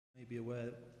be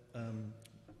aware,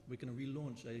 we're going to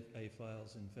relaunch A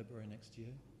Files in February next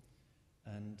year,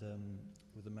 and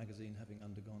with the magazine having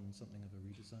undergone something of a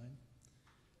redesign.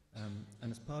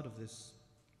 And as part of this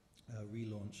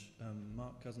relaunch,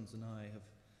 Mark Cousins and I have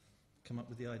come up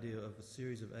with the idea of a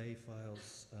series of A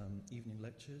Files evening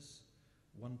lectures,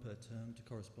 one per term, to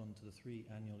correspond to the 3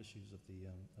 annual issues of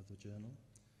the journal.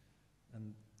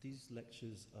 And these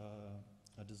lectures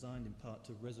are designed in part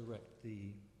to resurrect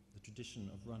the tradition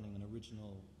of running an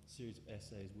original series of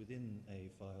essays within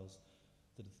A Files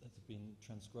that have been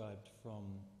transcribed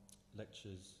from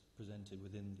lectures presented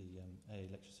within the A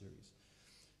lecture series.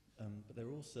 But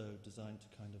they're also designed to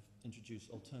kind of introduce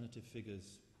alternative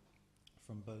figures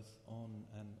from both on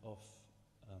and off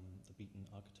the beaten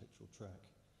architectural track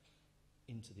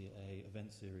into the A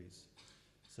event series.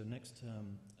 So next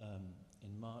term,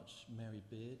 in March, Mary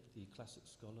Beard, the classic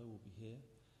scholar, will be here.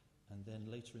 And then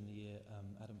later in the year,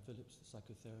 Adam Phillips, the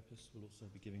psychotherapist, will also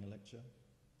be giving a lecture.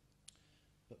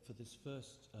 But for this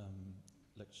first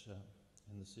lecture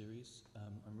in the series,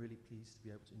 I'm really pleased to be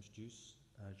able to introduce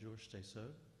Georges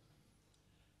Teyssot.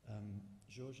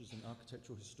 Georges is an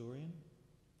architectural historian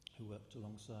who worked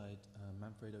alongside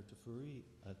Manfredo Tafuri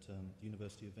at the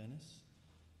University of Venice.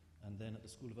 And then at the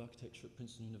School of Architecture at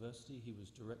Princeton University, he was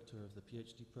director of the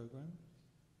PhD program.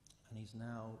 And he's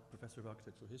now professor of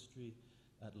architectural history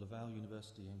at Laval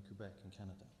University in Quebec in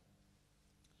Canada.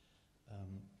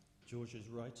 George's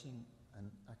writing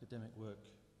and academic work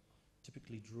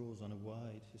typically draws on a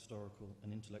wide historical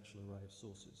and intellectual array of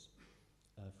sources,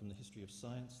 from the history of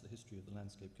science, the history of the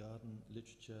landscape garden,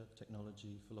 literature,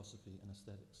 technology, philosophy, and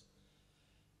aesthetics.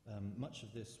 Much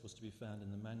of this was to be found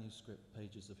in the manuscript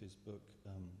pages of his book,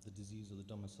 The Disease of the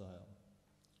Domicile,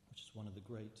 which is one of the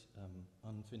great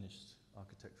unfinished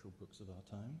architectural books of our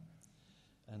time,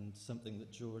 and something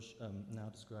that George now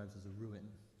describes as a ruin,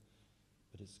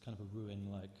 but it's kind of a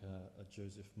ruin like a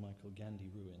Joseph Michael Gandhi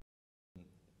ruin, in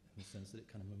the sense that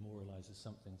it kind of memorializes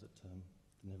something that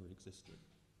never existed.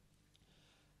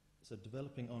 So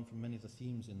developing on from many of the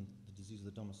themes in The Disease of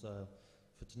the Domicile,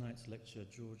 for tonight's lecture,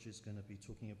 George is going to be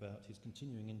talking about his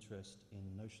continuing interest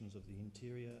in notions of the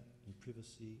interior, in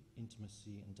privacy,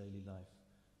 intimacy, and daily life,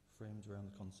 framed around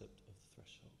the concept of the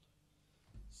threshold.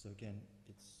 So again,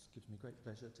 it gives me great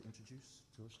pleasure to introduce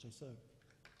Georges Teyssot.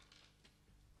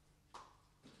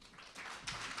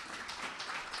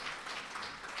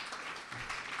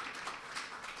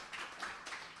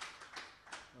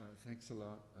 Thanks a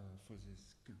lot for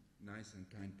this nice and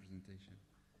kind presentation.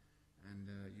 And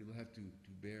you'll have to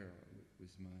bear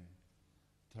with my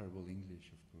terrible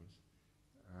English, of course.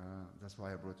 That's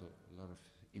why I brought a lot of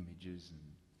images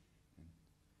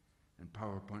and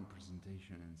PowerPoint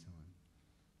presentation and so on.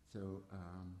 So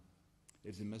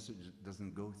if the message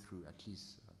doesn't go through, at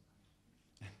least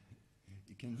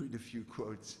you can read a few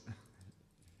quotes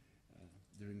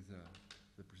during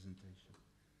the presentation.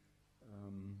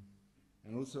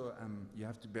 And also, you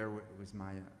have to bear with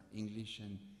my English,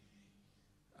 and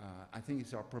I think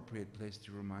it's an appropriate place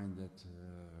to remind that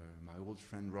my old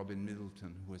friend Robin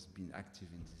Middleton, who has been active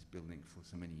in this building for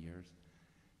so many years,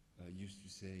 used to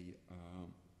say,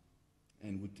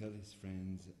 and would tell his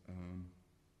friends,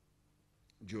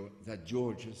 that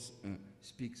George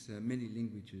speaks many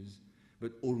languages,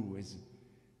 but always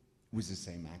with the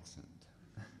same accent.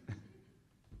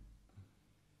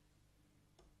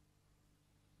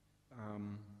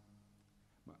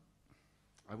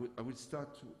 I would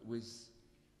start with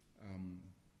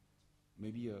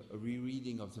maybe a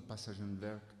rereading of the Passage en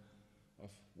Werk of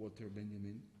Walter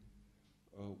Benjamin,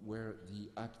 where the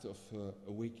act of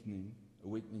awakening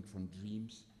from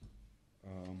dreams,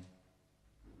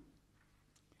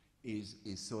 is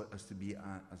so as to be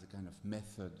as a kind of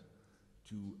method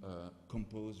to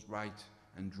compose, write,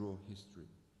 and draw history.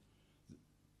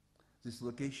 This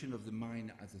location of the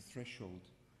mind as a threshold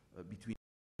between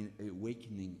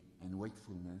awakening and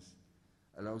wakefulness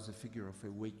allows the figure of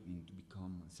awakening to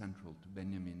become central to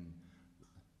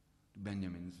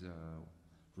Benjamin's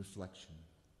reflection.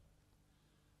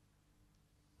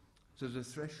 So the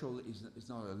threshold is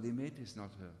not a limit, it's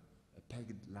not a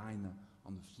pegged line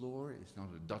on the floor, it's not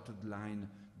a dotted line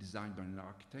designed by an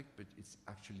architect, but it's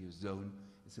actually a zone,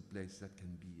 it's a place that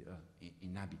can be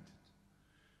inhabited.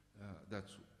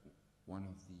 That's one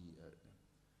of the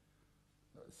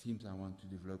themes I want to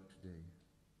develop today.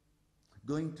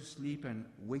 Going to sleep and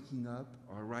waking up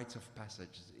are rites of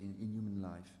passage in human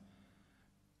life,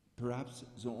 perhaps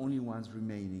the only ones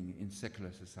remaining in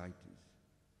secular societies.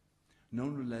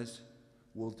 Nonetheless,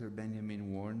 Walter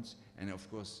Benjamin warns, and of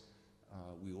course,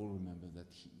 we all remember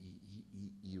that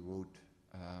he wrote,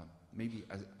 maybe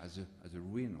as a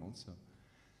ruin also,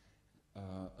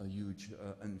 a huge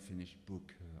unfinished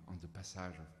book on the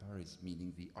Passage of Paris,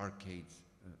 meaning the arcades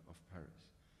of Paris.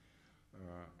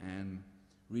 And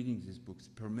reading these books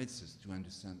permits us to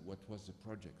understand what was the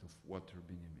project of Walter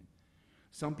Benjamin.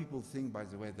 Some people think, by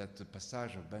the way, that the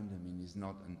Passage of Benjamin is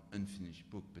not an unfinished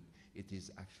book, but it is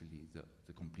actually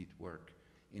the complete work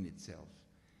in itself.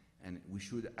 And we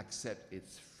should accept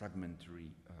its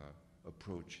fragmentary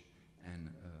approach and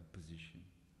position.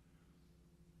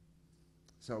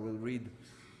 So I will read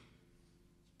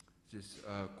this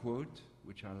quote,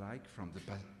 which I like, from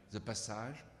the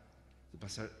Passage, the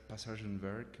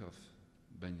Passagenwerk of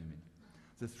Benjamin.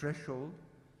 The threshold,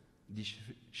 die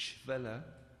Schwelle,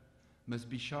 must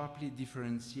be sharply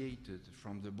differentiated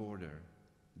from the border,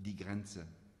 die Grenze.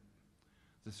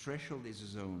 The threshold is a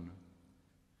zone.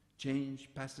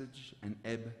 Change, passage, and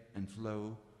ebb and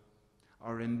flow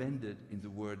are embedded in the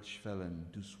word Schwellen,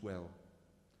 to swell.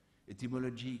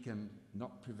 Etymology can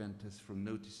not prevent us from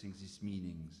noticing these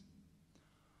meanings.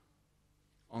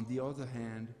 On the other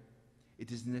hand,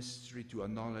 it is necessary to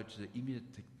acknowledge the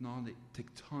immediate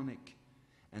tectonic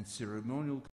and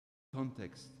ceremonial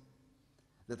context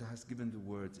that has given the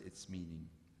words its meaning.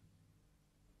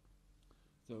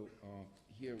 So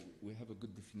here we have a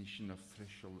good definition of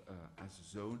threshold as a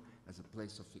zone, as a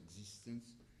place of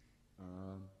existence,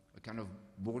 a kind of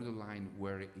borderline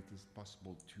where it is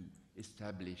possible to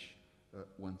establish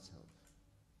oneself.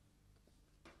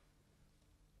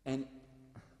 And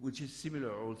which is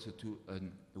similar also to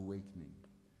an awakening.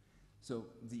 So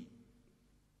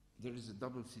there is a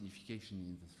double signification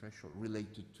in the threshold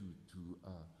related to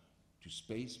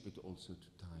space, but also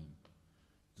to time.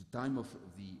 The time of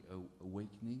the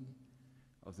awakening,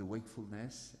 of the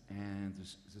wakefulness, and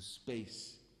the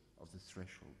space of the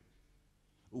threshold.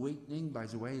 Awakening, by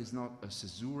the way, is not a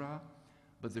caesura,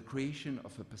 but the creation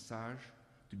of a passage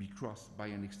to be crossed by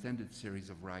an extended series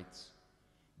of rites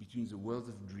between the world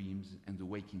of dreams and the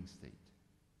waking state.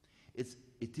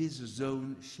 It is a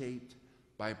zone shaped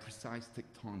by precise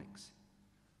tectonics,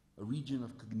 a region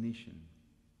of cognition,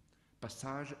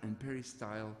 passage and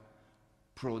peristyle,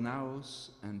 pronaos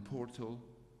and portal,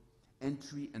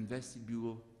 entry and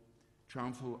vestibule,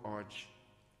 triumphal arch,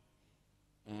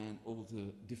 and all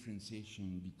the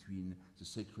differentiation between the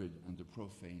sacred and the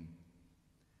profane.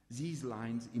 These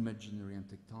lines, imaginary and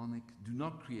tectonic, do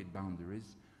not create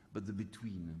boundaries, but the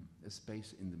between them, a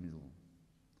space in the middle.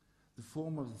 The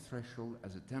form of the threshold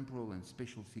as a temporal and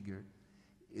spatial figure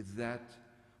is that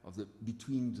of the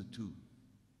between the two,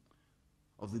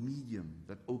 of the medium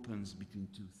that opens between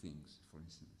two things, for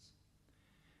instance.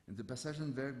 In the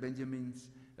Passagenwerk, Benjamin's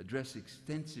address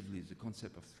extensively the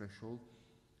concept of threshold.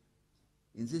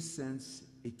 In this sense,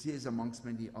 it is, amongst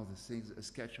many other things, a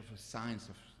sketch of a science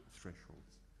of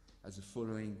thresholds, as the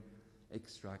following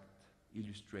extract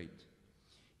illustrate.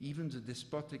 Even the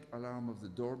despotic alarm of the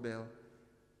doorbell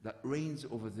that reigns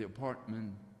over the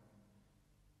apartment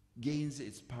gains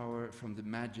its power from the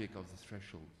magic of the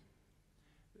threshold.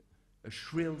 A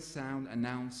shrill sound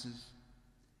announces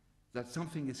that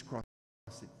something is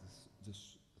crossing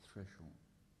this threshold.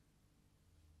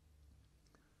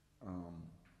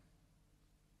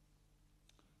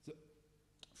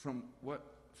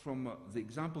 From the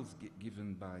examples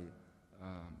given by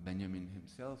Benjamin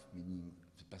himself, meaning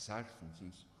the Passage, for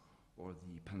instance, or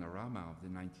the panorama of the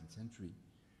 19th century,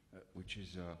 which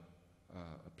is a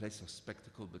place of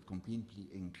spectacle but completely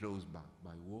enclosed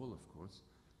by wall, of course,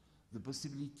 the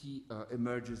possibility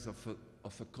emerges of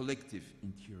a collective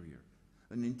interior,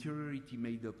 an interiority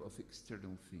made up of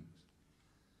external things,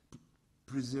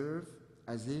 preserved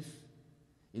as if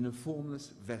in a formless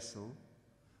vessel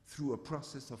through a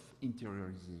process of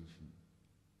interiorization.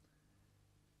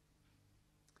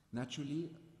 Naturally,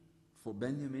 for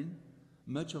Benjamin,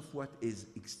 much of what is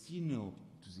external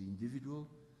to the individual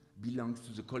belongs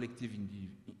to the collective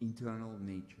internal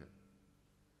nature.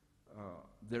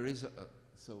 There is a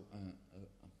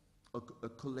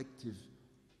collective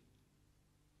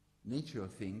nature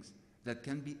of things that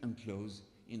can be enclosed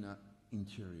in an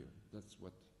interior. That's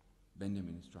what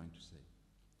Benjamin is trying to say.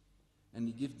 And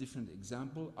he gives different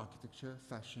examples: architecture,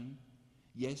 fashion,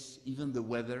 yes, even the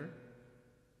weather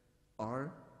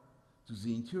are, to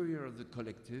the interior of the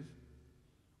collective,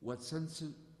 what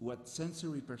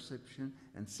sensory perception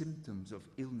and symptoms of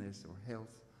illness or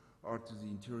health are to the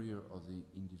interior of the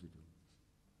individual.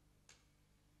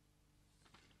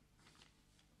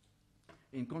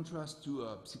 In contrast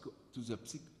to the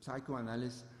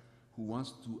psychoanalyst who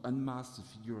wants to unmask the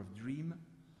figure of dream,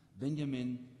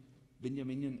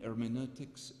 Benjaminian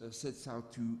hermeneutics sets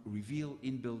out to reveal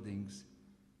in buildings,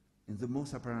 in the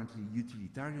most apparently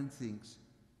utilitarian things,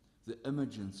 the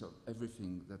emergence of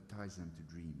everything that ties them to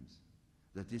dreams.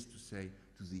 That is to say,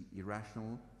 to the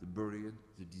irrational, the buried,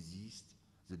 the diseased,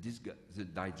 the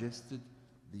digested,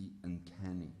 the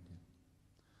uncanny.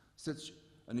 Such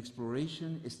an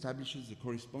exploration establishes a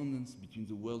correspondence between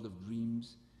the world of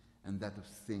dreams and that of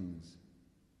things.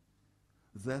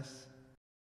 Thus,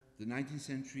 the 19th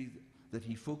century that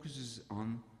he focuses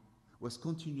on was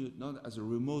continued not as a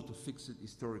remote or fixed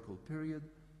historical period,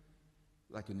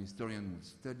 like an historian would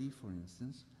study, for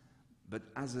instance, but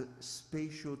as a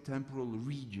spatio-temporal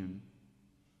region,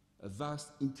 a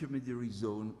vast intermediary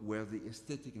zone where the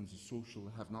aesthetic and the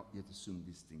social have not yet assumed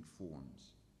distinct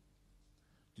forms.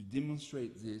 To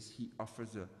demonstrate this, he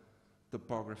offers a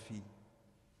topography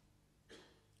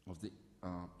of the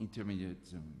intermediate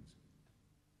zones.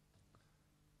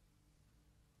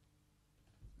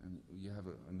 And you have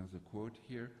another quote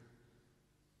here.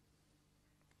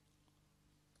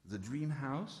 The dream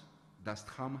house, das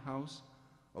Traumhaus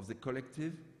of the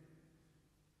collective,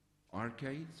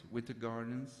 arcades, winter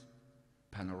gardens,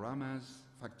 panoramas,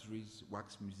 factories,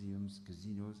 wax museums,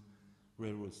 casinos,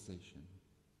 railroad station.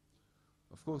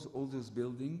 Of course, all those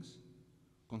buildings,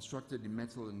 constructed in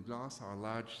metal and glass, are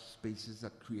large spaces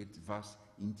that create vast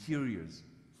interiors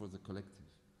for the collective,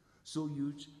 so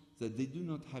huge that they do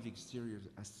not have exteriors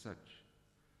as such.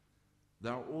 They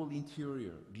are all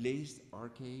interior, glazed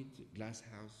arcade, glass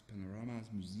house, panoramas,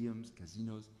 museums,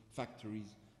 casinos,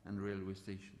 factories, and railway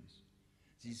stations.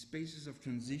 These spaces of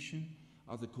transition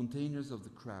are the containers of the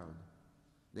crowd.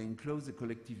 They enclose the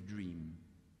collective dream.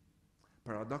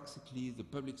 Paradoxically, the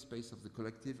public space of the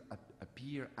collective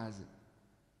appear as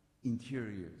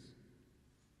interiors.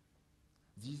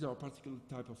 These are a particular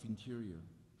type of interior.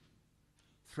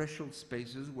 Threshold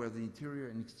spaces where the interior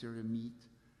and exterior meet,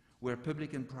 where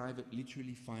public and private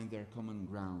literally find their common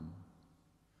ground.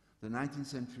 The 19th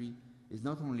century is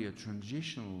not only a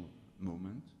transitional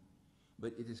moment,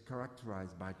 but it is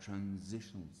characterized by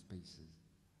transitional spaces.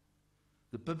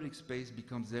 The public space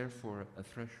becomes therefore a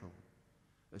threshold,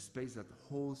 a space that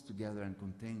holds together and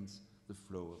contains the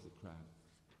flow of the crowd.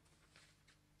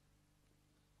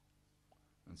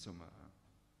 And some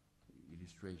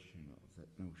illustration of that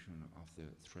notion of the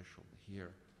threshold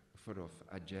here. A photo of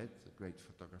Adjet, a great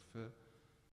photographer,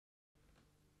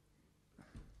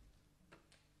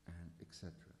 and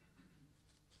etc.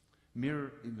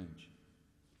 Mirror image.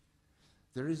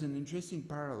 There is an interesting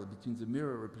parallel between the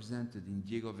mirror represented in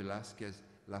Diego Velázquez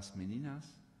Las Meninas,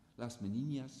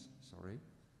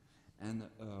 and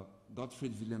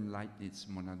Gottfried Wilhelm Leibniz's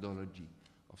monadology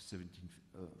of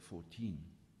 1714,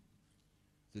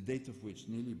 the date of which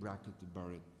nearly bracket the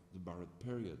Baroque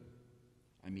period.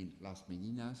 I mean, Las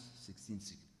Meninas,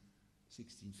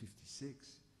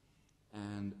 1656,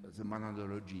 and the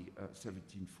monadology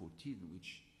 1714,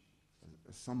 which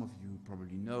some of you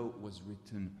probably know was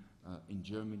written in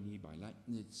Germany by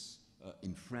Leibniz,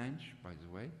 in French, by the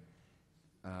way,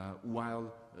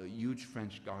 while a huge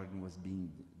French garden was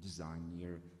being designed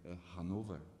near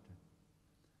Hanover.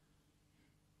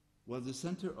 While the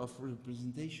center of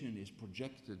representation is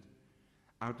projected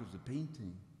out of the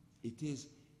painting, it is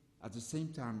at the same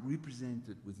time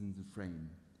represented within the frame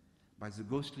by the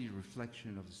ghostly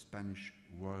reflection of the Spanish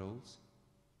royals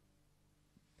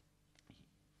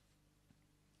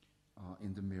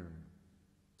in the mirror.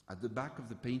 At the back of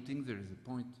the painting there is a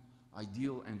point,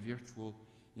 ideal and virtual,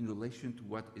 in relation to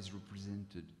what is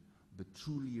represented, but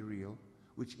truly real,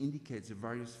 which indicates the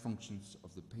various functions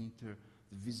of the painter,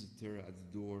 the visitor at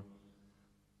the door,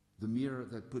 the mirror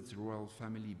that puts the royal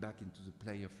family back into the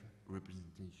play of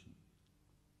representation.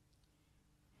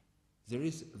 There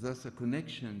is thus a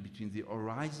connection between the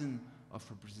horizon of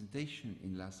representation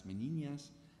in Las Meninas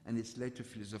and its later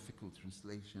philosophical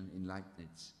translation in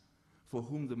Leibniz, for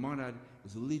whom the monad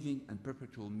is a living and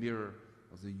perpetual mirror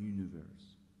of the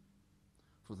universe.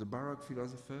 For the Baroque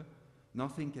philosopher,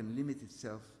 nothing can limit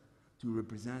itself to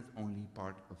represent only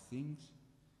part of things,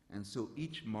 and so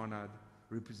each monad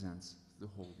represents the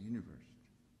whole universe.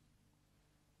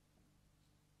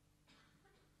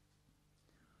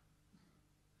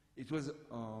 It was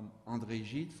André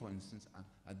Gide, for instance,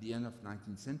 at the end of the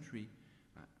 19th century,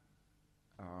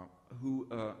 who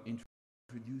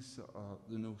introduced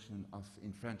the notion of,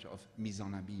 in French, of mise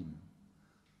en abîme,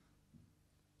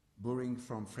 borrowing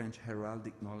from French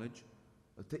heraldic knowledge,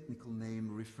 a technical name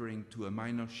referring to a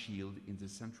minor shield in the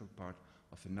central part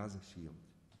of another shield.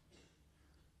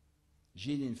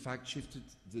 Gide, in fact, shifted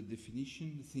the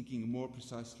definition, thinking more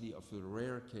precisely of a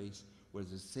rare case where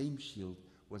the same shield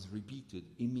was repeated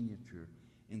in miniature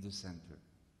in the center.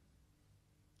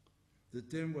 The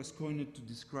term was coined to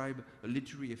describe a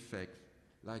literary effect,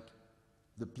 like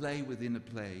the play within a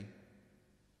play,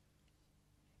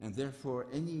 and therefore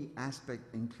any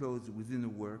aspect enclosed within a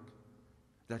work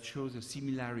that shows a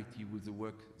similarity with the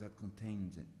work that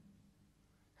contains it.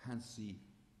 Hence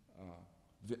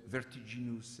the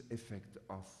vertiginous effect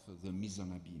of the mise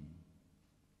en abîme.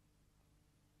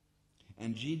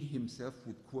 And Gilles himself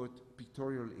would quote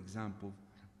pictorial examples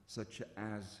such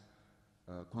as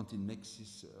Quentin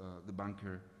Mexis, the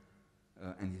banker,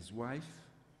 and his wife,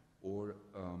 or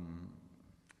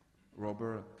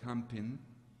Robert Campin,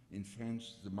 in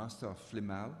French, the master of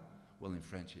Flemal, well, in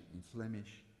French, in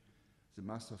Flemish, the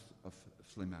master of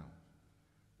Flemal,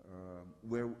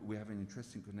 where we have an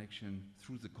interesting connection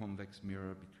through the convex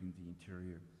mirror between the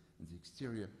interior and the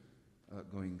exterior,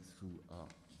 going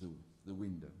through the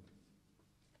window.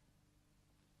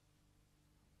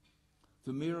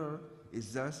 The mirror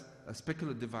is thus a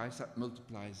specular device that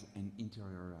multiplies and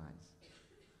interiorizes.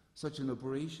 Such an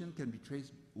operation can be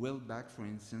traced well back, for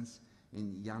instance,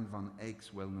 in Jan van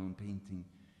Eyck's well-known painting,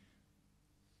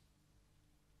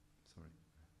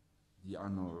 the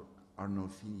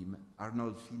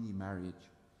Arnolfini marriage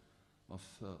of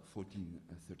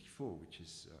 1434, which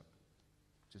is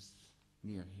just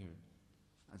near here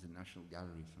at the National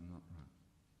Gallery, if I'm not wrong.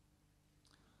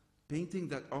 Painting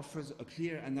that offers a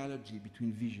clear analogy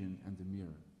between vision and the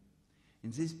mirror.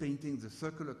 In this painting, the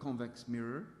circular convex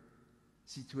mirror,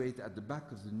 situated at the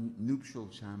back of the nuptial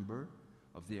chamber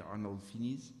of the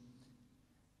Arnolfinis,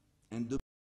 and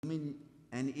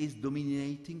is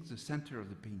dominating the center of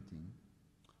the painting,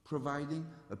 providing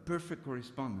a perfect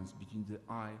correspondence between the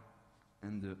eye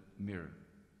and the mirror,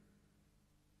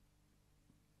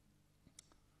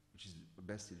 which is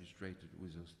best illustrated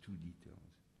with those two details.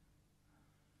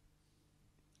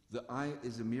 The eye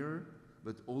is a mirror,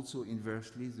 but also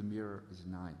inversely, the mirror is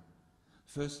an eye.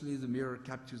 Firstly, the mirror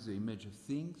captures the image of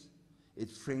things. It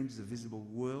frames the visible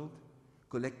world,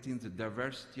 collecting the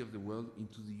diversity of the world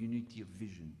into the unity of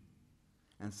vision.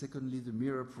 And secondly, the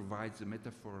mirror provides the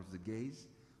metaphor of the gaze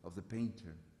of the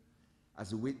painter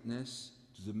as a witness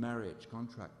to the marriage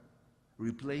contract,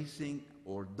 replacing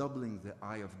or doubling the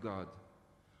eye of God,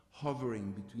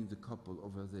 hovering between the couple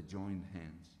over their joined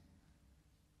hands,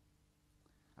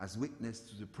 as witness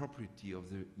to the property of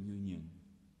the union.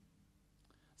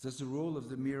 Thus, the role of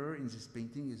the mirror in this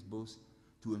painting is both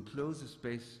to enclose the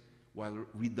space while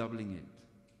redoubling it,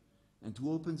 and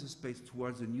to open the space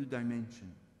towards a new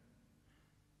dimension.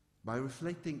 By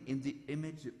reflecting in the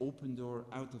image the open door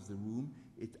out of the room,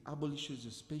 it abolishes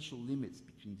the spatial limits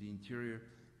between the interior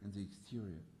and the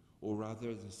exterior, or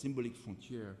rather the symbolic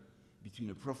frontier between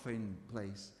a profane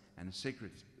place and a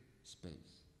sacred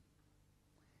space.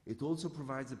 It also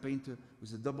provides the painter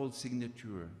with a double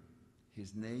signature,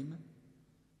 his name,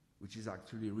 which is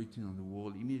actually written on the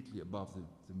wall immediately above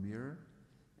the mirror,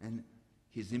 and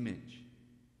his image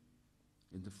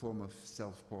in the form of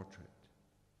self-portrait.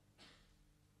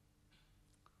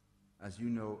 As you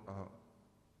know,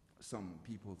 some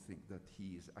people think that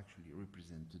he is actually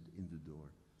represented in the door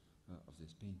of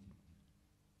this painting.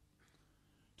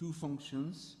 Two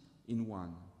functions in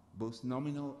one, both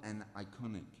nominal and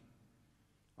iconic,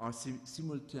 are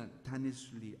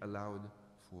simultaneously allowed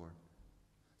for.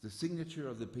 The signature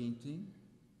of the painting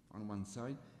on one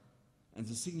side, and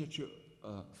the signature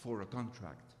for a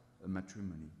contract, a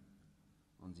matrimony,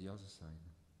 on the other side.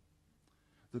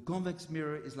 The convex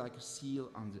mirror is like a seal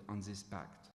on this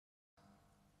pact,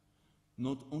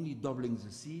 not only doubling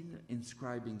the scene,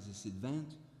 inscribing this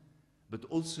event, but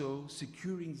also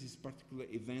securing this particular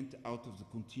event out of the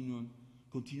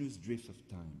continuous drift of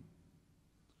time.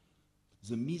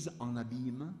 The mise en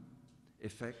abîme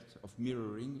effect of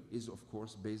mirroring is, of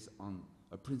course, based on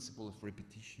a principle of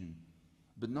repetition,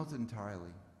 but not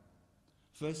entirely.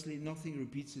 Firstly, nothing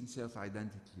repeats itself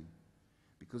identically,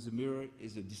 because the mirror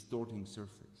is a distorting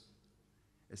surface,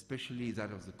 especially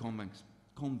that of the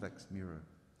convex mirror.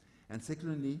 And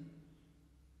secondly,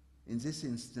 in this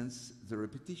instance, the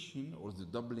repetition or the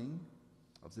doubling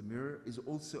of the mirror is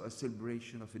also a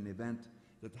celebration of an event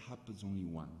that happens only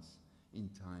once, in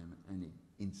time and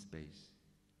in space.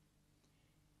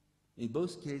 In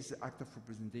both cases, the act of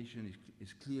representation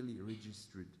is clearly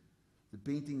registered. The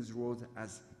painting is wrought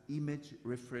as image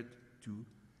referred to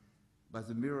by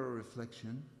the mirror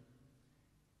reflection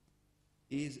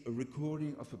is a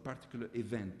recording of a particular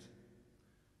event,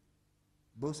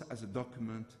 both as a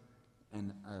document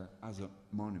and as a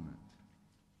monument.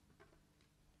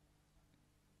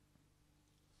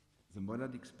 The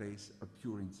monadic space, a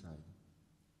pure inside.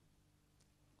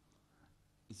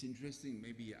 It's interesting,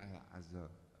 maybe as a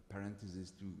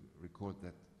parenthesis, to record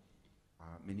that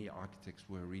many architects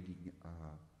were reading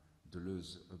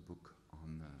Deleuze's book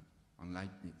on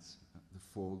Leibniz, the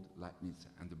Fold, Leibniz,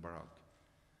 and the Baroque,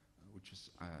 which is,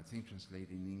 I think,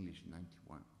 translated in English in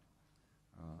 91.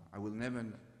 I will never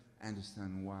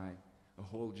understand why a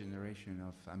whole generation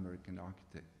of American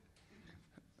architects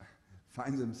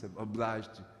find themselves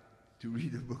obliged to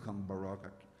read a book on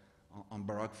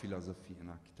Baroque philosophy and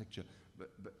architecture.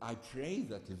 But I praised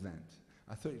that event.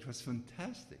 I thought it was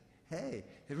fantastic. Hey,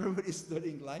 everybody's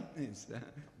studying Leibniz.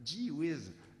 Gee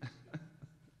whiz.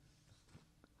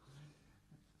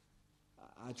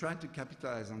 I tried to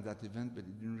capitalize on that event, but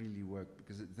it didn't really work,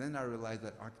 because then I realized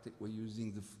that architects were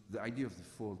using the idea of the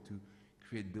fold to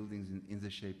create buildings in the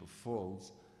shape of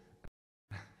folds.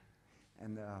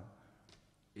 And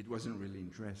it wasn't really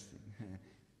interesting.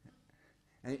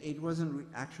 And it wasn't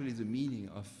actually the meaning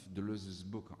of Deleuze's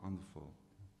book on the fold.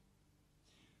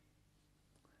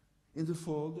 In the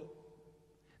fold,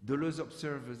 Deleuze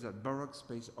observes that Baroque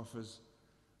space offers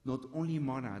not only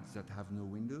monads that have no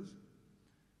windows,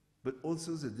 but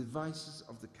also the devices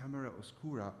of the camera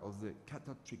oscura of the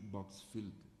catoptric box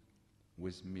filled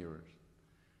with mirrors.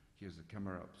 Here's the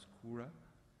camera oscura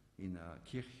in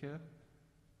Kirche,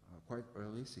 quite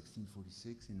early,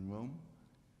 1646 in Rome.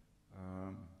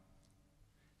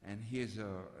 And here's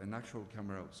an actual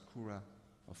camera oscura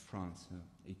of France,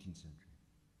 18th century.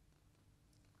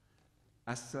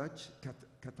 As such,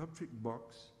 catoptric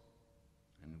box,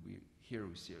 and here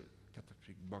we see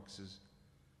catoptric boxes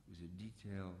with a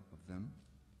detail of them.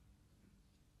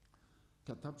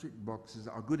 Catoptric boxes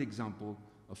are a good example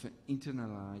of an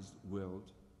internalized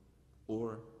world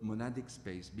or monadic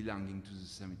space belonging to the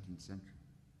 17th century.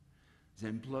 They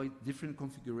employed different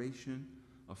configuration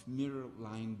of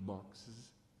mirror-lined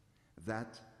boxes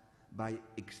that, by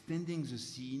extending the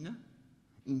scene,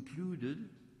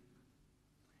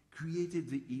 created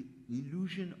the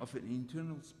illusion of an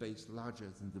internal space larger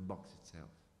than the box itself.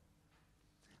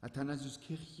 Athanasius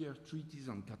Kircher's treatise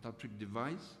on catoptric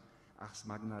device, Ars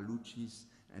Magna Lucis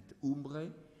et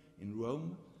Umbrae, in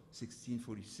Rome,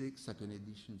 1646, second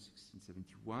edition,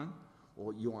 1671,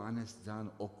 or Johannes Zahn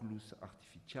Oculus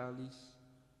Artificialis.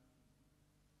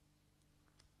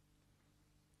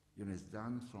 Johannes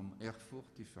Zahn from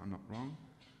Erfurt, if I'm not wrong,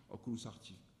 Oculus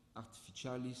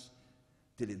Artificialis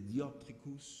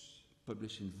Teledioptricus,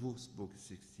 published in Würzburg,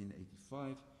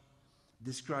 1685,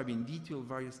 describe in detail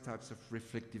various types of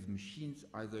reflective machines,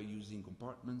 either using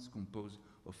compartments composed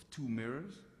of two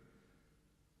mirrors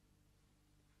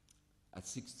at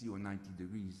 60 or 90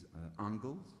 degrees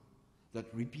angles that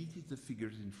repeated the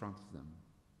figures in front of them.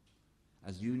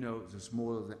 As you know, the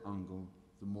smaller the angle,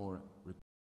 the more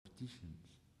repetitions.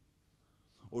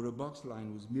 Or a box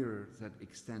line with mirrors that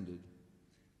extended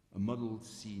a modeled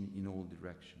scene in all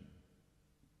directions.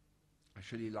 I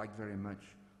actually like very much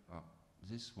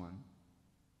this one.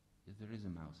 Yeah, there is a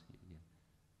mouse here. Yeah.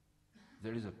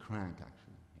 There is a crank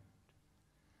actually here.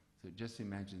 So just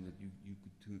imagine that you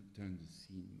could turn the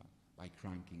scene by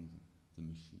cranking the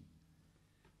machine.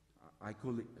 I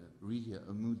call it really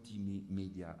a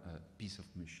multimedia piece of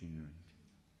machinery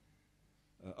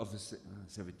of the 17th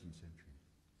century.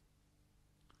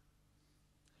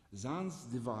 Zahn's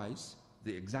device,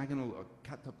 the hexagonal or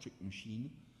catoptric machine,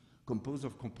 composed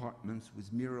of compartments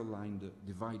with mirror-lined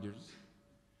dividers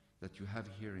that you have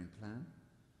here in plan,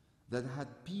 that had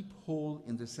peephole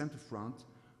in the center front,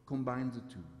 combined the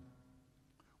two.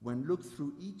 When looked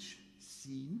through each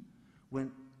scene,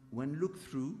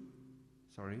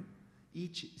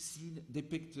 each scene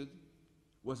depicted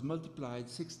was multiplied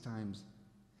 6 times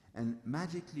and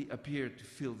magically appeared to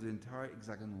fill the entire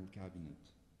hexagonal cabinet.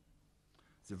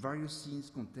 The various scenes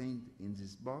contained in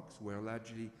this box were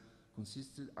largely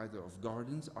consisted either of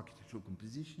gardens, architectural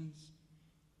compositions,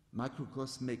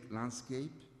 microcosmic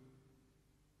landscape,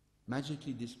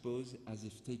 magically disposed as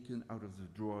if taken out of the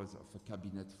drawers of a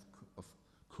cabinet of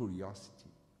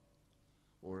curiosity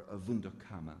or a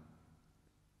Wunderkammer.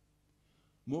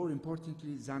 More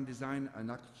importantly, Zahn designed an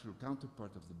architectural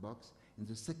counterpart of the box in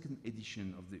the second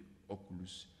edition of the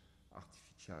Oculus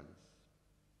Artificialis,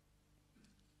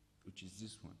 which is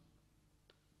this one.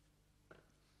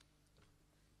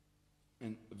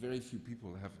 And very few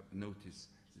people have noticed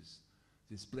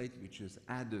this plate, which was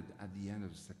added at the end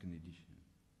of the second edition.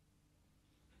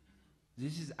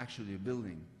 This is actually a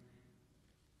building,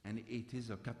 and it is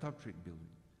a catoptric building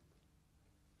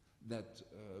that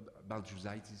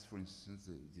Balthusaitis, for instance,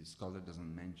 the scholar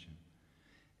doesn't mention,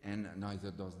 and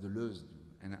neither does Deleuze do.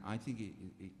 And I think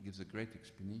it gives a great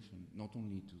explanation, not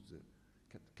only to the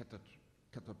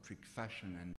catoptric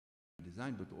fashion and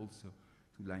design, but also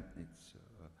to Leibniz's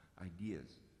ideas.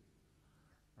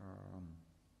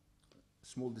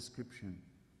 Small description.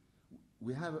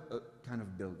 We have a kind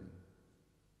of building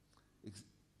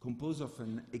composed of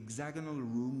an hexagonal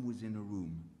room within a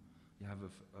room. you have a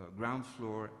ground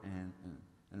floor and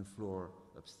a floor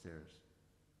upstairs.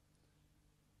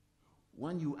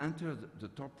 When you enter the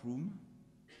top room,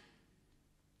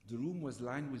 the room was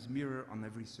lined with mirror on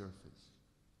every surface,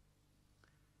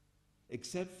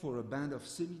 except for a band of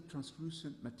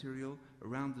semi-translucent material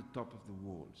around the top of the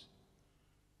walls,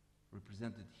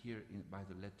 represented here by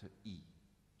the letter E.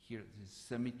 Here, this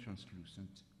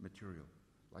semi-translucent material,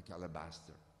 like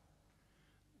alabaster,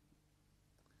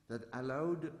 that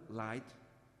allowed light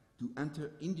to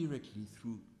enter indirectly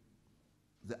through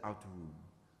the outer room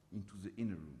into the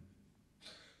inner room.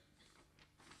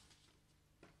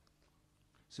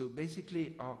 So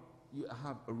basically, you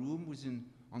have a room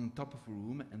on top of a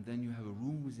room, and then you have a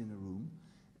room within a room,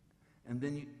 and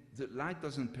then the light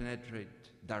doesn't penetrate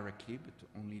directly, but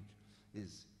only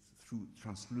is through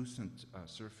translucent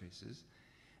surfaces,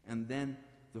 and then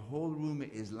the whole room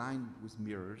is lined with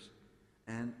mirrors,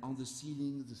 and on the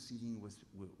ceiling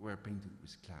were painted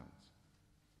with clouds.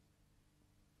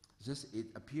 Thus, it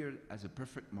appeared as a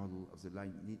perfect model of the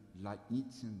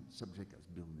Leibnizian subject as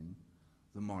building,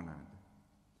 the monad,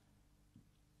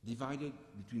 divided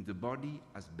between the body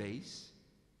as base,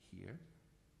 here,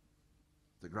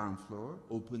 the ground floor,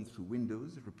 open through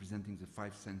windows representing the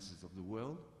five senses of the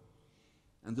world,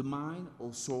 and the mind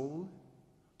or soul,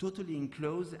 totally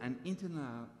enclosed and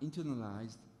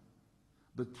internalized,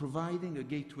 but providing a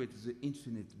gateway to the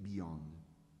infinite beyond.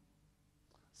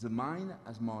 The mind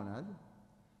as monad,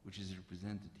 which is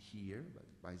represented here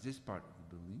by this part of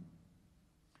the building,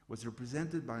 was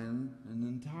represented by an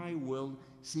entire world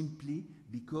simply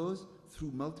because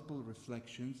through multiple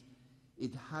reflections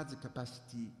it had the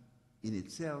capacity in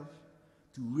itself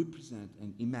to represent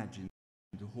and imagine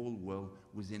the whole world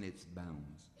within its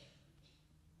bounds.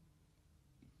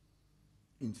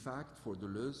 In fact, for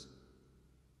Deleuze,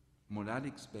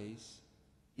 monadic space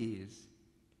is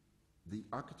the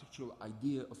architectural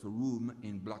idea of a room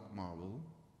in black marble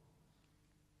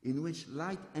in which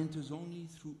light enters only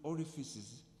through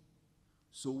orifices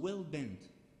so well bent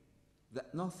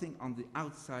that nothing on the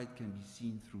outside can be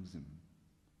seen through them.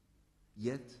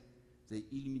 Yet, they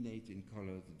illuminate in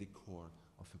color the decor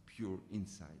of a pure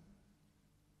inside.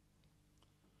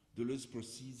 Deleuze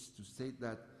proceeds to state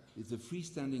that if the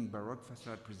freestanding Baroque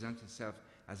facade presents itself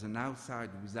as an outside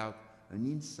without an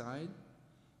inside,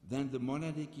 then the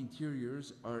monadic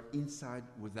interiors are inside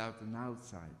without an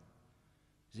outside.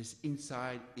 This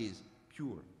inside is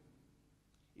pure.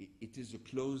 It is a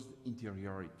closed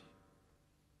interiority.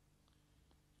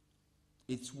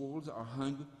 Its walls are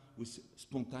hung with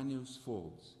spontaneous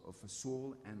folds of a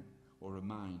soul or a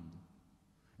mind.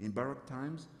 In Baroque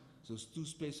times, those two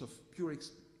spaces of pure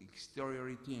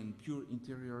exteriority and pure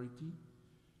interiority,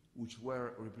 which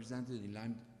were represented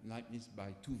in Leibniz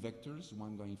by two vectors,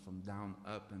 one going from down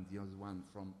up and the other one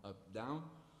from up down,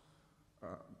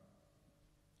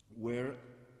 were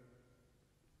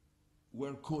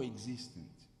coexistent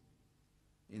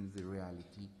in the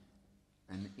reality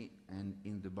and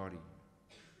in the body.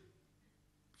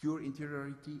 Pure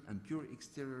interiority and pure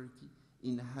exteriority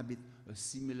inhabit a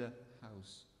similar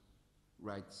house,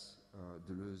 writes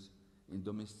Deleuze in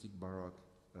domestic Baroque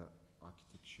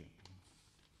architecture.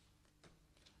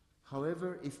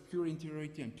 However, if pure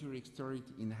interiority and pure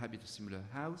exteriority inhabit a similar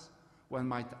house, one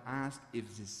might ask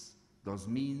if this does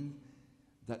mean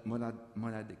that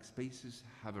monadic spaces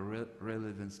have a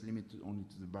relevance limited only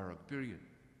to the Baroque period.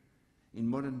 In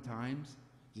modern times,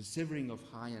 the severing of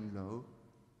high and low,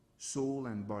 soul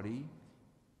and body,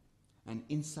 and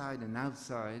inside and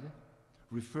outside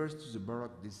refers to the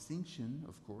Baroque distinction,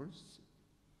 of course,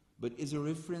 but is a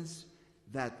reference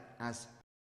that, as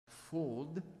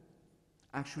fold,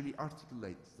 actually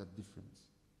articulates that difference.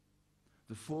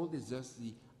 The fold is thus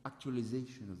the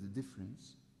actualization of the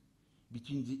difference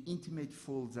between the intimate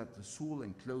folds that the soul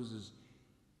encloses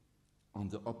on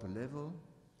the upper level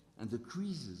and the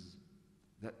creases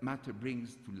that matter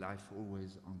brings to life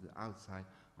always on the outside,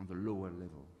 on the lower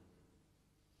level.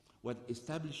 What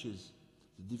establishes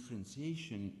the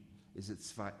differentiation is a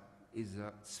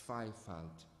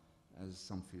Zweifalt, as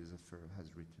some philosopher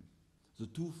has written. The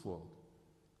twofold,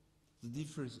 the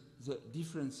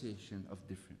differentiation of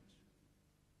difference.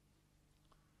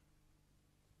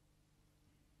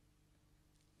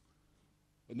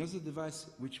 Another device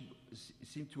which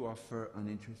seemed to offer an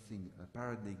interesting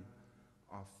paradigm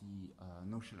of the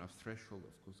notion of threshold,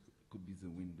 of course, could be the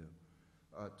window.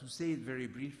 To say it very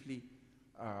briefly,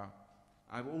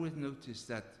 I've always noticed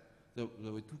that there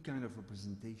were two kinds of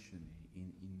representation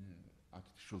in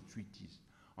architectural treatises.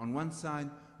 On one side,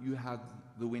 you had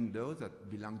the window that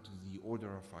belonged to the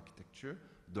order of architecture,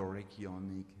 Doric,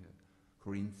 Ionic,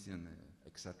 Corinthian,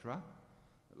 etc.,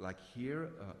 like here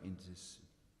in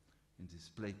this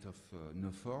plate of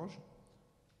Neuforge.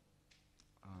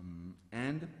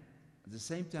 And at the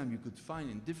same time, you could find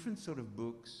in different sort of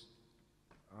books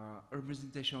a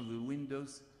representation of the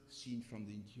windows seen from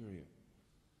the interior.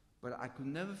 But I could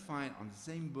never find on the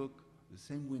same book the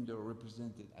same window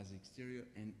represented as exterior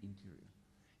and interior.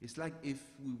 It's like if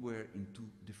we were in two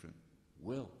different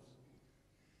worlds.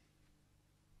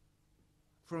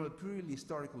 From a purely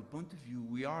historical point of view,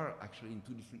 we are actually in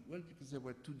two different worlds because there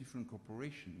were two different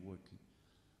corporations working.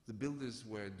 The builders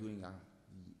were doing the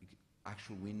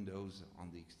actual windows on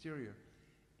the exterior,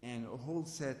 and a whole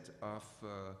set of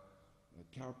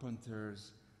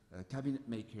carpenters, cabinet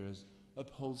makers,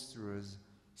 upholsterers,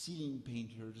 ceiling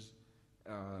painters,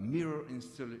 mirror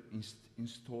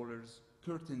installers,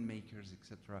 curtain makers,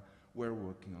 etc., were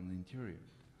working on the interior.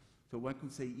 So one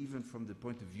could say, even from the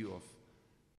point of view of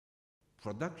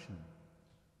production,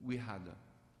 we had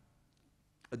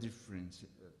a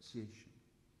differentiation.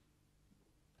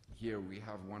 Here we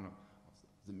have one of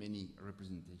the many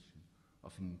representations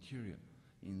of an interior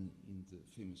in the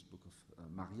famous book of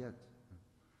Mariette.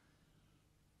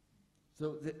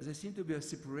 So there seemed to be a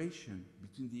separation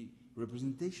between the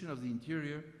representation of the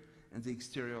interior and the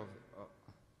exterior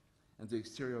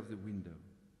of the window.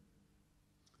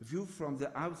 Viewed from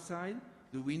the outside,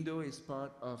 the window is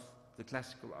part of the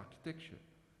classical architecture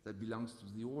that belongs to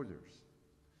the orders,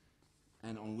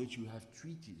 and on which you have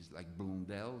treaties like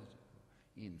Blondel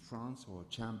in France or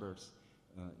Chambers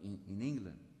in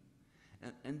England.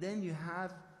 And then you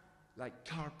have like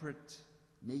carpet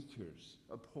makers,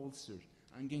 upholsterers.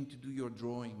 I'm going to do your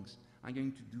drawings. I'm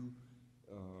going to do,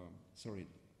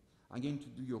 I'm going to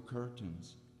do your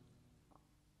curtains.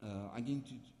 I'm going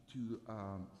to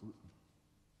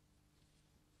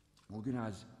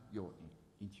organize your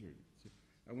interior. So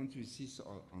I want to insist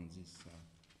on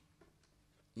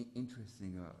this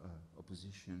interesting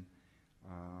opposition,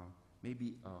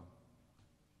 maybe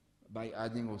by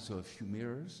adding also a few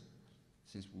mirrors,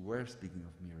 since we were speaking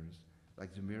of mirrors,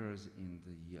 like the mirrors in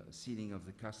the ceiling of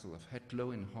the castle of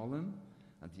Hetlo in Holland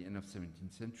at the end of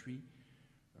 17th century,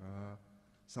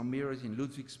 some mirrors in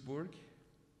Ludwigsburg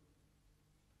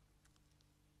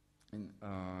in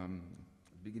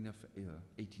the beginning of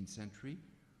 18th century,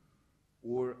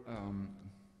 or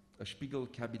a Spiegel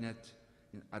cabinet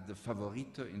at the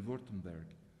Favorite in Württemberg,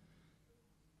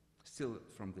 still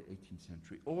from the 18th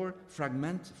century, or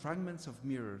fragments of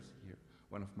mirrors here,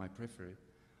 one of my preferred,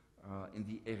 in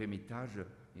the Eremitage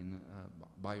in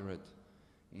Bayreuth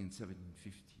in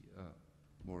 1750,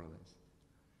 more or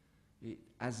less.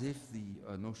 As if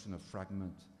the notion of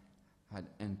fragment had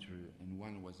entered, and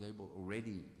one was able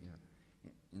already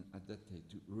at that day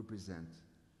to represent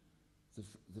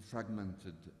the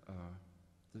fragmented,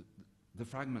 the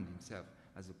fragment itself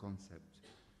as a concept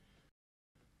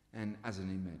and as an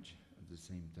image at the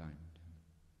same time.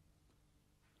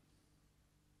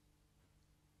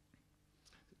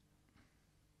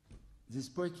 This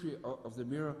poetry of the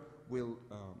mirror will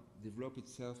develop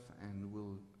itself and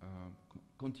will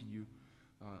continue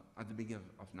at the beginning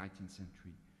of 19th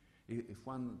century. If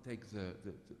one takes the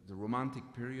Romantic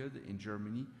period in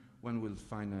Germany, one will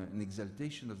find an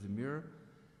exaltation of the mirror,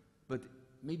 but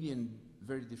maybe in a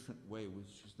very different way,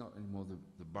 which is not anymore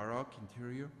the Baroque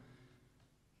interior,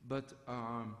 but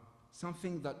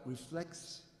something that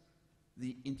reflects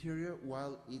the interior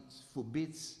while it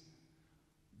forbids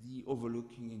the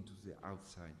overlooking into the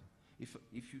outside.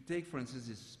 If you take, for instance,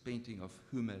 this painting of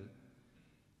Hummel,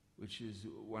 which is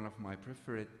one of my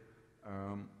preferred,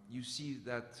 you see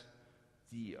that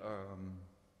the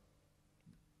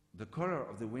color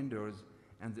of the windows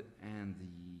and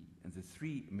the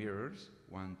three mirrors,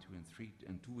 1, 2, and 3,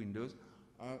 and 2 windows,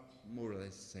 are more or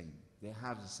less the same. They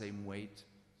have the same weight,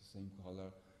 the same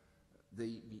color.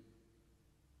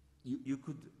 You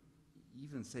could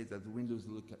even say that the windows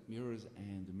look at mirrors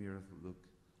and the mirrors look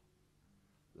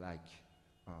like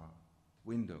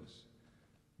windows.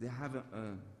 They have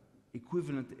an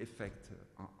equivalent effect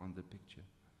on the picture.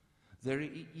 There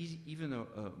is even a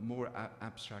more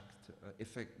abstract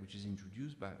effect which is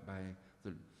introduced by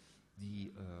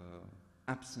the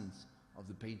absence of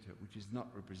the painter, which is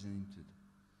not represented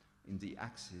in the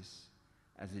axis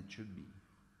as it should be.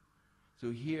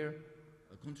 So here,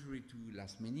 contrary to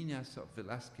Las Meninas of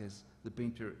Velázquez, the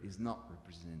painter is not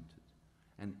represented,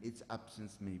 and its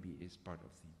absence maybe is part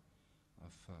of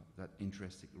that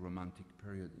interesting Romantic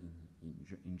period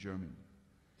in Germany.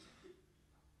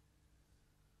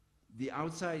 The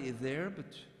outside is there, but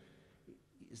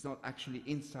it's not actually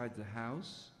inside the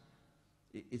house.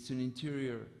 It's an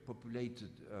interior populated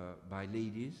by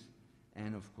ladies,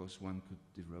 and of course one could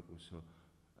develop also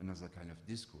another kind of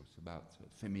discourse about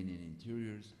feminine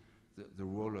interiors, the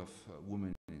role of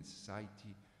women in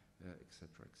society,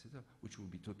 etc., etc., which will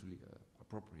be totally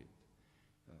appropriate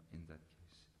in that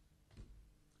case.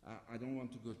 I don't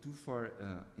want to go too far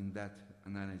in that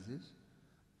analysis.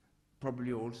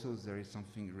 Probably also there is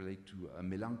something related to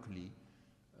melancholy,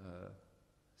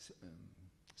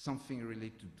 something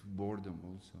related to boredom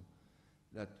also,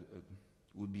 that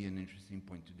would be an interesting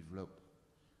point to develop.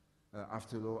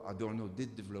 After all, Adorno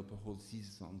did develop a whole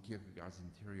thesis on Kierkegaard's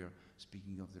interior,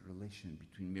 speaking of the relation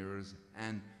between mirrors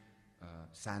and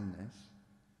sadness,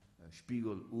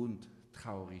 Spiegel und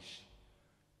traurig,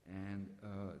 and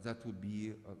that would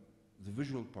be the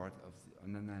visual part of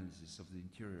an analysis of the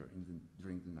interior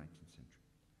during the 19th century.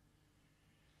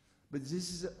 But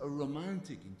this is a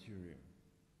romantic interior.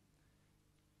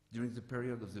 During the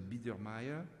period of the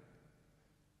Biedermeier,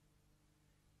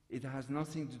 it has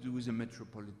nothing to do with a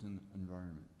metropolitan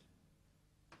environment.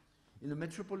 In a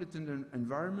metropolitan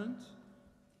environment,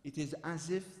 it is as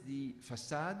if the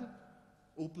facade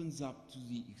opens up to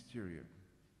the exterior.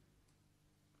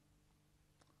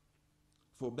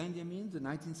 For Benjamin, the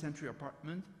 19th century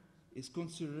apartment is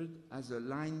considered as a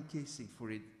line casing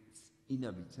for its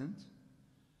inhabitant,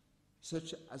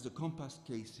 such as a compass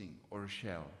casing or a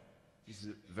shell. This is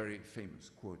a very famous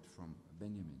quote from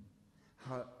Benjamin.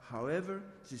 However,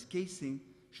 this casing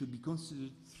should be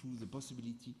considered through the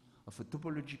possibility of a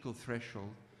topological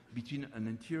threshold between an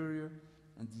interior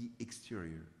and the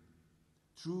exterior.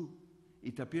 True,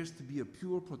 it appears to be a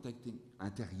pure protecting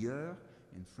intérieur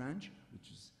in French,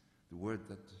 which is the word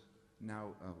that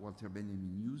now Walter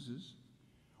Benjamin uses,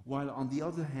 while on the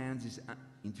other hand, this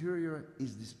interior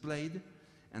is displayed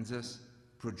and thus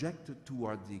projected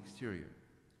toward the exterior,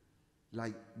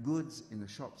 like goods in a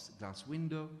shop's glass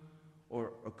window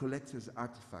or a collector's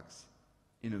artifacts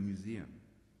in a museum.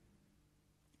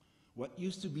 What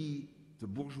used to be the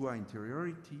bourgeois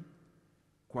interiority,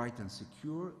 quiet and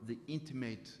secure, the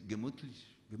intimate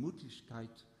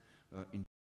Gemütlichkeit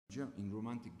in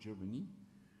Romantic Germany,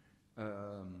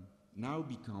 now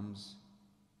becomes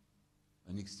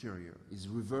an exterior, is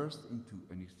reversed into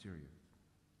an exterior.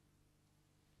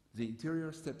 The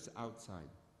interior steps outside.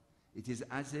 It is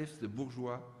as if the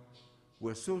bourgeois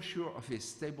were so sure of his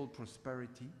stable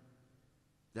prosperity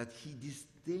that he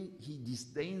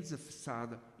disdains the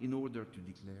facade in order to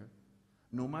declare,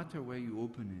 no matter where you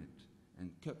open it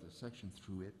and cut a section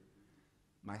through it,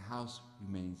 my house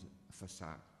remains a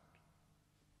facade.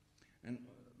 And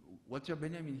Walter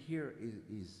Benjamin here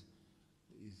is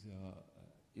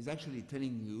actually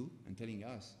telling you and telling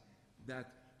us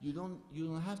that you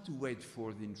don't have to wait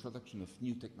for the introduction of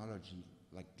new technology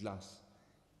like glass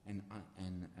and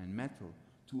metal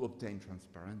to obtain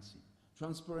transparency.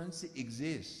 Transparency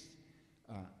exists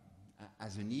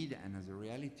as a need and as a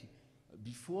reality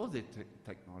before the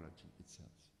technology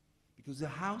itself, because the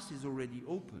house is already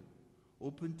open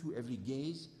to every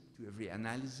gaze, to every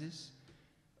analysis,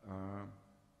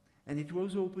 and it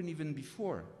was open even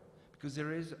before, because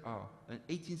there is an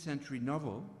 18th century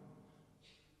novel,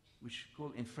 which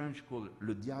in French called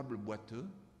Le Diable Boiteux,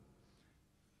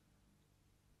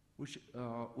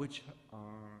 which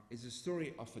is a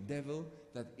story of a devil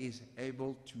that is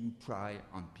able to pry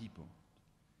on people.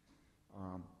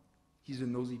 He's a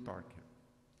nosy parker.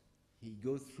 He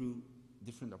goes through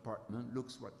different apartments,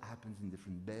 looks what happens in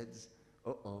different beds.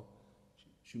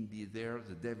 Shouldn't be there.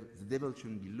 The devil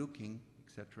shouldn't be looking,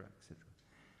 etc., etc.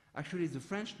 Actually, the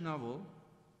French novel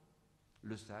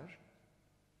Le Sage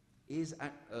is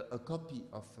a copy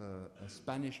of a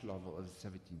Spanish novel of the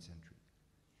 17th century.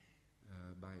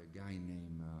 By a guy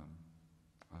named,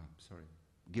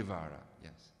 Guevara,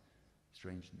 yes.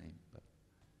 Strange name, but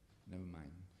never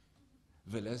mind.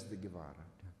 Vélez de Guevara.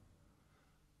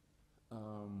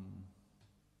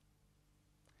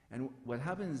 And what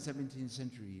happened in the 17th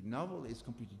century novel is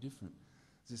completely different.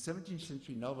 The 17th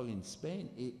century novel in Spain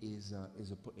is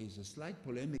a slight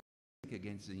polemic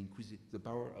against the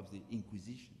power of the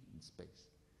Inquisition in space.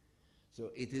 So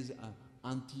it is an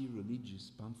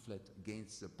anti-religious pamphlet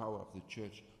against the power of the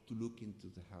church to look into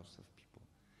the house of people.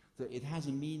 So it has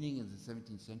a meaning in the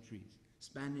 17th century,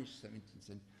 Spanish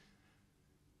 17th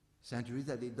century,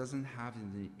 that it doesn't have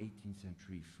in the 18th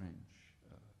century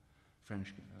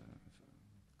French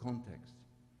context.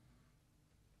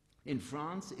 In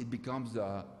France, it becomes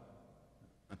a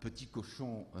petit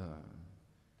cochon.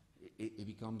 It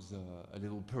becomes a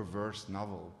little perverse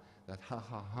novel that,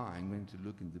 I'm going to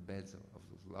look in the beds of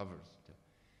those lovers.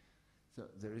 So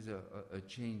there is a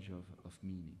change of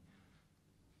meaning.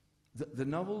 The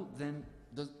novel then,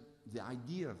 the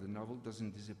idea of the novel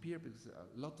doesn't disappear, because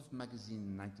a lot of magazines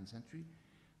in the 19th century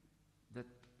that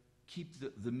keep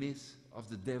the myth of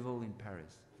the devil in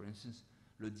Paris. For instance,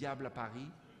 Le Diable à Paris,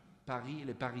 Paris,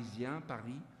 Les Parisiens,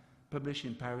 Paris, published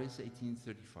in Paris,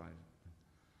 1835.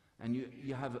 And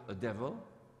you have a devil.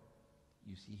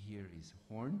 You see here his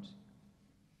horns.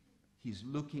 He's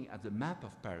looking at the map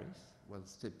of Paris while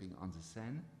stepping on the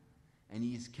Seine, and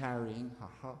he is carrying,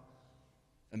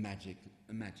 a magic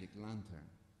lantern,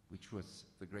 which was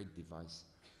the great device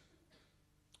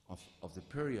of the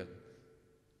period.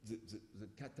 The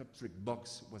catoptric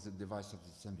box was a device of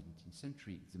the 17th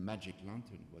century. The magic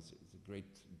lantern was the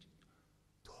great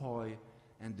toy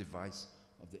and device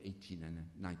of the 18th and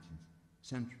 19th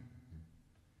century.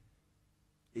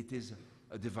 It is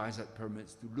a device that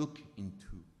permits to look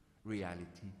into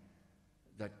reality,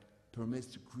 that permits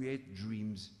to create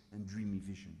dreams and dreamy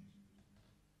visions,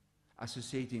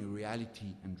 associating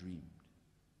reality and dream.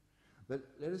 But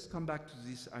let us come back to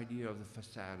this idea of the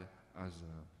facade as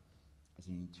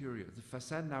an interior. The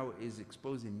facade now is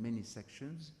exposed in many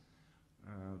sections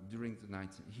during the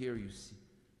 19th. Here you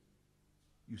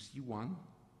see one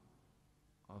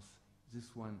of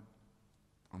this one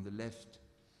on the left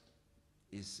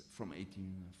is from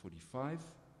 1845,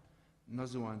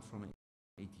 another one from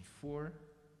 84,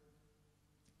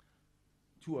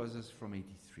 two others from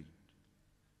 83,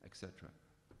 etc.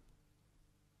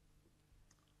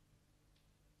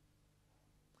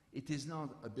 It is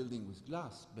not a building with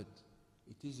glass, but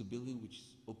it is a building which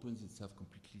opens itself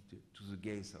completely to the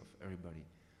gaze of everybody.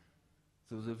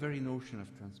 So the very notion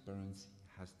of transparency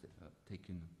has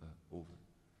taken over.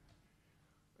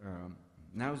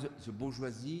 Now the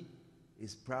bourgeoisie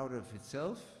is proud of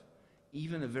itself.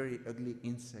 Even a very ugly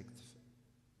insect,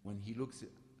 when he looks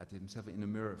at himself in a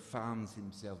mirror, finds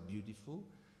himself beautiful,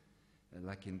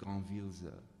 like in Granville's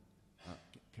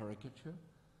caricature.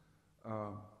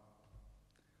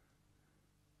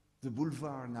 The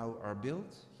boulevards now are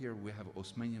built. Here we have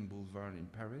Haussmannian Boulevard in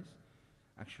Paris,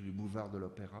 actually Boulevard de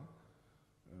l'Opéra,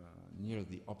 near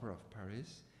the Opera of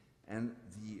Paris. And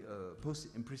the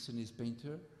post-impressionist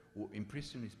painter, or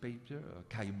impressionist painter,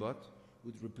 Caillebotte,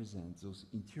 would represent those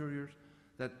interiors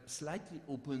that slightly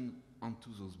open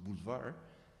onto those boulevards.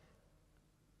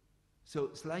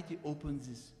 So slightly opens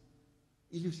this,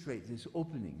 illustrates this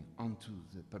opening onto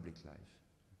the public life.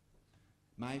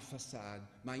 My facade,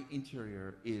 my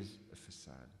interior is a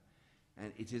facade,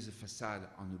 and it is a facade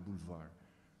on a boulevard.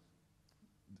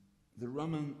 The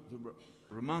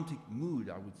romantic mood,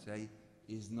 I would say,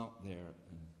 is not there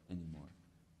anymore.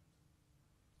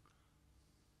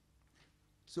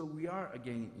 So we are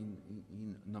again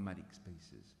in nomadic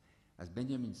spaces. As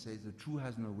Benjamin says, the true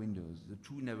has no windows. The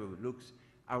true never looks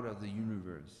out of the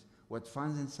universe. What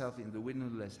finds itself in the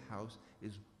windowless house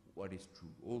is what is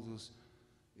true. All those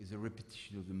is a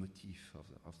repetition of the motif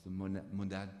of the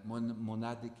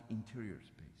monadic interior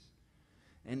space.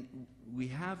 And we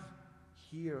have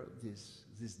here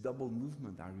this double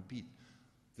movement, I repeat,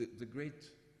 the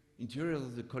great interiors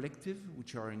of the collective,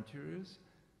 which are interiors,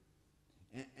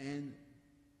 and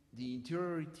the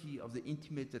interiority of the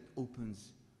intimate that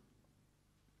opens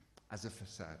as a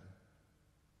facade.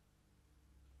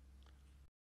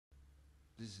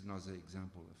 This is another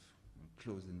example of a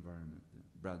closed environment, the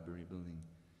Bradbury Building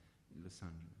in Los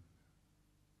Angeles.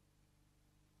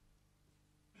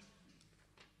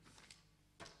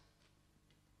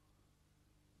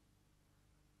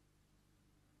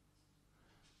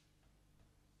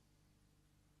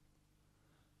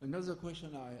 Another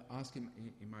question I ask in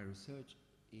my research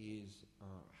is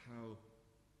how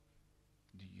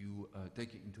do you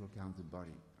take into account the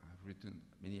body? I've written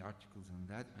many articles on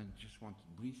that and just want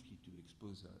briefly to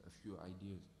expose a few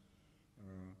ideas.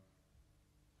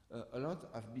 A lot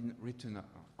have been written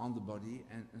on the body,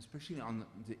 and especially on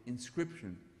the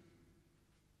inscription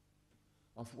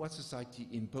of what society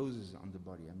imposes on the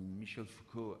body. I mean, Michel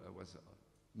Foucault was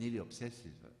nearly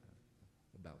obsessive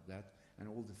about that, and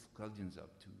all the Foucauldians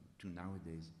up to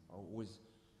nowadays are always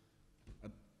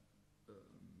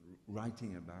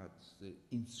writing about the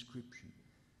inscription.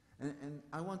 And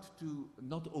I want to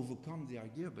not overcome the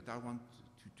idea, but I want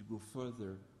to go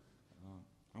further.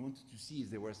 I wanted to see if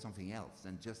there was something else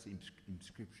than just the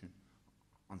inscription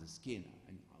on the skin.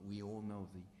 And we all know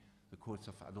the quotes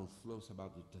of Adolf Loos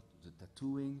about the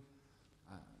tattooing,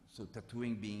 so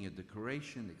tattooing being a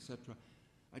decoration, etc.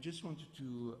 I just wanted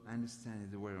to understand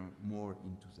if there were more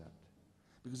into that.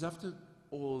 Because after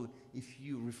all, if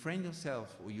you refrain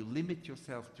yourself or you limit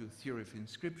yourself to a theory of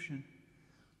inscription,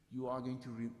 you are going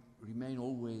to remain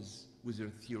always with your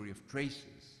theory of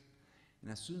traces.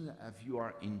 And as soon as you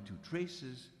are into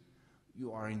traces,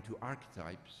 you are into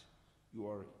archetypes, you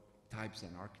are types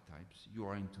and archetypes, you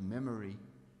are into memory,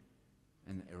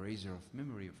 an eraser of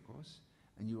memory, of course,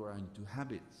 and you are into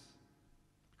habits,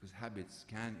 because habits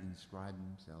can inscribe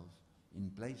themselves in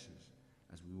places,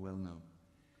 as we well know.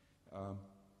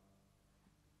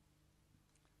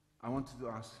 I wanted to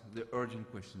ask the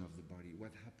urgent question of the body. What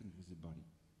happened with the body?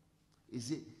 Is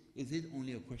it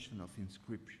only a question of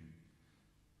inscription?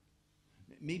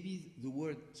 Maybe the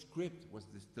word script was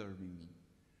disturbing me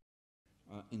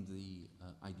in the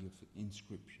idea of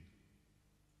inscription.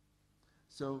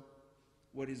 So,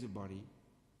 what is a body?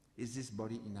 Is this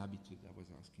body inhabited? I was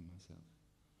asking myself.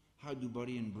 How do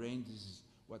body and brain, this is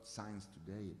what science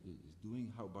today is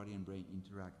doing, how body and brain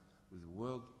interact with the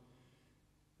world,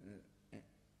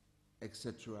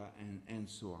 etc., and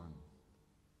so on.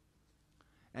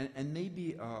 And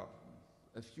maybe a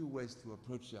few ways to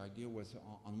approach the idea was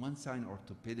on one side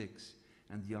orthopedics,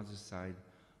 and the other side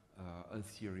a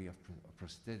theory of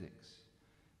prosthetics.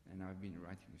 And I've been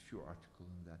writing a few articles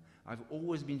on that. I've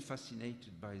always been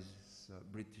fascinated by this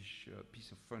British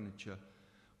piece of furniture.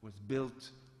 Was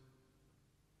built,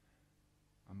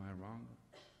 am I wrong,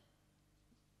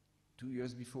 2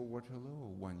 years before Waterloo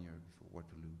or 1 year before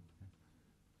Waterloo?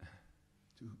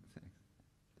 2, thanks.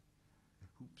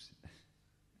 Oops.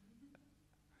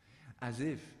 As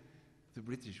if the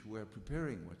British were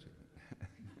preparing Waterloo.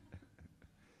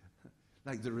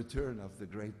 Like the return of the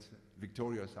great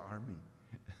victorious army.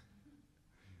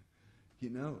 You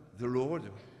know, the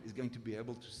Lord is going to be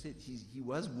able to sit. He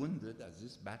was wounded at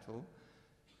this battle,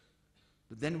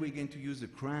 but then we're going to use a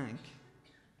crank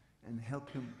and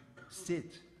help him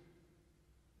sit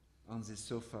on this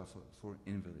sofa for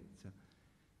invalids.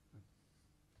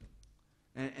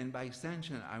 And by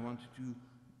extension, I want to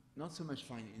not so much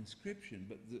find inscription,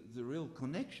 but the real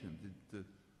connection, the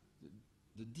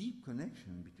deep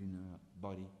connection between a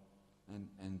body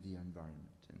and the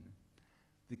environment. And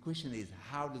the question is,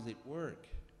 how does it work?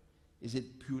 Is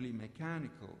it purely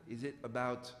mechanical? Is it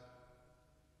about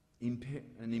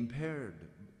an impaired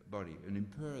body, an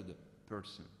impaired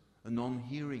person, a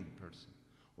non-hearing person,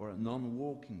 or a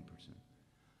non-walking person?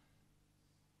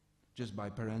 Just by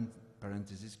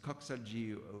parenthesis,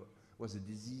 coxalgie was a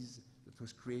disease that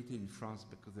was created in France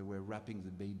because they were wrapping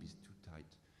the babies too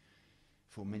tight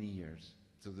for many years.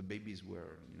 So the babies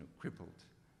were, crippled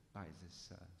by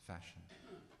this fashion.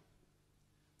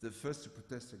 The first to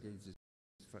protest against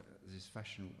this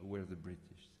fashion were the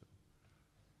British. So.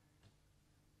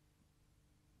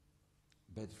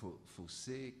 Bed for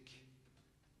sick,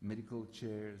 medical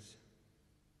chairs.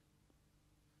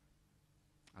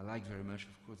 I like very much,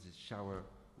 of course, this shower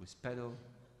with pedal,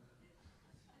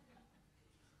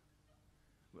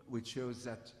 which shows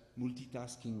that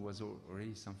multitasking was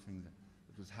already something that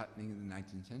was happening in the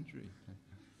 19th century.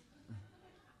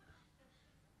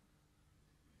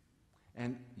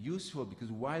 And useful,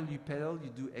 because while you pedal, you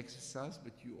do exercise,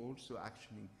 but you also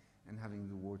actioning and having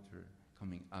the water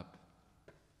coming up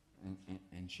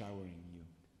and showering you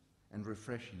and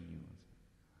refreshing you.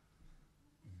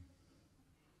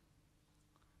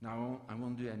 Now, I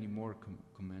won't do any more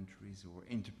commentaries or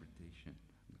interpretation.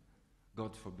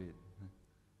 God forbid.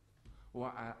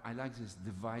 Well, I like this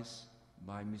device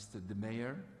by Mr. De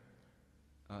Meyer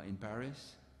in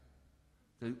Paris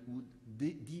that would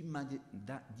demagnetize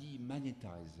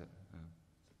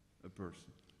a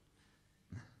person.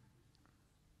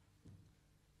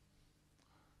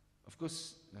 Of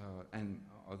course, and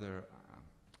other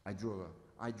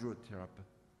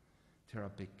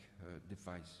hydrotherapeutic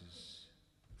devices,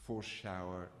 forced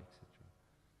shower, etc.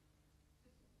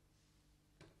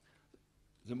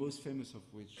 The most famous of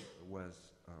which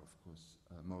was, of course,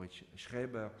 Moritz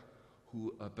Schreber,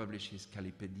 who published his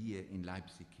Calipedie in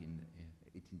Leipzig in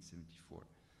 1874.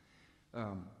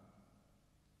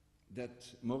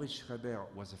 That Moritz Schreber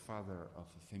was the father of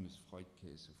a famous Freud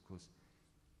case, of course,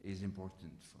 is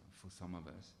important for some of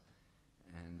us.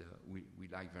 And we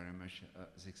like very much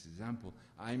this example.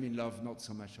 I'm in love not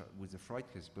so much with the Freud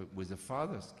case, but with the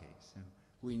father's case,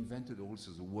 who invented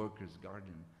also the workers'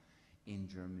 garden in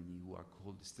Germany, who are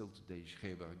called still today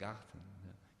Schrebergarten.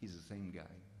 He's the same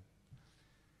guy.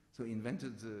 So he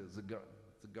invented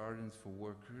the gardens for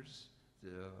workers,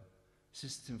 the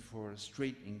system for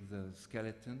straightening the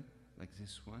skeleton, like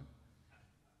this one.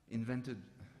 Invented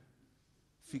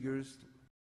figures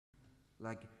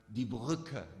like die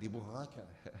Brücke. Die Brücke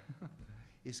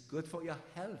is good for your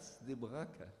health, die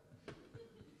Brücke.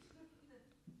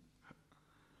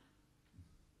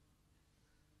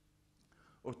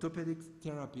 Orthopedic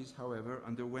therapies, however,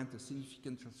 underwent a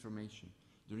significant transformation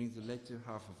during the later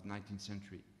half of the 19th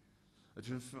century.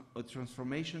 A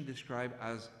transformation described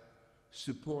as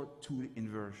support tool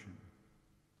inversion.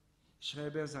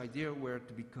 Schreber's ideas were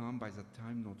to become, by that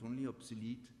time, not only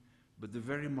obsolete, but the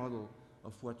very model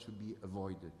of what should be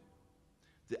avoided.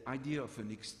 The idea of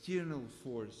an external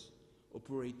force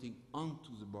operating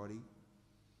onto the body,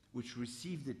 which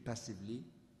received it passively,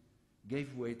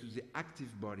 gave way to the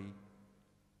active body,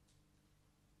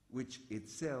 which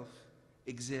itself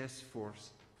exerts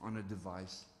force on a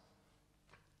device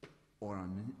or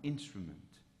on an instrument,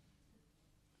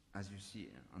 as you see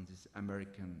on this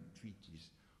American treatise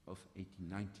of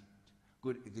 1890.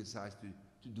 Good exercise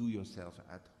to do yourself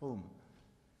at home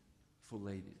for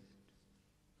ladies.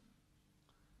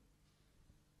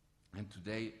 And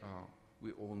today,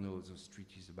 we all know those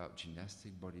treatises about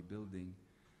gymnastic, bodybuilding,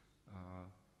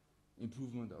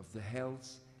 improvement of the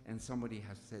health, and somebody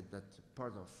has said that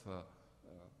part of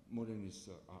modernist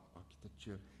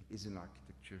architecture is an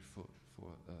architecture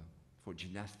for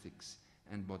gymnastics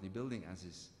and bodybuilding,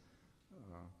 as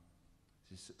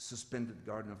this suspended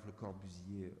garden of Le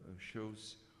Corbusier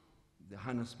shows. The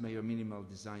Hannes Meyer minimal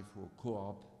design for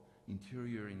co-op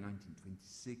interior in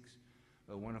 1926.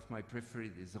 One of my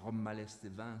preferred is Rome Malès de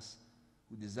Vins,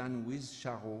 who designed with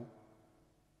Charot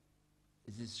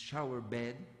this shower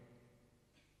bed,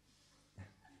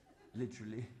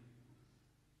 literally.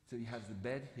 So you have the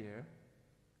bed here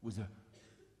with a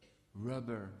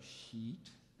rubber sheet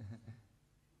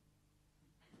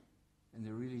and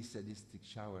a really sadistic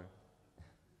shower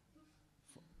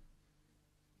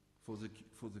for the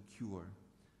cure.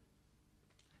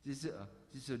 This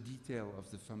is a detail of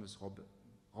the famous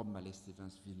Rome Malès de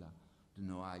Vins villa de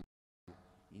Noailles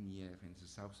in Hyères in the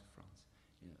south of France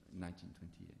in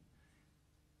 1928.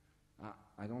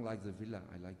 I don't like the villa,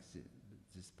 I like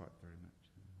this part very much.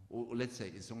 Or let's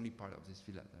say it's only part of this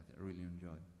villa that I really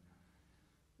enjoy.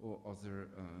 Or other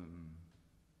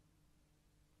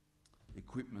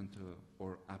equipment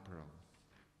or apparel.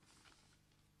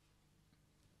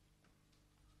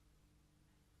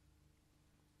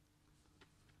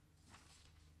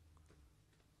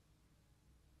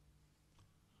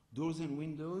 Doors and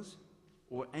windows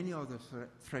or any other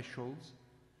thresholds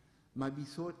might be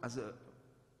thought as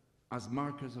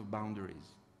markers of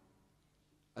boundaries,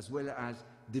 as well as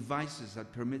devices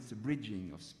that permit the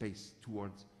bridging of space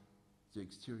towards the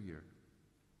exterior.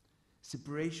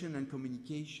 Separation and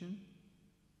communication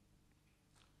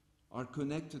are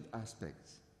connected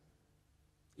aspects.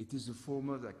 It is the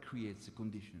former that creates the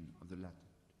condition of the latter.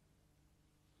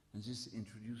 And this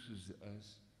introduces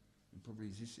us, and probably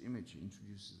this image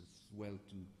introduces us well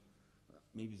to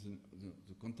maybe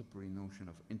the contemporary notion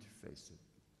of interface that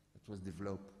was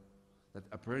developed, that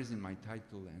appears in my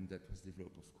title, and that was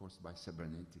developed, of course, by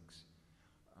cybernetics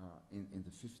in the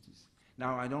 50s.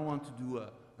 Now, I don't want to do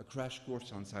a crash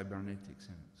course on cybernetics,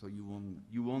 so you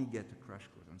won't get a crash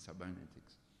course on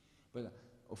cybernetics. But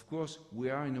of course, we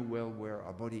are in a world where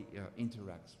our body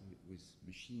interacts with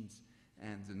machines,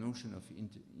 and the notion of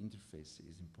interface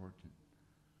is important.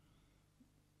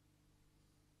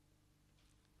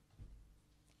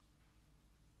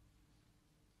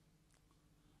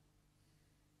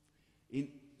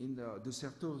 In the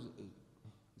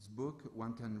Teyssot's book,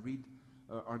 one can read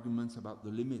arguments about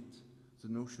the limit, the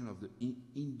notion of the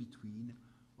in-between,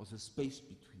 or the space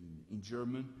between. In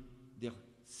German, der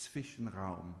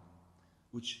Zwischenraum,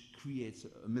 which creates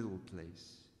a middle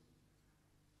place.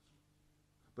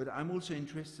 But I'm also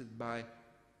interested by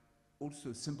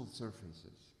also simple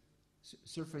surfaces.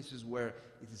 Surfaces where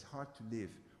it is hard to live,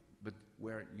 but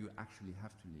where you actually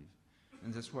have to live.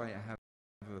 And that's why I have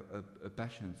a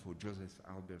passion for Joseph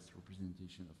Albert's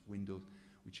representation of windows,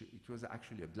 which it was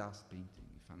actually a glass painting,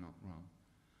 if I'm not wrong,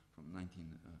 from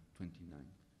 1929.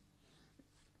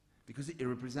 Because it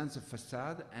represents a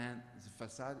facade, and the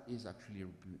facade is actually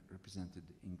represented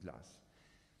in glass.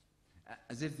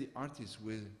 As if the artists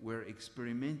were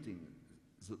experimenting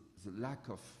the lack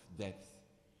of depth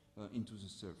into the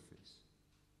surface.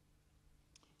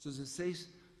 So the space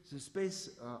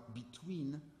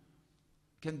between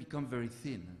can become very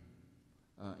thin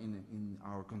in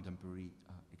our contemporary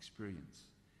experience.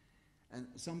 And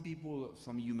some people,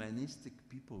 some humanistic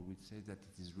people would say that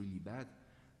it is really bad,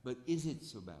 but is it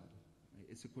so bad?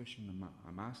 It's a question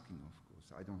I'm asking, of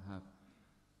course. I don't have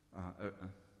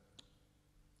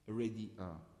a ready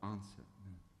answer.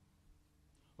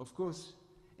 Of course,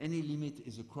 any limit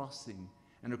is a crossing,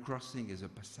 and a crossing is a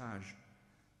passage.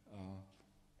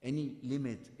 Any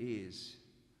limit is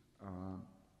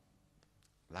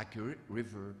like a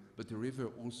river, but a river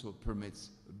also permits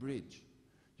a bridge.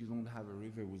 You don't have a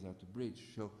river without a bridge.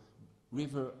 So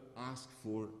river asks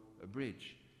for a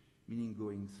bridge, meaning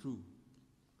going through.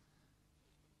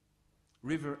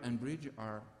 River and bridge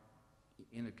are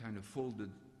in a kind of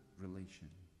folded relation.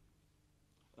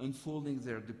 Unfolding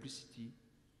their duplicity,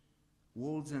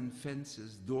 walls and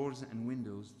fences, doors and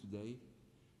windows today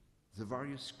the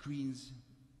various screens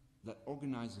that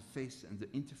organize the face and the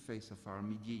interface of our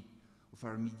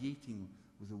mediating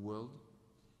with the world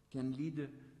can lead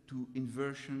to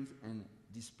inversions and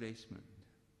displacement.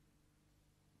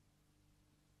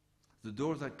 The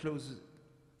door that closes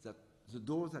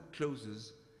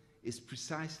is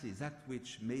precisely that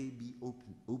which may be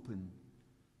open,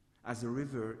 as a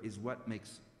river is what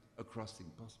makes a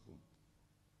crossing possible.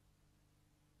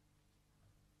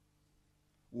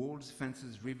 Walls,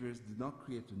 fences, rivers do not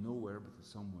create a nowhere but a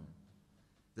somewhere.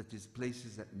 That is,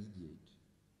 places that mediate.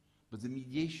 But the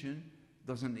mediation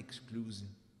doesn't exclude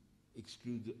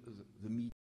the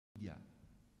media.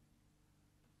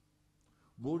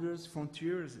 Borders,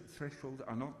 frontiers, thresholds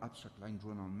are not abstract lines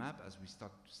drawn on a map, as we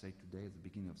start to say today at the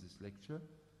beginning of this lecture.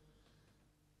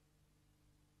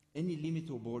 Any limit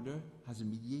or border has a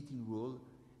mediating role,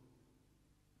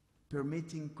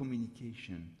 permitting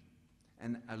communication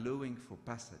and allowing for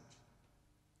passage.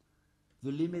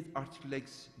 The limit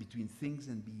articulates between things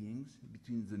and beings,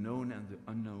 between the known and the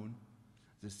unknown,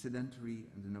 the sedentary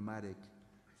and the nomadic,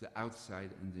 the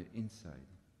outside and the inside.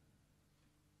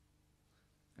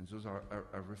 And those are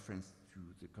a reference to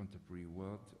the contemporary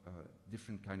world,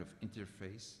 different kind of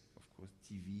interface, of course,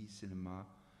 TV, cinema,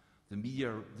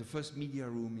 the first media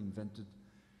room invented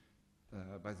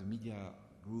by the media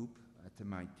group at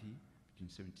MIT between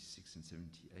 76 and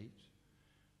 78,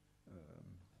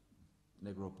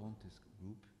 Negroponte's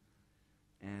group,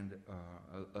 and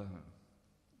a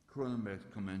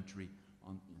Cronenberg commentary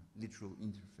on literal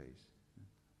interface.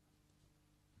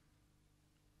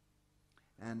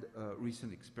 And a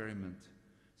recent experiment.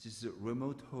 This is a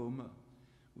remote home,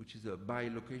 which is a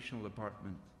bilocational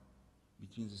apartment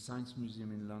between the Science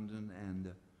Museum in London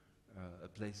and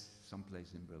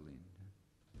someplace in Berlin.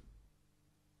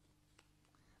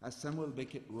 As Samuel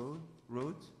Beckett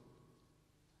wrote,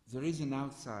 there is an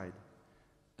outside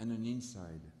and an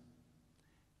inside,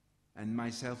 and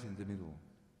myself in the middle.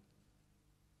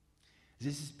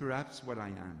 This is perhaps what I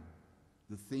am,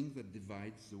 the thing that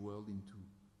divides the world in two.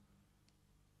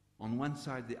 On one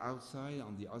side, the outside,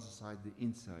 on the other side, the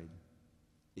inside.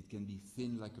 It can be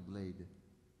thin like a blade.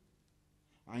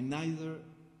 I'm neither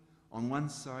on one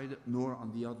side nor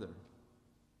on the other.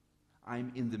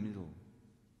 I'm in the middle.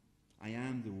 I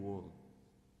am the wall.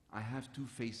 I have two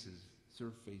faces,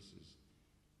 surfaces,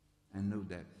 and no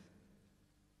depth.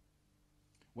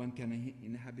 One can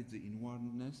inhabit the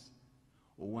inwardness,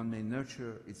 or one may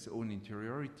nurture its own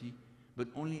interiority, but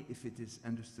only if it is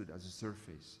understood as a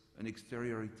surface, an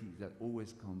exteriority that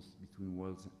always comes between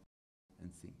worlds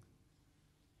and things.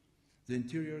 The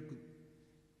interior could...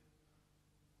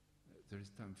 there is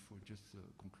time for just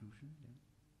a conclusion?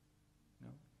 Yeah?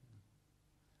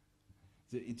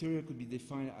 No? The interior could be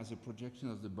defined as a projection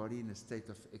of the body in a state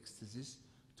of ecstasis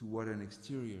toward an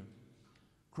exterior,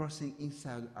 crossing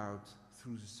inside out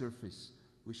through the surface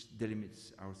which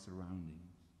delimits our surrounding,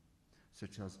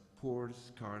 such as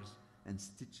pores, scars, and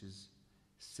stitches,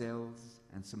 cells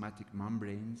and somatic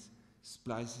membranes,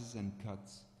 splices and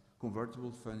cuts,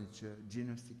 convertible furniture,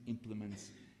 gymnastic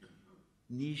implements,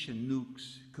 niche and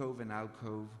nooks, cove and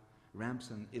alcove,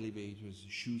 ramps and elevators,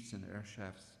 chutes and air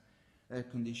shafts, air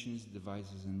conditioners,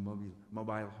 devices and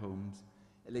mobile homes,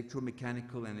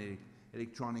 electromechanical and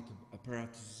electronic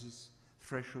apparatuses,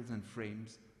 thresholds and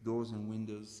frames, doors and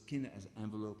windows, skin as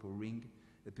envelope or ring,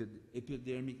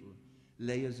 epidermic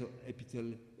layers of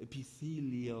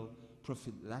epithelial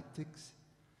prophylactics,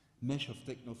 mesh of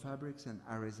technofabrics and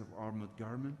arrays of armored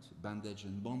garments, bandage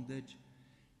and bondage,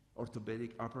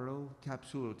 orthopedic apparel,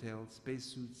 capsule hotels,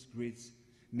 spacesuits, grids,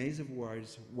 maze of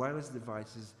wires, wireless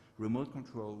devices, remote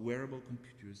control, wearable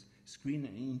computers, screen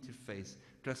and interface,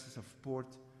 clusters of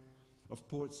ports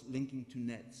linking to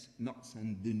nets, knots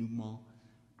and denouements,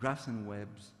 graphs and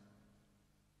webs,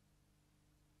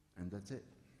 and that's it.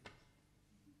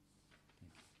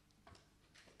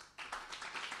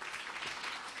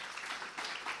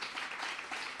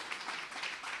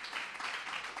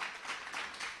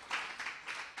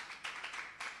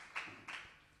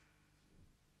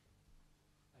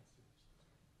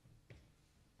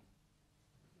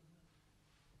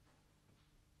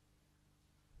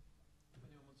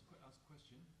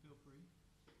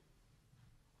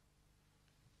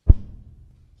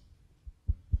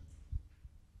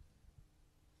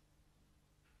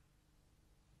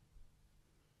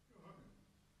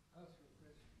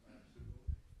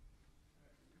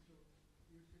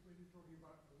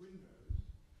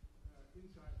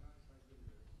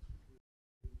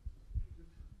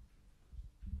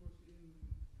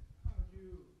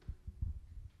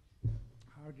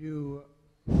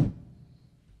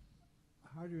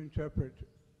 How do you interpret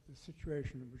the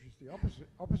situation which is the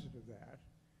opposite of that,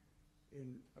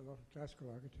 in a lot of classical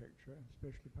architecture,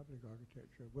 especially public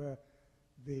architecture, where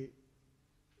the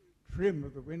trim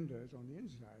of the windows on the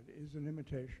inside is an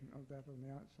imitation of that on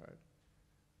the outside.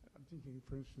 I'm thinking,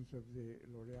 for instance, of the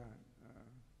Lorient,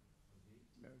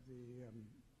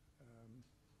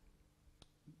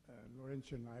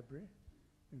 Laurentian Library,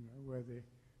 where the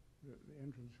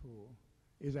entrance hall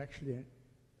is actually an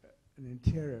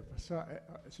interior facade.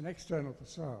 It's an external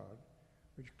facade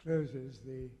which closes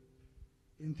the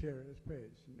interior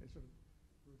space, and it sort of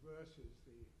reverses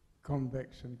the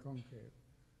convex and concave.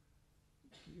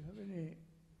 Do you have any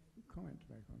comment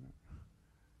to make on that?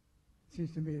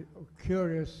 Seems to be a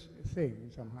curious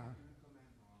thing somehow. I can comment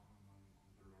on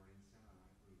the Laurentian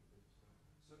library, but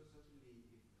certainly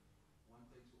if one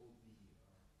takes all the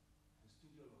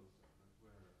studios that were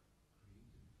created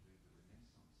during the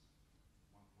Renaissance,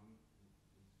 one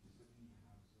certainly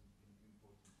has an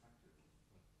important factor.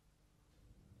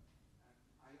 But,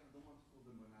 I don't want to call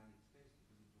them monadic space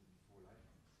because it was before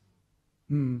Leibniz.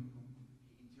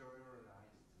 Completely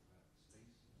interiorized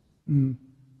spaces.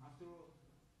 After all,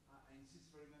 I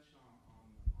insist very much on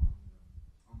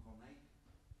Van Eyck.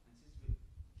 I insist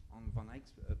on Van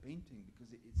Eyck's painting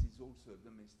because it is also a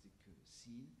domestic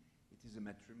scene. It is a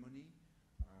matrimony.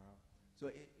 I'm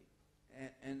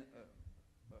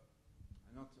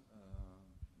not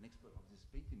an expert of this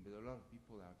painting, but a lot of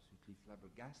people are absolutely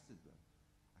flabbergasted,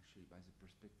 actually, by the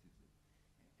perspective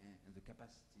and the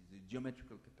capacity, the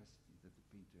geometrical capacity that the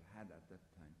painter had at that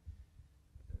time.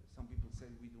 Some people say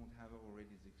we don't have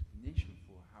already the explanation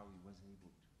for how he was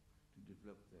able to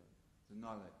develop the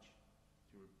knowledge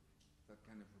to that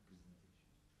kind of representation.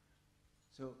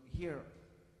 So here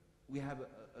we have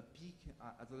a peak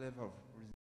at the level of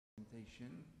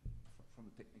representation from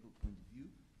a technical point of view,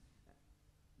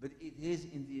 but it is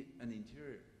in an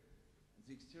interior.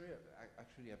 The exterior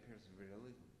actually appears very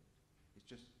little. There's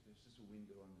just a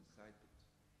window on the side, but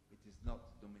it is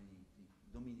not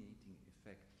dominating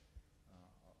effect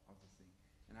of the thing.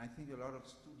 And I think a lot of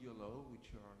studio law,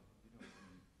 which are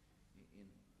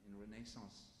in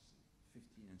Renaissance,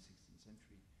 15th and 16th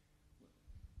century,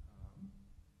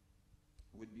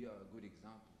 would be a good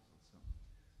example also.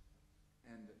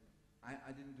 And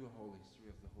I didn't do a whole history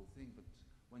of the whole thing, but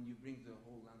when you bring the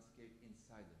whole landscape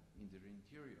inside in the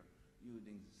interior, you're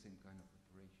doing the same kind of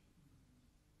operation.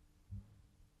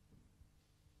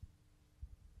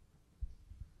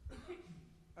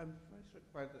 I'm quite struck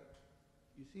by that.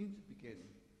 You seem to begin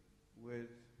with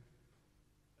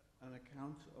an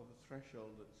account of a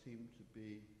threshold that seemed to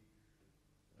be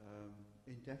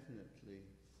indefinitely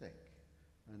thick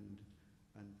and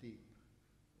deep.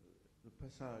 The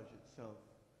passage itself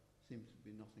seems to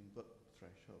be nothing but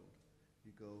threshold.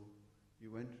 You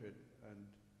enter it, and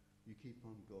you keep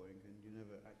on going, and you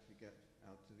never actually get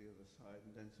out to the other side,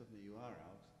 and then suddenly you are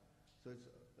out. So it's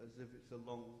as if it's a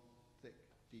long, thick,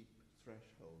 deep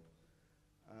threshold.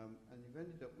 And you've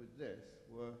ended up with this,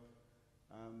 where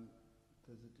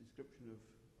there's a description of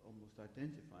almost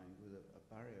identifying with a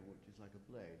barrier which is like a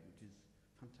blade, which is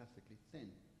fantastically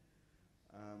thin.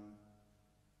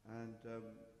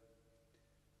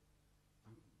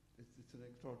 It's an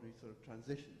extraordinary sort of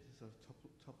transition. It's a sort of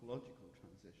topological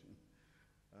transition.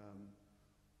 And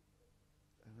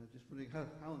I'm just wondering how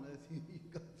on earth you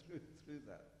got through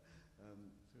that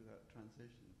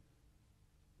transition.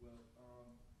 Well,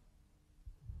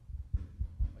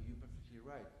 you're perfectly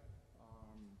right.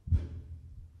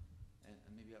 And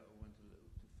maybe I went a little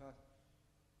too fast.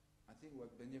 I think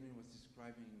what Benjamin was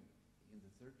describing in the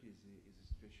 30s is a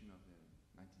situation of the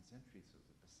 19th century, so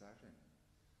the passage, and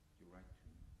you're right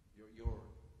too. Your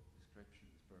description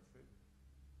is perfect.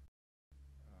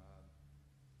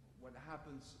 What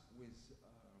happens with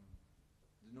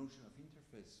the notion of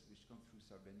interface, which comes through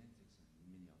cybernetics and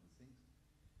many other things,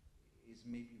 is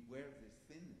maybe where this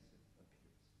thinness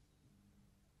appears,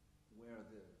 where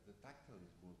the tactile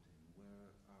is brought in, where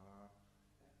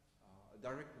a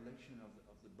direct relation of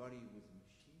the body with the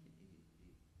machine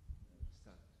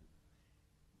starts to.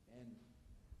 And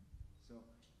so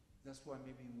that's why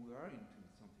maybe we are into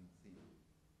something thin,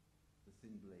 the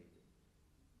thin blade.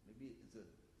 Maybe it's a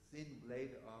thin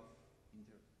blade of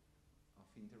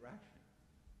interaction.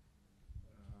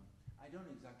 I don't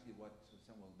know exactly what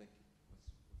Samuel Beckett was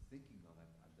thinking of at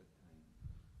that time,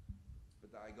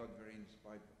 but I got very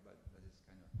inspired by this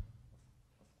kind of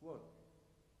quote.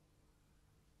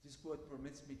 This quote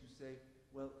permits me to say,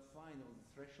 well, fine, the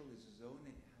threshold is a zone,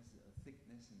 it has a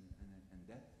thickness and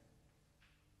depth.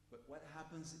 But what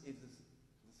happens if the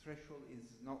threshold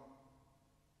is not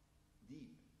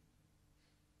deep?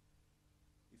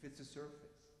 If it's a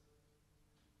surface?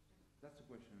 That's a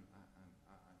question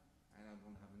I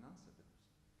don't have an answer to.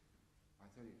 I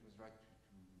thought it was right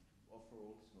to offer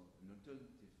also an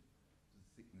alternative to the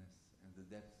thickness and the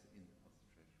depth of the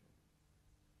threshold.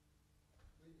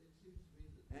 Well, it seems to me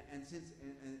that And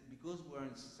because we're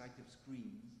in a society of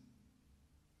screens,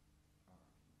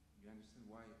 you understand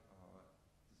why the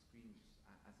screen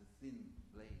as a thin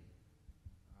blade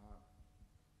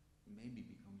maybe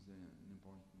becomes an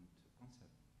important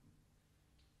concept.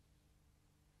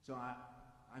 So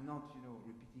I'm not,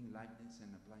 repeating Leibniz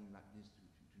and applying Leibniz to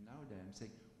nowadays. I'm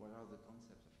saying, what are the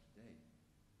concepts of today?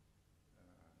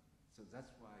 So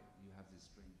that's why you have this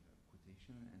strange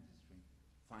quotation and this strange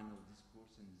final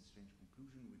discourse and this strange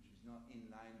conclusion, which is not in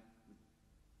line with,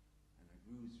 and I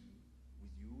agree with you,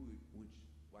 which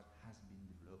what has been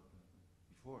developed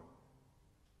before.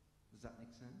 Does that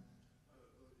make sense?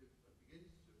 it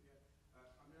begins to, yeah.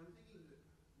 I'm thinking that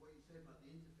what you say about the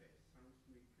interface sounds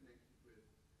to me connected with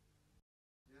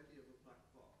the idea of a black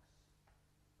box.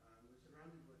 We're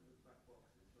surrounded with black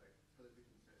boxes like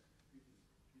television sets, computers.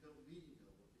 You don't really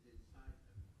know what is inside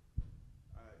them.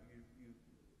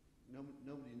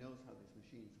 Nobody knows how these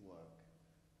machines work.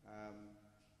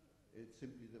 It's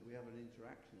simply that we have an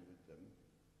interaction with them,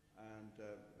 and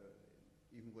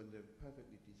even when they're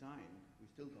perfectly designed, we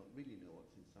still don't really know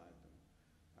what's inside them.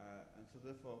 And so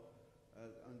therefore,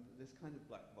 and this kind of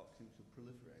black box seems to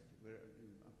proliferate, where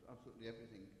absolutely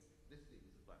everything, this thing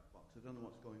is a black box. I don't know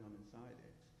what's going on inside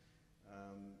it,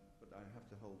 but I have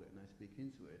to hold it and I speak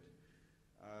into it.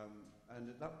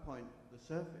 And at that point, the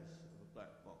surface of a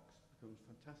black box becomes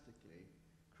fantastically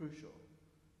crucial,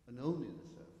 and only the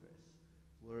surface,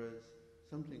 whereas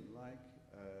something like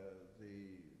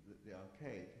the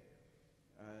arcade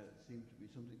seemed to be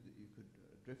something that you could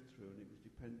drift through, and it was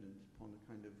dependent upon a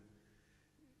kind of,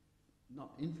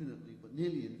 not infinitely, but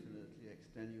nearly infinitely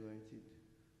extenuated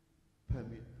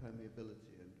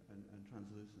permeability and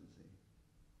translucency.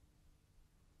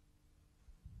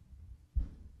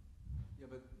 Yeah,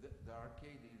 but the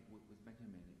arcade with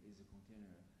Benjamin is a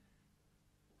container,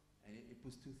 and it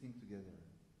puts two things together: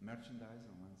 merchandise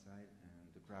on one side and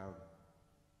the crowd,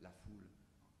 la foule,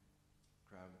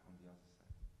 crowd on the other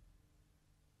side.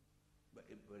 But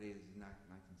it is a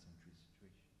 19th century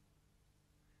situation.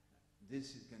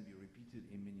 This can be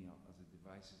repeated in many of the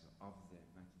devices of the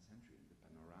 19th century, the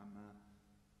panorama.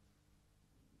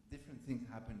 Different things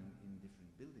happen in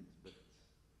different buildings, but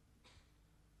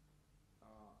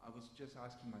I was just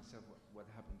asking myself what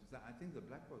happened to that. I think the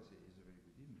black box is a very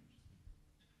good image.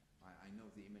 I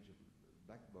know the image of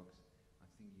black box. I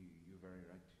think you're very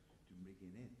right to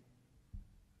bring in it.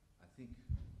 I think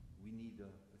we need a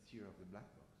theory of the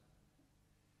black box.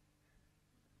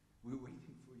 We're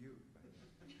waiting for you.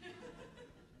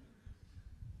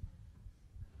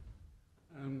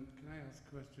 Can I ask a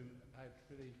question? I'd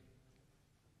really,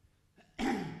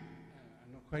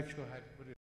 I'm not quite sure how to put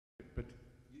it, but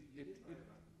You did write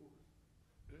about the book.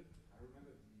 Good. I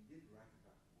remember you did write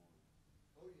about war.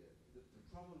 Oh yeah. The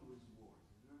trouble with war,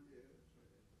 isn't it? Yeah, that's right.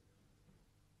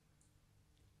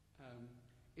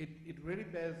 It really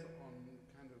bears on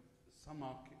kind of some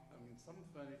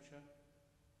furniture,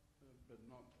 but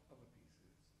not other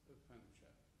pieces of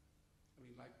furniture. I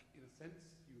mean, like in a sense,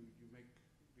 you make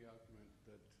the argument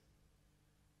that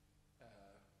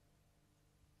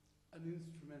an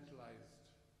instrumentalized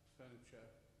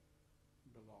furniture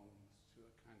belongs to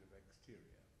a kind of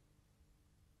exterior.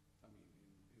 I mean,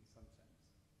 in some sense.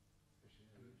 Especially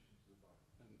in relation to the body.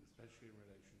 And especially in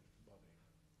relation to the body.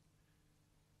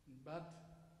 But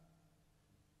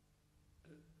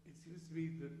it seems to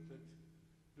me that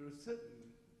there are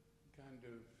certain kind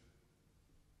of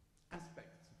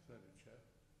aspects of furniture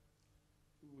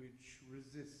which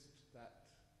resist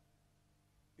that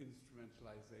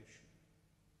instrumentalization.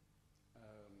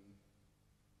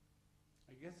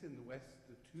 I guess in the West,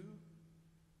 the two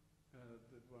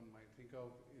that one might think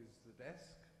of is the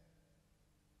desk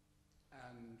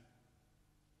and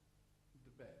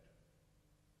the bed.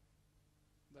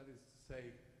 That is to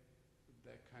say,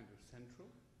 they're kind of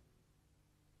central.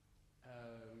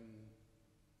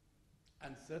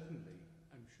 And certainly,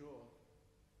 I'm sure,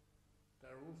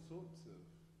 there are all sorts of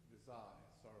bizarre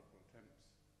historical attempts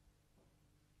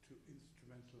to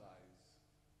instrumentalize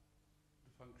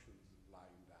the functions of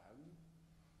lying down,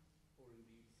 or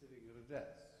indeed sitting at a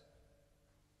desk.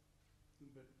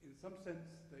 But in some sense,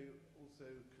 they also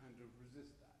kind of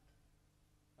resist that.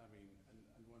 I mean,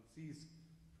 and one sees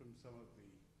from some of the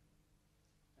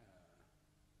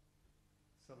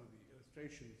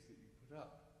illustrations that you put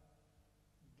up,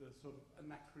 the sort of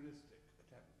anachronistic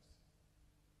attempts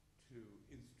to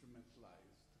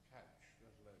instrumentalize the couch,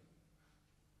 let alone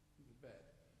the bed.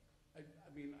 I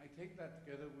mean, I take that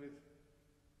together with,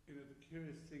 the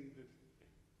curious thing that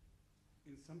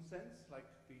in some sense, like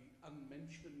the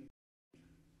unmentioned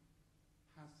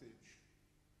passage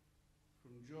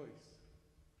from Joyce,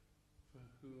 for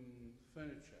whom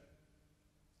furniture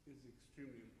is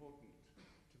extremely important,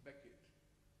 to Beckett,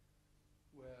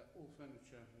 where all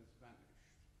furniture has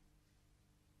vanished,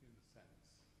 in a sense.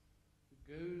 It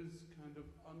goes kind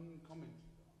of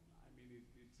uncommented on. I mean, it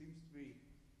seems to be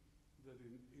that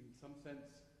in some sense,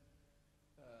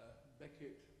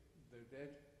 Beckett, though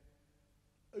dead,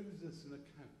 owes us an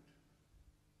account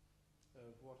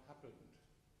of what happened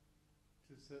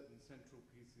to certain central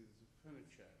pieces of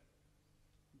furniture,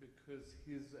 because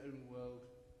his own world,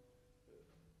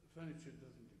 furniture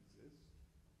doesn't exist.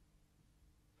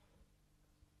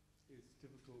 It's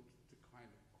difficult to kind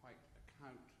of quite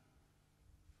account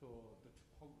for the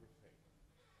topography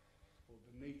or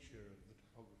the nature of the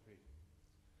topography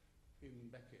in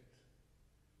Beckett.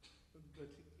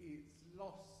 But it's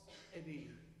lost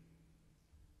any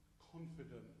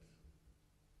confident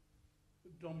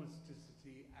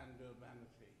domesticity and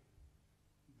urbanity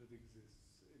that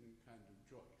exists in kind of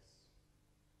Joyce.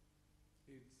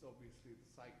 It's obviously the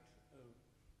site of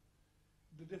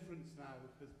the difference now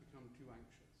has become too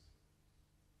anxious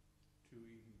to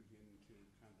even begin to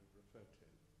kind of refer to.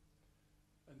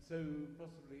 And so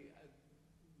possibly,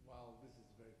 while this is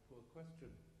a very poor question,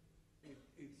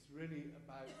 it's really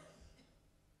about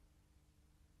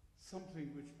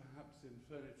something which perhaps in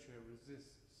furniture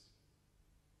resists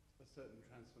a certain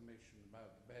transformation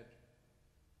about the bed,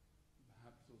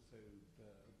 perhaps also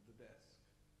the desk,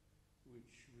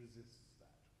 which resists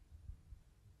that.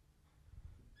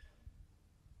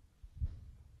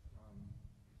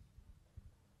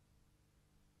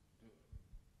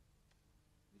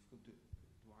 Difficult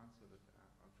to answer, but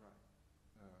I'll try.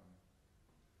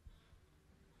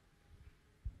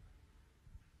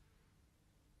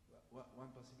 One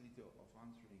possibility of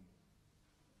answering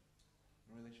in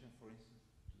relation, for instance,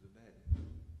 to the bed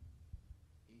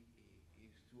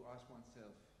is to ask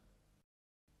oneself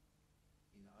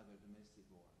in either domestic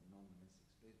or non-domestic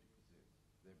space, because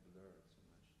they're blurred so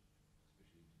much,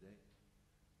 especially today.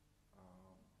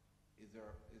 If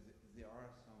there are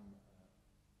some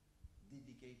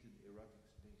dedicated erotic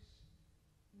space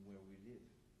where we live,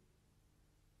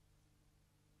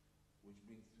 which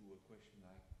brings to a question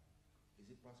like, is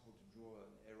it possible to draw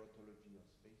an erotology of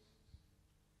spaces?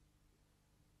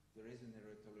 There is an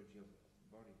erotology of the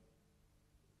body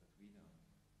that we know.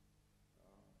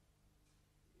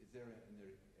 Is there an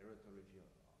erotology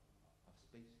of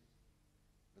spaces?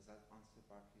 Does that answer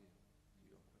partly to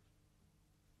your question?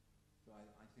 So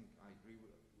I think I agree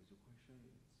with your question.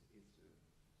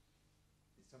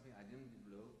 It's something I didn't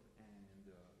develop, and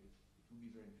it would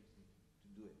be very interesting to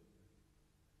do it.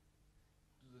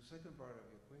 To the second part of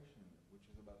your question, which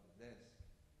is about the desk,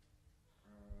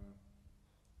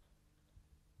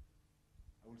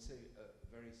 I would say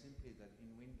very simply that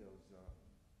in Windows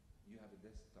you have a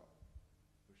desktop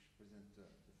which presents the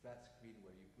flat screen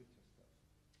where you put your stuff.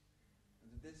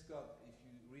 And the desktop, if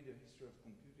you read the history of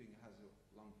computing, has a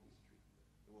long history.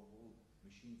 There were whole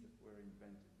machines that were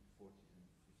invented in the 40s and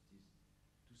 50s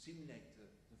to simulate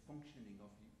the functioning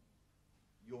of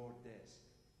your desk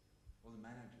or the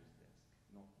manager's desk,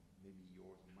 not maybe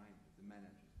yours or mine, but the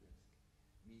manager's desk,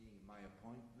 meaning my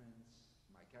appointments,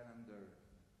 my calendar.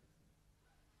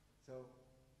 So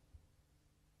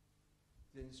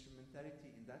the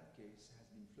instrumentality in that case has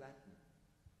been flattened,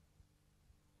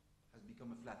 has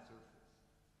become a flat surface.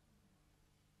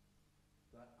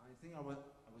 But I think I was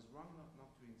wrong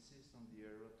not to insist on the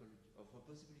erotology, of a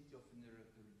possibility of an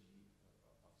erotology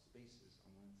of spaces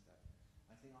on one side.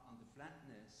 I think on the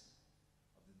flatness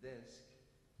of the desk,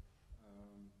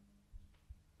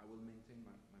 I will maintain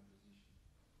my position.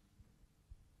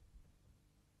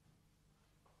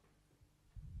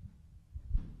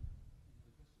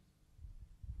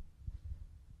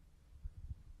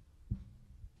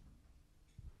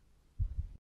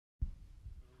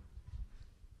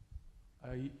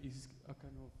 Is a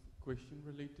kind of question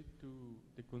related to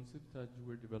the concept that you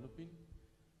were developing,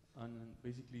 and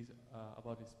basically it's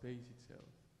about the space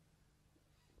itself.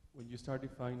 When you start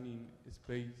defining a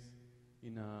space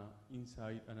in an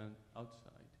inside and an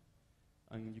outside,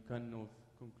 and you kind of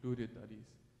concluded that is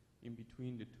in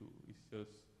between the two, it's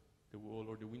just the wall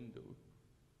or the window.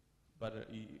 But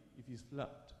if it's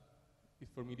flat,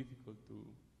 it's for me difficult to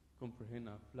comprehend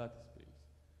a flat space.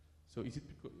 So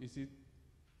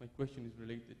my question is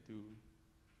related to,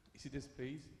 is it a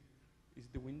space, is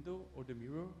it the window or the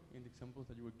mirror in the examples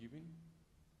that you were giving?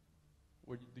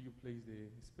 Where do you place the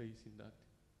space in that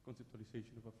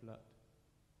conceptualization of a flat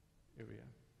area?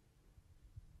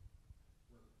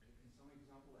 Well, in some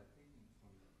example I'm taking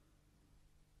from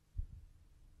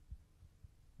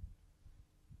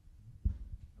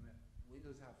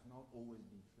have not always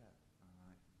been flat.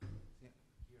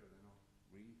 Here they're not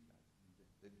really flat.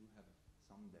 They do have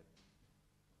some depth.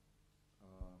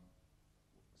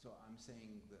 So I'm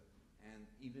saying that, and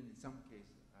even in some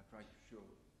cases, I try to show,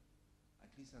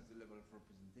 at least at the level of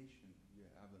representation, you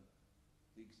have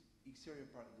the exterior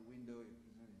part of the window is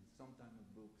presented in some kind of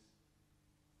books,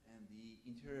 and the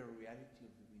interior reality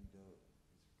of the window is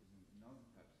presented in other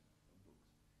types of books.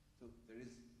 So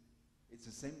it's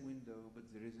the same window, but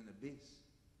there is an abyss,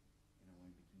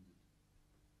 in between the two.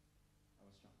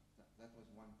 That was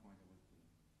one point I was doing.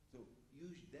 So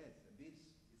huge depth, abyss,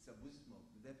 it's abysmal.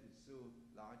 The depth is so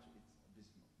large, it's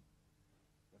abysmal.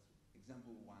 That's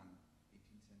example 1,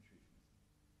 18th century.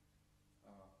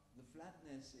 The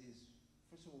flatness is,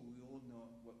 first of all, we all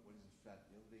know what is a flat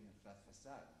building, a flat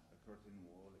facade, a curtain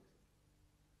wall, etc.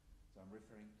 So I'm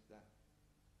referring to that.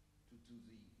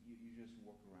 You just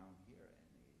walk around here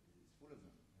and it's full of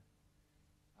them.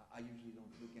 I usually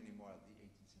don't look anymore at the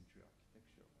 18th century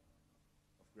architecture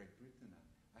of Great Britain.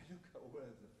 I look over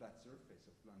at the flat surface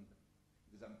of London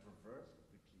because I'm perverse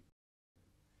completely.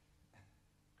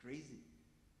 Crazy.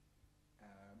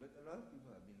 But a lot of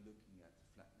people have been looking at the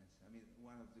flatness. I mean,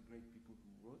 one of the great people who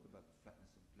wrote about the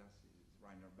flatness of glass is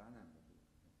Rainer Banham.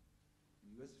 He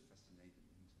was fascinated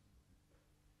with himself.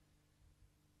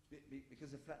 Because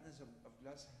the flatness of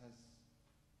glass has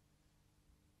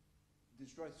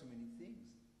destroyed so many things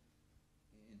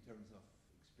in terms of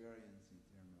experience, in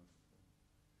terms of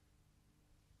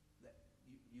that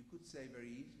you could say very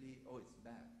easily, oh, it's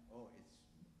bad, oh,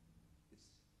 it's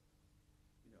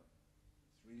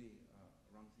really a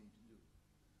wrong thing to do.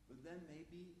 But then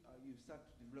maybe you start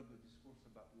to develop a discourse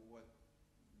about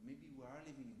maybe we are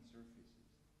living in surfaces.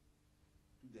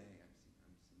 Today, I'm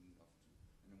thinking of two.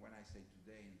 And when I say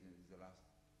today, in the last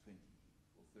 20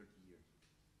 or 30 years,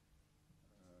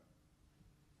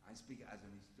 I speak as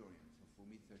an historian, so for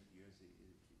me 30 years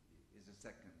is a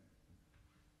second.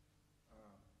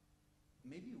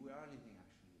 Maybe we are living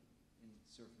actually in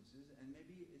surfaces, and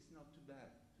maybe it's not too bad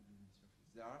to live in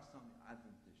surfaces. There are some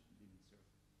advantages to live in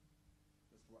surfaces.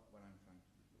 That's what I'm trying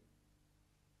to do here.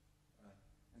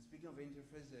 And speaking of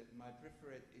interface, my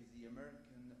preferred is the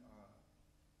American.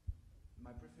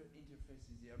 My preferred interface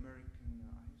is the American.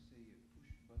 How you say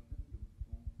push button, le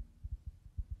bouton,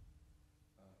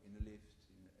 in a lift,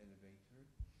 in an elevator,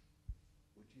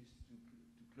 which is to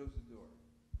close the door.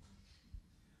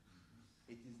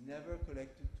 It is never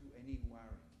connected to any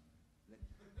wiring. It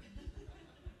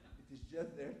is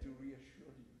just there to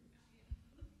reassure you.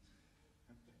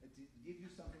 It gives you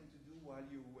something to do while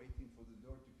you're waiting for the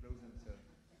door to close themselves.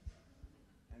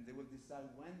 And they will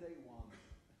decide when they want,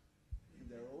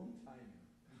 in their own timing.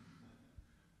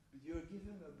 But you're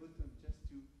given a button just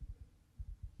to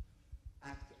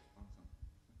act on something.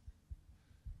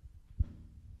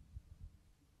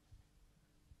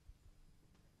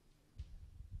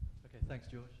 Okay, thanks,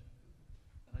 George.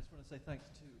 And I just want to say thanks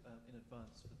to in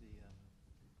advance for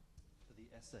the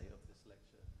essay of this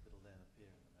lecture that'll then appear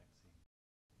in the magazine.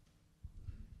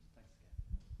 Thanks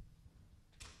again.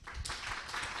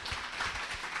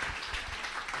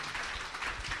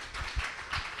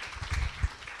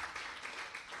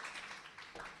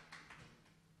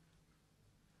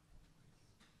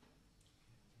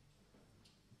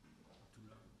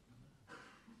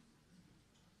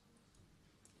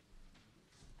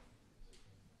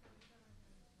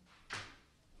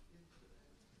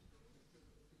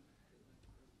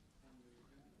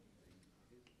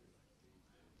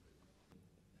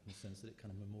 In the sense that it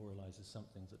kind of memorializes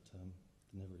something that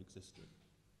never existed.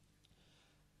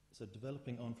 So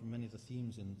developing on from many of the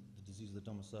themes in The Disease of the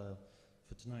Domicile,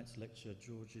 for tonight's lecture,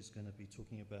 George is going to be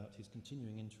talking about his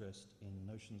continuing interest in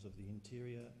notions of the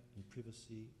interior, in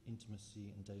privacy,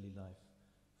 intimacy, and daily life,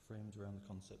 framed around the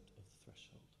concept of the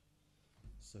threshold.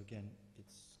 So again, it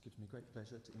gives me great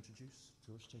pleasure to introduce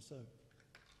George Teyssot.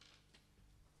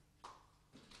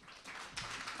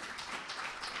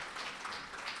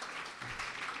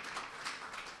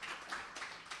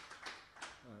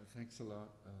 Thanks a lot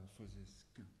for this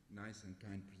nice and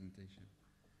kind presentation.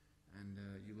 And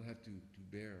you'll have to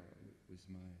bear with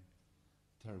my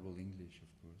terrible English, of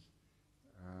course.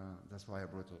 That's why I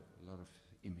brought a lot of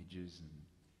images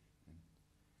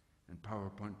and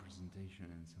PowerPoint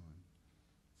presentation and so on.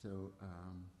 So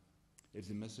if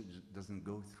the message doesn't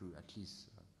go through, at least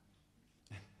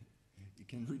you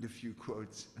can read a few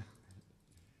quotes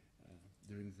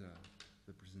during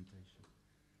the presentation.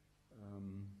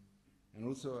 And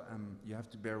also, you have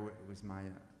to bear with my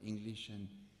English, and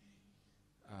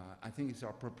I think it's an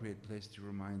appropriate place to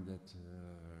remind that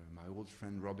my old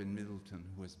friend Robin Middleton,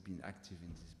 who has been active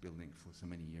in this building for so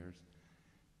many years,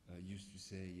 used to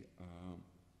say,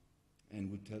 and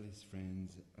would tell his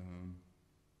friends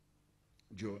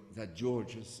that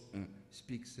George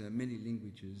speaks many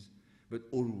languages, but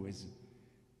always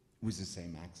with the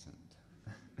same accent.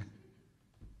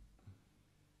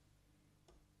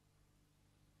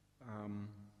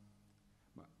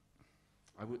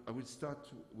 I would start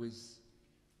with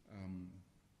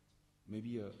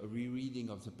maybe a rereading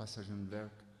of the Passage and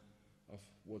Werk of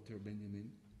Walter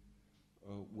Benjamin,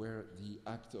 where the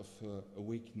act of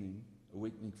awakening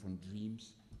from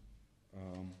dreams,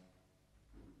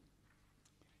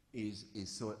 is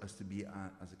so as to be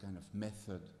as a kind of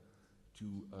method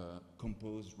to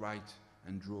compose, write,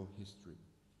 and draw history.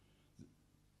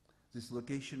 This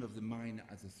location of the mind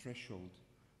as a threshold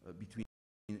between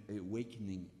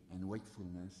awakening and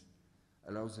wakefulness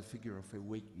allows the figure of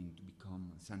awakening to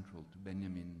become central to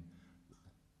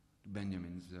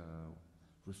Benjamin's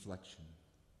reflection.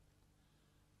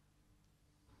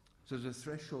 So the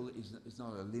threshold is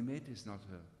not a limit, it's not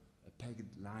a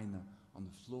pegged line on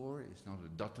the floor, it's not a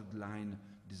dotted line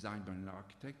designed by an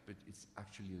architect, but it's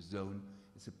actually a zone,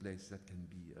 it's a place that can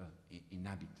be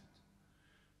inhabited.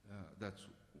 That's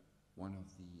one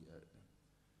of the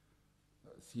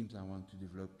themes I want to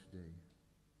develop today.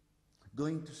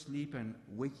 Going to sleep and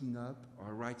waking up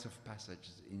are rites of passage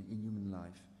in human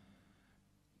life,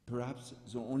 perhaps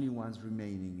the only ones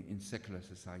remaining in secular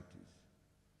societies.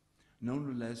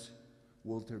 Nonetheless,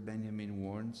 Walter Benjamin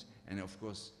warns, and of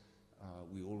course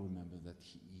we all remember that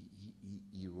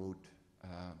he wrote,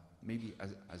 maybe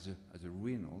as a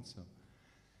ruin also,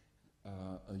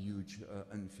 a huge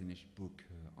unfinished book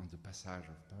on the Passage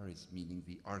of Paris, meaning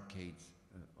the arcades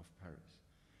of Paris.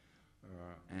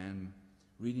 And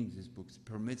reading these books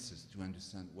permits us to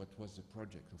understand what was the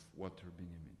project of Walter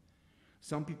Benjamin.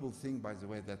 Some people think, by the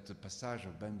way, that the Passage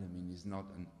of Benjamin is not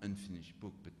an unfinished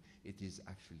book, but it is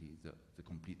actually the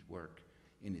complete work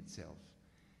in itself.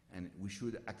 And we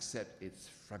should accept its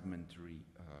fragmentary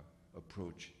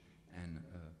approach and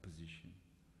position.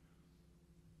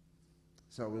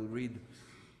 So I will read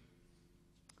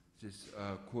this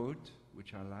quote,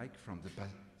 which I like, from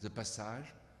the Passage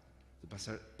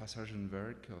and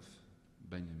Werk of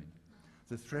Benjamin.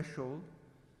 The threshold,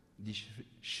 die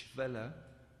Schwelle,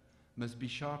 must be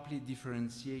sharply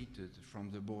differentiated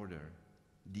from the border,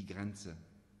 die Grenze.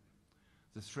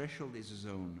 The threshold is a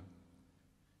zone.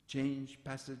 Change,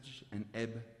 passage, and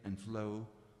ebb and flow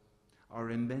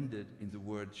are embedded in the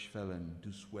word Schwellen,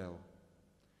 to swell.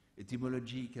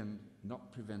 Etymology can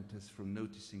not prevent us from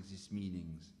noticing these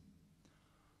meanings.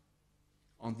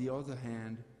 On the other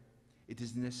hand, it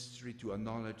is necessary to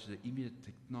acknowledge the immediate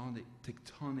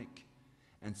tectonic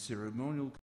and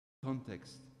ceremonial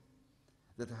context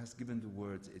that has given the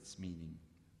words its meaning.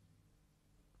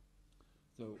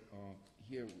 So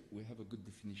here we have a good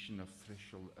definition of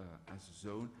threshold as a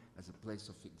zone, as a place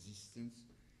of existence,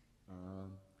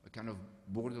 a kind of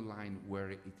borderline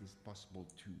where it is possible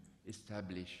to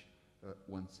establish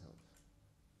oneself.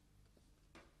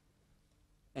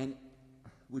 And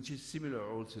which is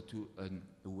similar also to an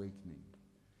awakening.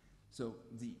 So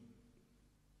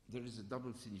there is a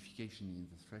double signification in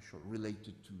the threshold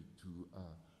related to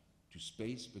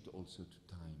space, but also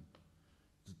to time.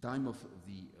 The time of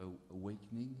the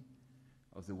awakening,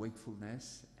 of the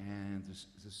wakefulness, and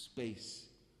the space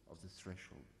of the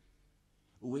threshold.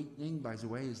 Awakening, by the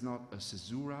way, is not a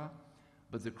caesura,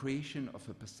 but the creation of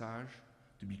a passage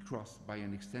to be crossed by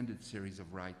an extended series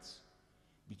of rites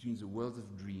between the world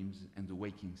of dreams and the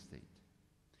waking state.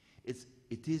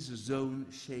 It is a zone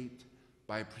shaped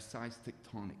by precise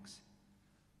tectonics,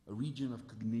 a region of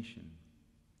cognition,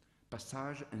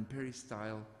 passage and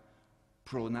peristyle,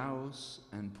 pronaos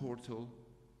and portal,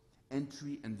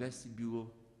 entry and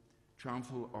vestibule,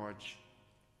 triumphal arch,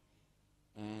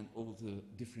 and all the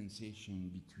differentiation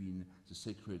between the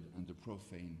sacred and the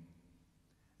profane.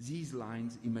 These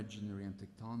lines, imaginary and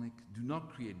tectonic, do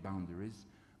not create boundaries,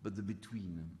 but the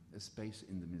between, a space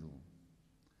in the middle.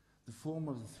 The form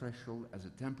of the threshold as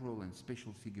a temporal and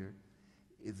spatial figure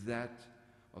is that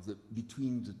of the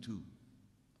between the two,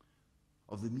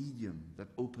 of the medium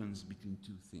that opens between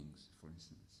two things, for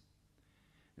instance.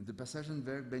 In the Passage and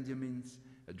Werk, Benjamin's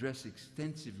address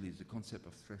extensively the concept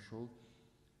of threshold.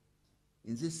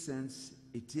 In this sense,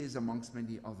 it is, amongst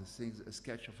many other things, a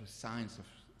sketch of a science of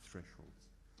thresholds,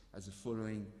 as the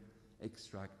following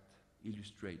extract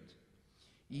illustrate.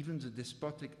 Even the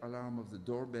despotic alarm of the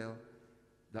doorbell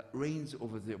that reigns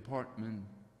over the apartment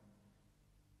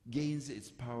gains its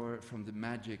power from the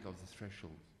magic of the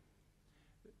threshold.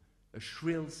 A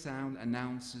shrill sound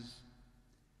announces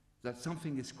that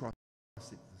something is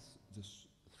crossing this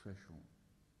threshold.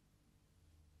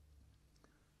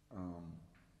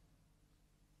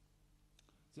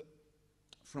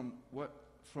 from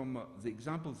the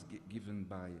examples given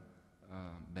by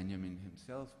Benjamin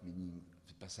himself, meaning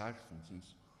the passage, for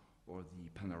instance, or the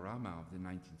panorama of the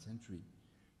 19th century,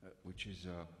 which is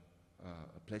a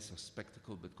place of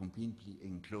spectacle but completely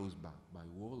enclosed by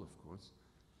wall, of course,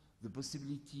 the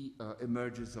possibility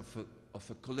emerges of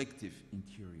a collective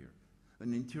interior,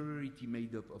 an interiority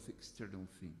made up of external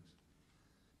things,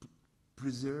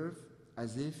 preserved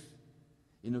as if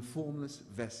in a formless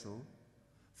vessel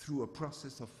through a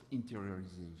process of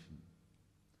interiorization.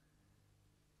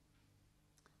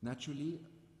 Naturally,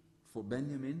 for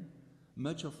Benjamin,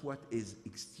 much of what is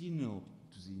external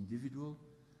to the individual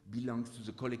belongs to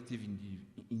the collective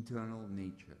internal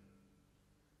nature.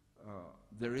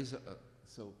 There is a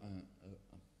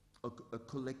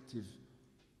collective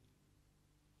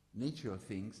nature of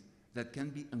things that can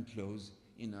be enclosed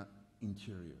in an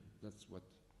interior. That's what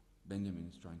Benjamin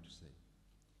is trying to say.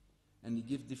 And he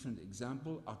gives different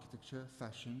examples: architecture,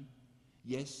 fashion,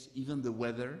 yes, even the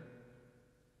weather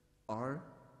are,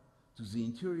 to the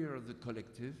interior of the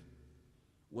collective,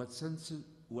 what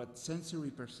sensory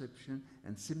perception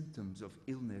and symptoms of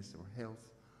illness or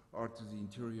health are to the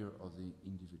interior of the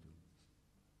individual.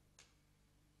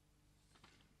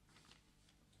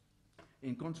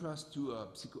 In contrast to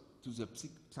the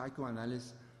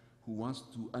psychoanalyst who wants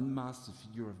to unmask the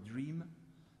figure of dream,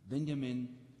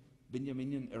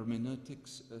 Benjaminian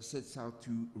hermeneutics sets out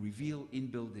to reveal in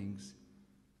buildings,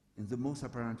 in the most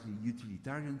apparently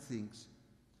utilitarian things,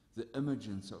 the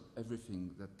emergence of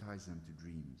everything that ties them to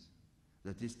dreams.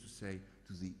 That is to say,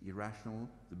 to the irrational,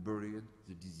 the buried,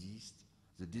 the diseased,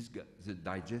 the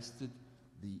digested,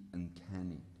 the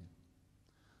uncanny.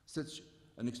 Such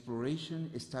an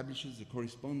exploration establishes the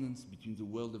correspondence between the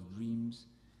world of dreams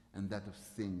and that of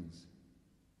things.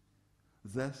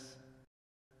 Thus,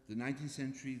 the 19th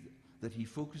century that he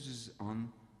focuses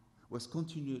on was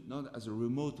continued not as a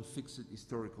remote or fixed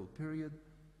historical period,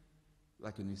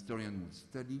 like an historian would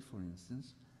study, for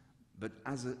instance, but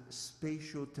as a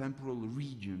spatio-temporal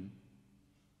region,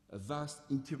 a vast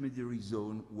intermediary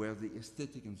zone where the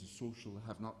aesthetic and the social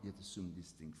have not yet assumed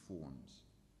distinct forms.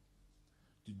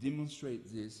 To demonstrate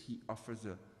this, he offers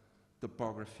a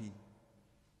topography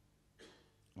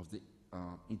of the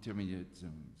intermediate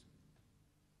zones.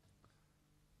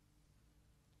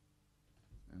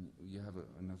 And you have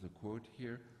another quote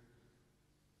here.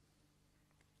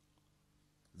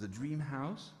 The dream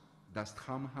house, das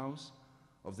Traumhaus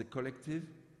of the collective,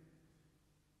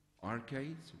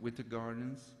 arcades, winter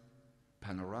gardens,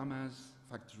 panoramas,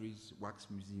 factories, wax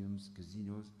museums,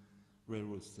 casinos,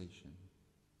 railroad station.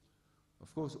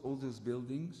 Of course, all those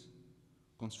buildings,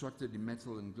 constructed in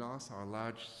metal and glass, are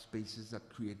large spaces that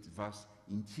create vast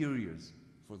interiors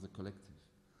for the collective,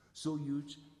 so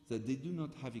huge that they do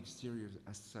not have exteriors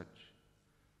as such.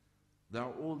 They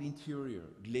are all interior: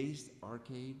 glazed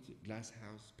arcades, glass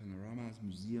house, panoramas,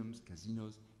 museums,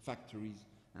 casinos, factories,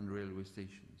 and railway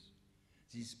stations.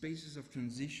 These spaces of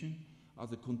transition are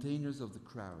the containers of the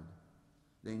crowd.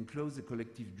 They enclose the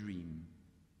collective dream.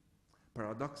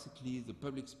 Paradoxically, the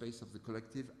public space of the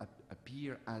collective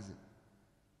appear as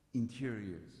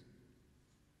interiors.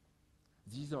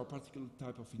 These are a particular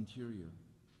type of interior.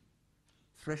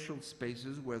 Threshold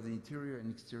spaces where the interior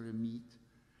and exterior meet,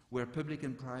 where public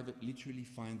and private literally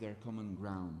find their common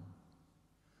ground.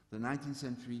 The 19th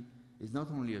century is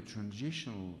not only a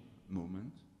transitional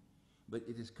moment, but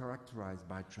it is characterized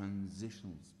by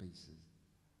transitional spaces.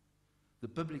 The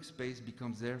public space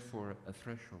becomes therefore a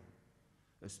threshold,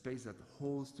 a space that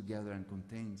holds together and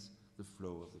contains the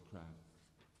flow of the crowd.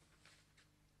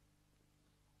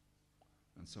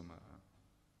 And some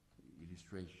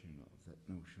illustration of that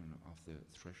notion of the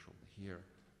threshold here.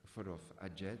 A photo of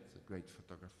Adjet, a great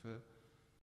photographer,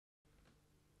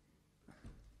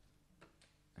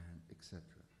 and etc.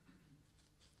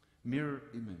 Mirror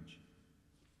image.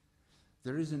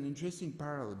 There is an interesting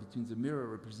parallel between the mirror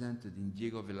represented in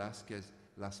Diego Velázquez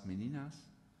Las Meninas,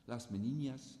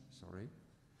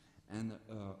 and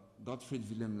Gottfried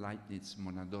Wilhelm Leibniz's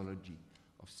monadology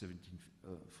of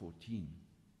 1714,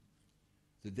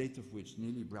 the date of which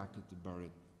nearly bracket the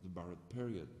Baroque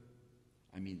period.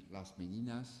 I mean, Las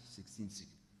Meninas,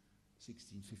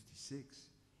 1656,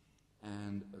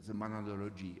 and the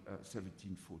monadology,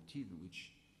 1714,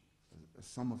 which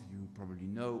some of you probably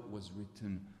know was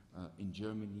written in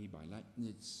Germany by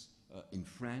Leibniz, in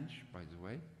French, by the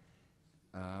way,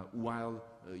 while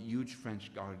a huge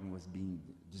French garden was being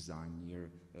designed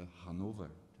near Hanover.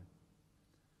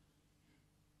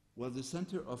 While the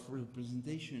center of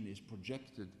representation is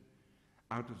projected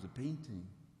out of the painting,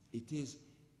 it is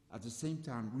at the same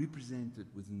time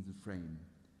represented within the frame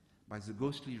by the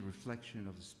ghostly reflection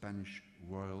of the Spanish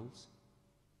royals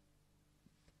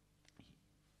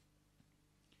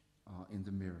in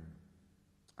the mirror.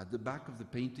 At the back of the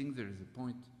painting, there is a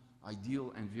point,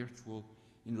 ideal and virtual,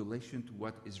 in relation to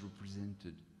what is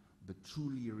represented, but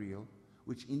truly real,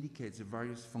 which indicates the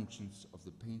various functions of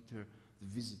the painter, the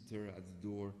visitor at the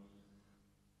door,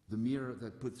 the mirror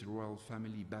that puts the royal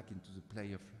family back into the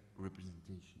play of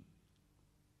representation.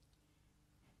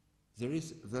 There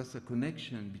is thus a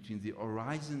connection between the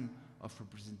horizon of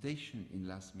representation in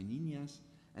Las Meninas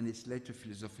and its later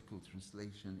philosophical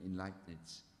translation in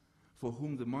Leibniz, for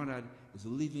whom the monad is a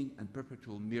living and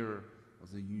perpetual mirror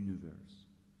of the universe.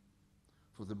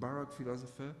 For the Baroque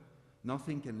philosopher,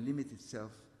 nothing can limit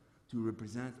itself to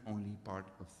represent only part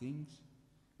of things,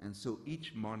 and so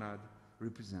each monad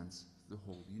represents the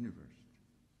whole universe.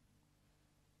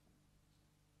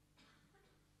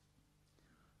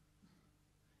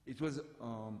 It was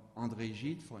André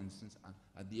Gide, for instance,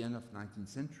 at the end of the 19th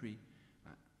century,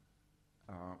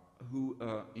 who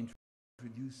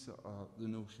introduced the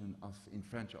notion of, in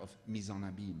French, of mise en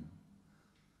abîme,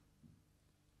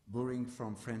 borrowing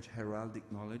from French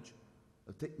heraldic knowledge,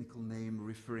 a technical name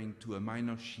referring to a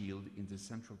minor shield in the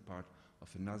central part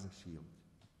of another shield.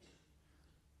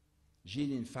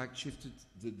 Gide, in fact, shifted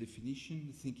the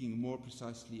definition, thinking more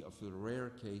precisely of a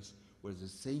rare case where the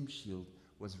same shield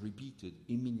was repeated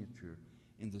in miniature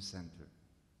in the center.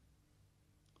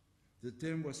 The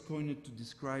term was coined to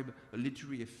describe a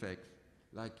literary effect,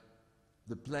 like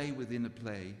the play within a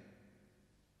play,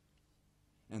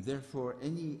 and therefore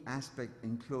any aspect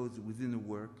enclosed within a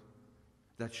work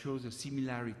that shows a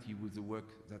similarity with the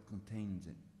work that contains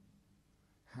it.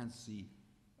 Hence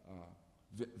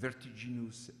the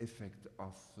vertiginous effect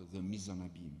of the mise en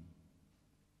abîme.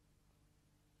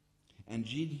 And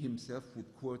Gide himself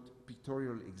would quote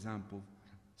pictorial examples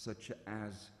such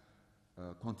as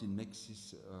Quentin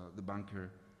Mexis, the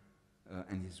banker,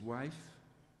 and his wife,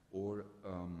 or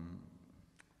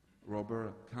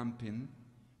Robert Campin,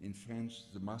 in French,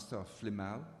 the master of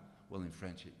Flemal, well, in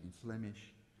French, in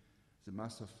Flemish, the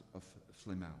master of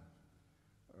Flemal,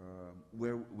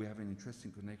 where we have an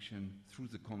interesting connection through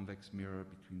the convex mirror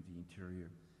between the interior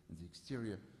and the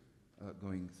exterior,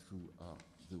 going through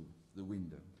the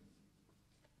window.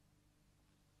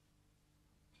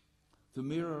 The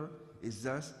mirror is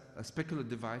thus a specular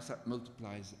device that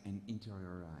multiplies and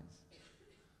interiorizes.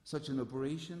 Such an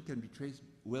operation can be traced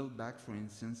well back, for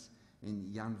instance,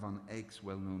 in Jan van Eyck's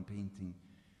well-known painting,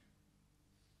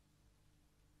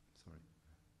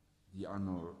 the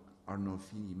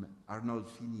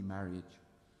Arnolfini marriage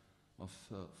of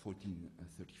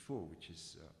 1434, which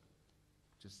is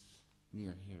just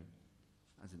near here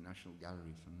as a National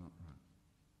Gallery, if I'm not wrong.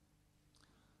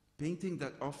 Painting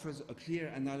that offers a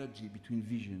clear analogy between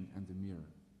vision and the mirror.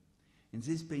 In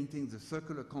this painting, the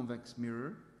circular convex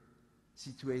mirror,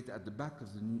 situated at the back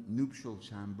of the nuptial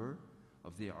chamber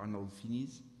of the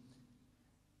Arnolfinis,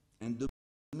 and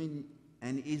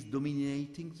is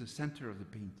dominating the center of the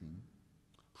painting,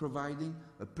 providing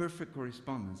a perfect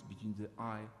correspondence between the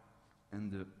eye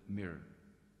and the mirror,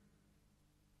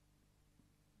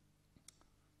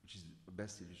 which is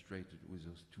best illustrated with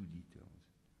those two details.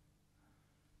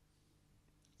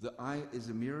 The eye is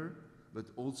a mirror, but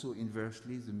also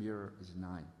inversely, the mirror is an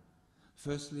eye.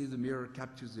 Firstly, the mirror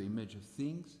captures the image of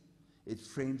things. It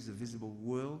frames the visible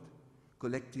world,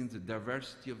 collecting the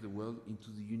diversity of the world into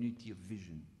the unity of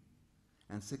vision.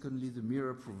 And secondly, the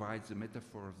mirror provides the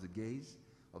metaphor of the gaze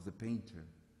of the painter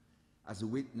as a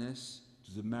witness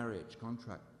to the marriage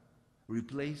contract,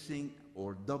 replacing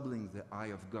or doubling the eye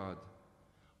of God,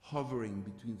 hovering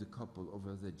between the couple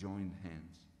over their joined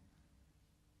hands,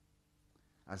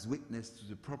 as witness to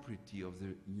the property of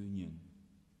the union.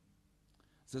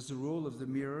 Thus, the role of the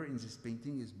mirror in this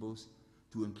painting is both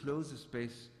to enclose the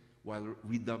space while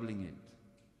redoubling it,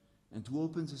 and to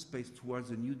open the space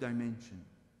towards a new dimension.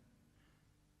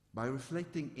 By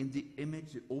reflecting in the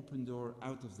image the open door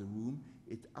out of the room,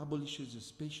 it abolishes the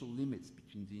spatial limits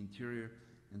between the interior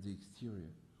and the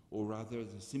exterior, or rather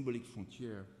the symbolic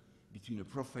frontier between a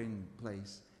profane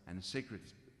place and a sacred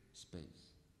space.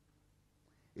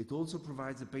 It also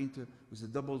provides the painter with a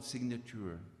double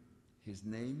signature, his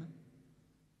name,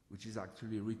 which is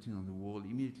actually written on the wall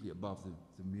immediately above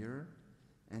the mirror,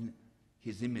 and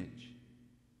his image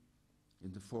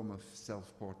in the form of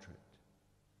self-portrait.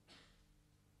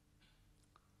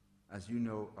 As you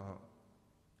know,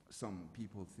 some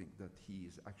people think that he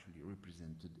is actually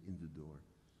represented in the door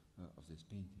of this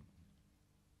painting.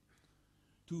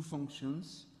 Two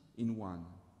functions in one,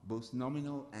 both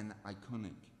nominal and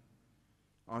iconic,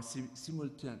 are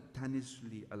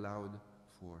simultaneously allowed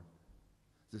for.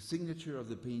 The signature of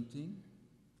the painting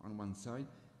on one side,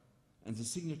 and the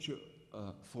signature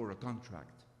for a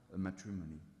contract, a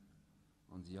matrimony,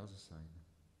 on the other side.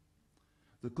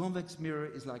 The convex mirror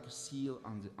is like a seal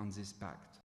on this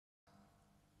pact,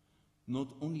 not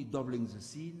only doubling the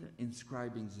scene,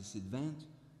 inscribing this event,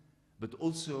 but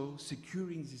also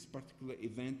securing this particular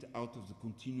event out of the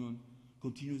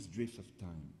continuous drift of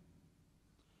time.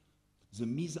 The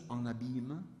mise en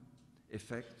abîme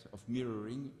effect of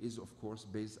mirroring is, of course,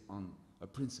 based on a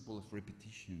principle of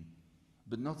repetition,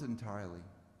 but not entirely.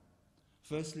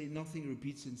 Firstly, nothing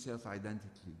repeats itself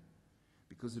identically,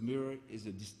 because the mirror is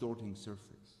a distorting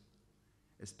surface,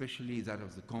 especially that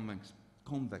of the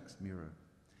convex mirror.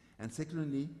 And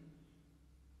secondly,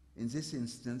 in this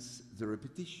instance, the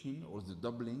repetition or the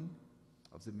doubling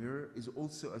of the mirror is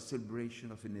also a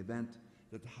celebration of an event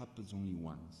that happens only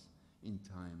once in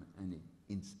time and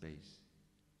in space.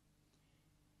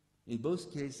 In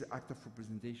both cases, the act of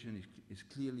representation is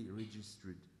clearly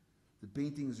registered. The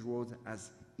painting is wrought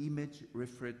as image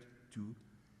referred to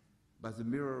by the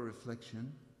mirror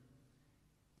reflection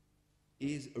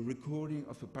is a recording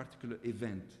of a particular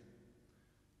event,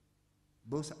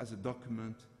 both as a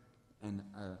document and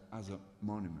as a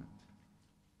monument.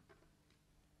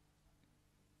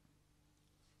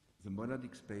 The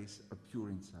monadic space, a pure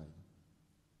inside.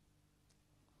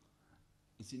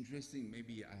 It's interesting,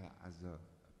 maybe as a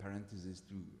parenthesis,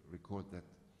 to record that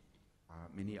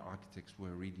many architects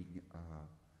were reading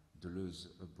Deleuze's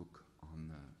book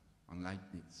on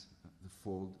Leibniz, the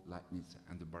Fold, Leibniz,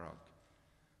 and the Baroque,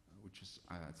 which is,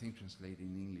 I think, translated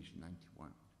in English in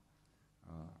 '91.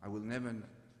 I will never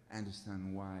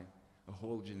understand why a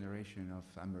whole generation of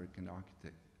American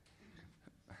architects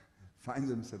find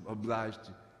themselves obliged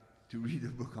to read a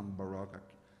book on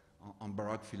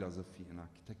Baroque philosophy and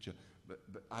architecture.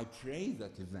 But I praised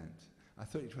that event. I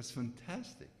thought it was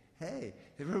fantastic. Hey,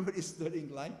 everybody's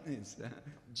studying Leibniz.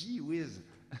 Gee whiz.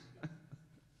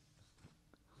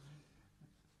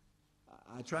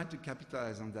 I tried to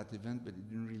capitalize on that event, but it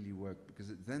didn't really work,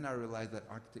 because then I realized that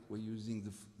architects were using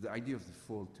the idea of the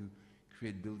fold to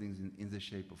create buildings in the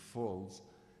shape of folds.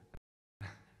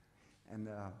 And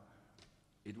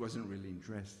it wasn't really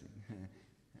interesting.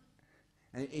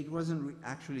 And it wasn't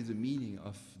actually the meaning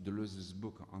of Deleuze's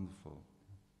book on the fold.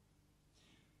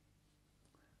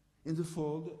 In the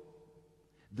fold,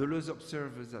 Deleuze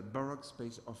observes that Baroque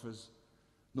space offers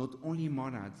not only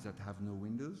monads that have no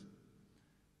windows,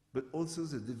 but also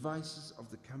the devices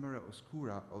of the camera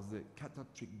oscura of the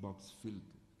catoptric box filled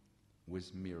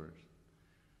with mirrors.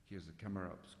 Here's the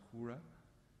camera oscura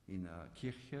in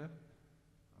Kirche,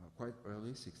 quite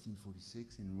early,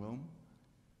 1646 in Rome.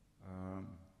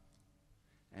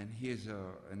 And here's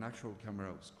an actual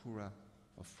camera oscura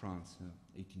of France,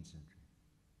 18th century.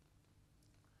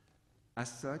 As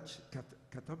such,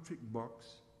 catoptric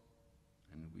box,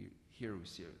 and here we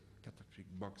see catoptric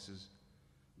boxes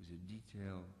with a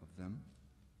detail of them.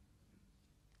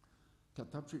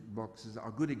 Catoptric boxes are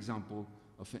a good example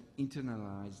of an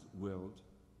internalized world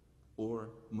or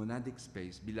monadic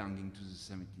space belonging to the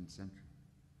 17th century.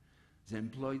 They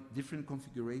employ different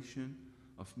configuration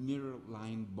of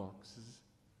mirror-lined boxes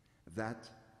that,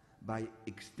 by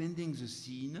extending the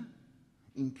scene,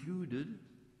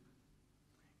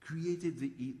 created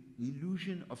the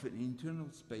illusion of an internal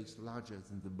space larger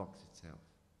than the box itself.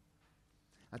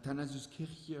 Athanasius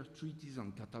Kircher's treatise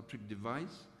on catoptric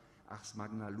device, Ars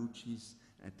Magna Lucis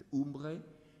et Umbrae,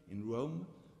 in Rome,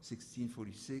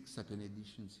 1646, second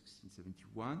edition,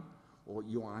 1671, or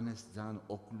Johannes Zahn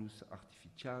Oculus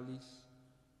Artificialis.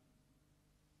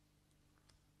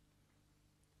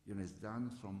 Johannes Zahn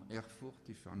from Erfurt,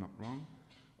 if I'm not wrong,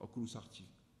 Oculus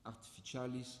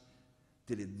Artificialis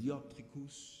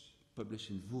Teledioptricus, published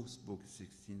in Würzburg,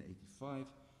 1685,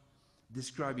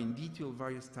 describe in detail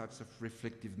various types of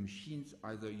reflective machines,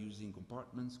 either using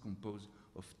compartments composed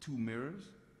of two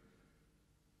mirrors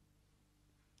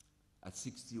at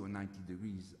 60 or 90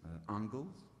 degrees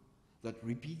angles that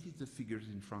repeated the figures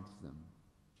in front of them.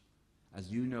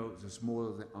 As you know, the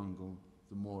smaller the angle,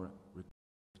 the more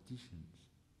repetitions.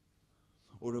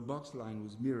 Or a box line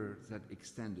with mirrors that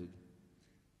extended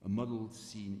a modeled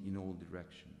scene in all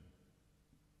directions.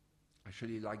 I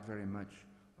actually like very much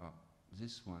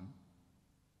this one.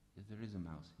 Yeah, there is a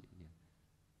mouse here.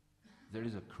 Yeah. There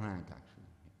is a crank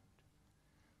actually here.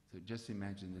 So just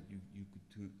imagine that you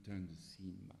could turn the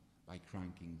scene by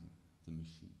cranking the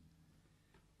machine.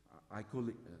 I call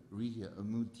it really a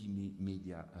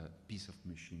multimedia piece of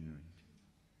machinery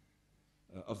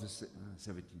of the 17th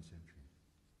century.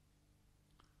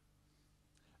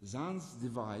 Zahn's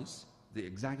device, the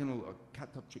hexagonal or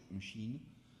catoptric machine,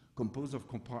 composed of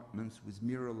compartments with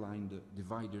mirror-lined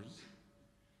dividers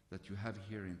that you have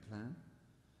here in plan,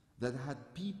 that had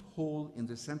peephole in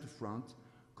the center front,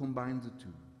 combined the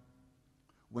two.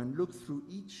 When looked through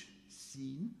each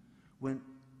scene,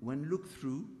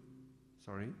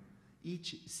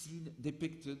 each scene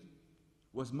depicted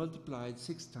was multiplied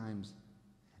 6 times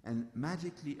and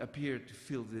magically appeared to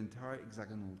fill the entire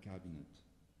hexagonal cabinet.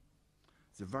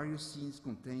 The various scenes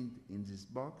contained in this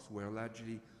box were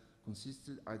largely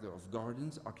consisted either of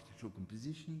gardens, architectural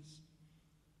compositions,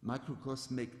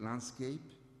 microcosmic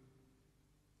landscape,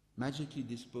 magically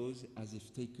disposed as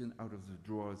if taken out of the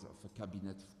drawers of a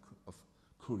cabinet of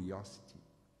curiosity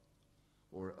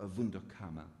or a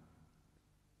Wunderkammer.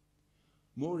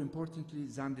 More importantly,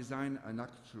 Zahn designed an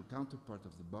architectural counterpart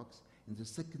of the box in the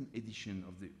second edition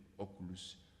of the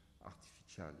Oculus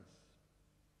Artificialis,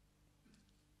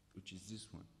 which is this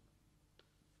one.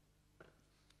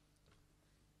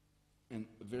 And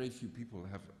very few people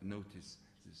have noticed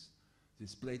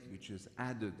this plate, which was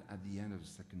added at the end of the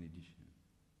second edition.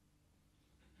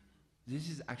 This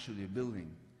is actually a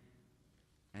building,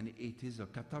 and it is a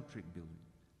catoptric building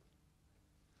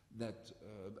that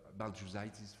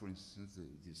Balthusaitis, for instance,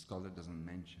 the scholar doesn't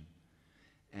mention,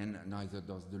 and neither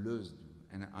does Deleuze do.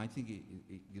 And I think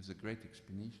it gives a great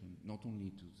explanation, not only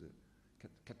to the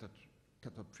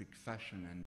catoptric fashion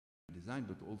and design,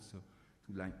 but also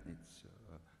to Leibniz's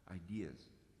ideas.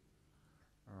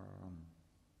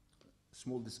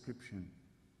 Small description.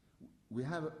 We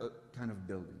have a kind of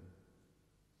building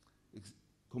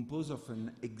composed of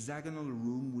an hexagonal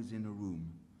room within a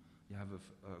room. You have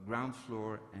a ground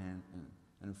floor and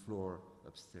a floor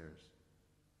upstairs.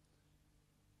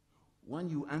 When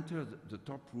you enter the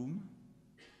top room,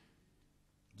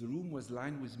 the room was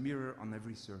lined with mirror on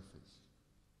every surface,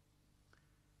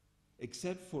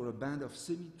 except for a band of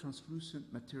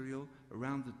semi-translucent material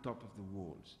around the top of the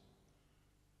walls,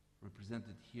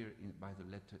 represented here by the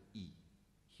letter E.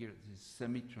 Here, this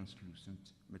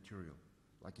semi-translucent material,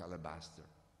 like alabaster,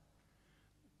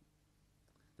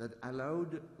 that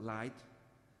allowed light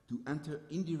to enter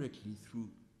indirectly through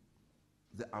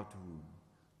the outer room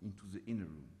into the inner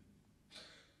room.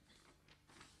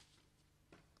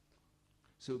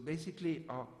 So basically,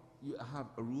 you have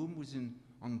a room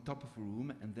on top of a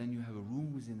room, and then you have a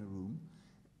room within a room,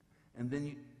 and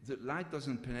then the light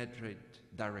doesn't penetrate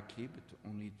directly, but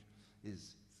only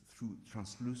is through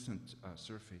translucent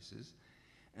surfaces,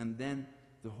 and then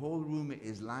the whole room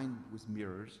is lined with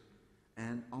mirrors,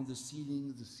 and on the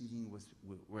ceiling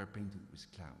were painted with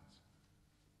clouds.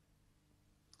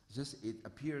 Thus, it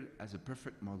appeared as a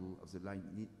perfect model of the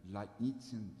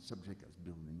Leibnizian subject as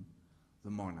building,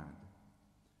 the monad,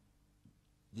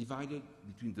 divided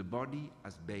between the body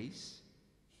as base,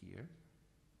 here,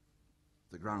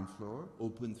 the ground floor,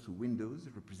 open through windows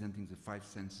representing the 5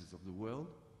 senses of the world,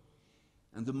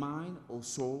 and the mind or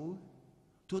soul,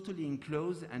 totally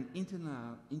enclosed and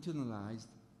internalized,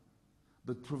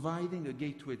 but providing a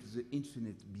gateway to the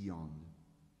infinite beyond.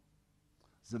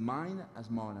 The mind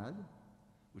as monad,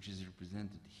 which is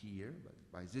represented here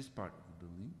by this part of the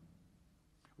building,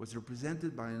 was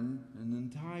represented by an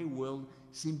entire world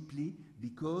simply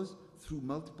because through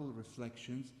multiple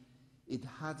reflections it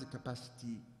had the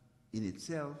capacity in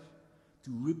itself to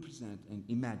represent and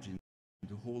imagine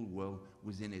the whole world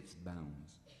within its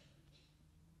bounds.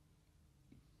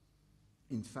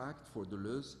 In fact, for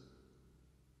Deleuze,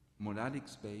 monadic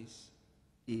space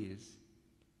is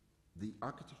the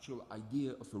architectural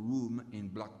idea of a room in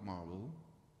black marble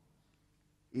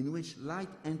in which light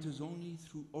enters only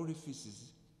through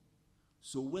orifices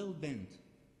so well bent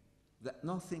that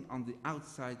nothing on the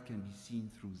outside can be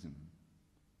seen through them.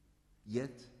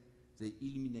 Yet they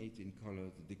illuminate in color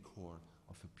the decor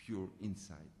of a pure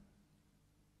inside.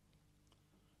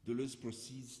 Deleuze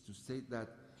proceeds to state that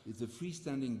if the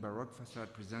freestanding Baroque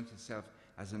facade presents itself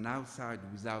as an outside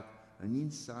without an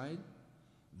inside,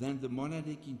 then the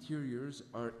monadic interiors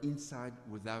are inside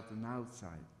without an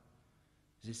outside.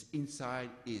 This inside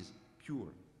is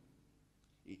pure.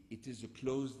 It is a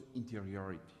closed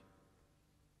interiority.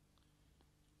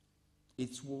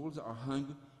 Its walls are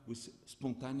hung with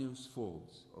spontaneous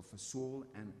folds of a soul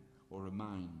or a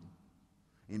mind.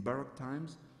 In Baroque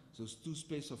times, those two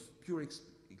spaces of pure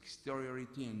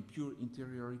exteriority and pure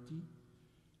interiority,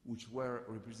 which were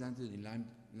represented in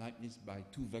Leibniz by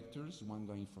 2 vectors, one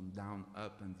going from down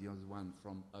up and the other one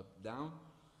from up down,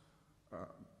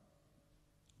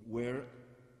 were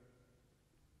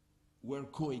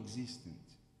coexistent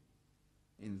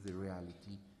in the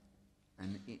reality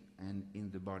and in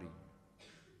the body.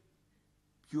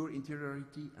 Pure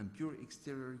interiority and pure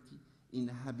exteriority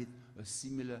inhabit a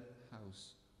similar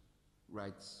house,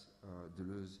 writes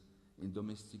Deleuze in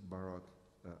domestic Baroque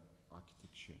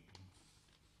architecture.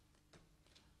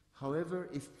 However,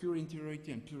 if pure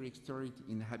interiority and pure exteriority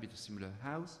inhabit a similar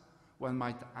house, one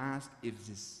might ask if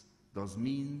this does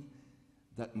mean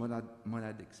that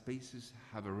monadic spaces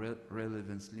have a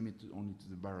relevance limited only to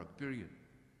the Baroque period.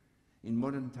 In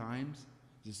modern times,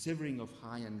 the severing of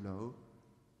high and low,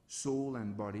 soul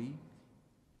and body,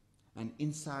 and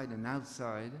inside and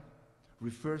outside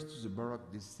refers to the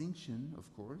Baroque distinction,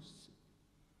 of course,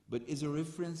 but is a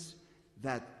reference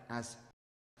that, as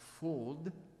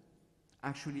fold,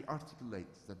 actually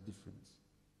articulates that difference.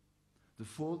 The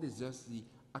fold is just the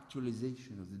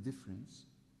actualization of the difference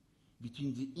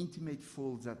between the intimate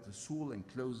folds that the soul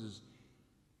encloses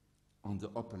on the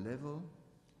upper level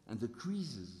and the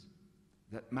creases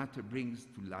that matter brings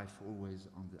to life always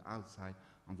on the outside,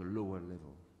 on the lower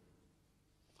level.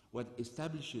 What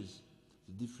establishes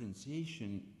the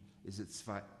differentiation is a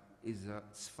Zweifalt,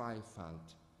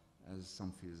 as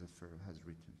some philosopher has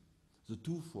written. The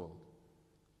twofold,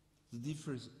 the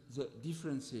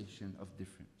differentiation of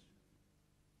difference.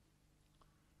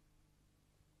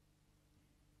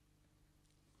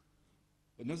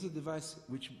 Another device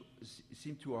which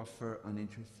seemed to offer an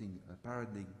interesting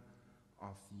paradigm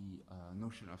of the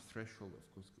notion of threshold,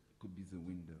 of course, could be the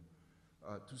window.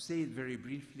 To say it very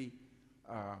briefly,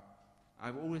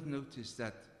 I've always noticed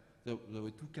that there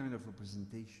were two kinds of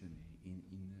representation in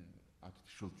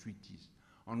architectural treatises.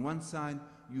 On one side,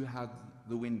 you had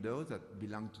the window that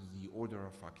belonged to the order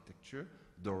of architecture,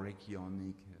 Doric,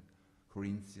 Ionic,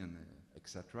 Corinthian,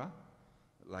 etc.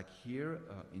 Like here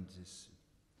in this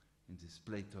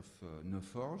plate of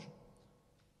Neuforge.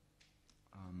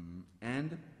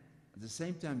 And at the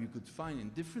same time, you could find in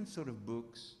different sort of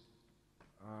books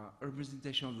a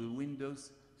representation of the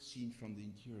windows seen from the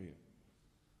interior.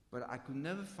 But I could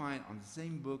never find on the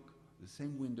same book the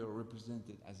same window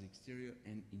represented as exterior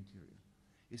and interior.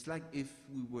 It's like if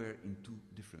we were in two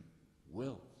different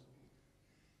worlds.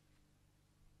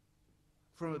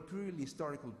 From a purely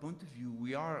historical point of view,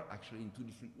 we are actually in two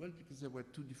different worlds because there were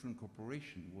two different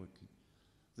corporations working.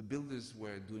 The builders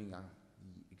were doing the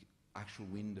actual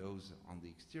windows on the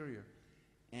exterior,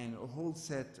 and a whole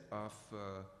set of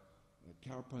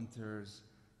carpenters,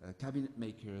 cabinet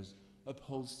makers,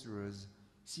 upholsterers,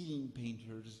 ceiling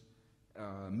painters,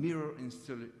 mirror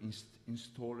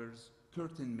installers,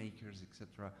 curtain makers,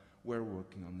 etc., were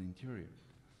working on the interior.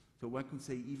 So one could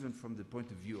say, even from the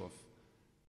point of view of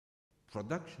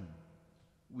production,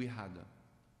 we had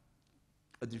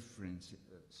a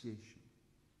differentiation.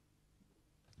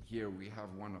 Here we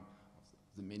have one of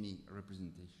the many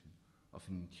representations of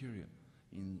an interior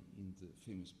in the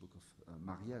famous book of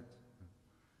Mariette.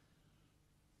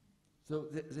 So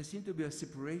there seemed to be a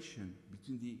separation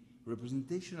between the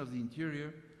representation of the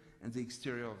interior and the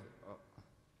exterior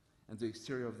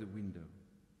of the window.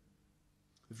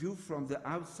 Viewed from the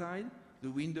outside,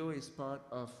 the window is part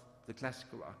of the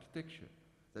classical architecture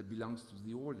that belongs to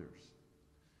the orders,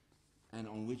 and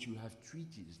on which you have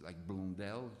treatises like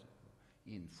Blondel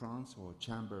in France or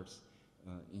Chambers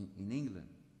in England.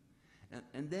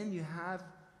 And then you have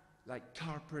like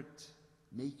carpet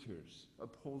makers,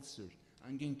 upholsterers.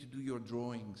 I'm going to do your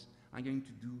drawings. I'm going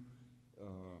to do,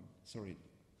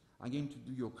 I'm going to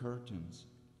do your curtains.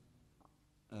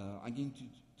 I'm going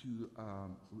to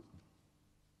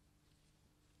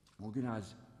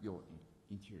organize your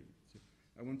interior. So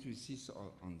I want to insist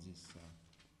on this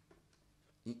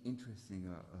interesting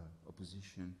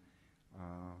opposition,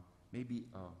 maybe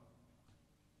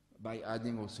by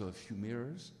adding also a few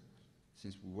mirrors,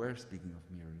 since we were speaking of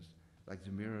mirrors, like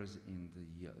the mirrors in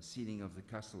the ceiling of the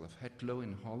castle of Hetlo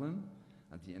in Holland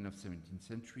at the end of the 17th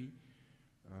century,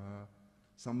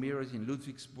 some mirrors in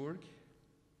Ludwigsburg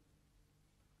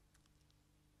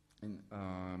in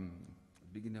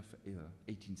the beginning of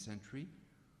 18th century,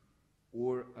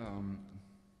 or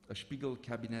a Spiegel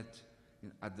cabinet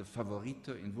at the Favorite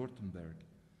in Württemberg,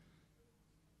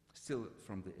 still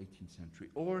from the 18th century,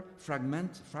 or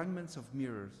fragments of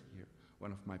mirrors here,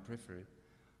 one of my preferred,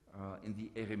 in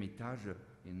the Eremitage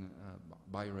in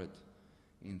Bayreuth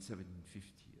in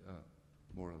 1750,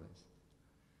 more or less.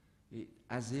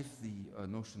 As if the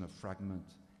notion of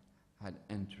fragment had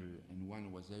entered, and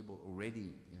one was able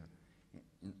already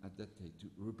at that day to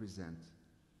represent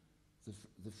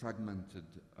the fragmented,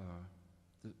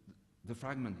 the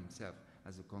fragment itself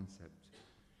as a concept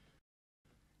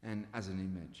and as an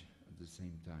image at the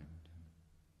same time.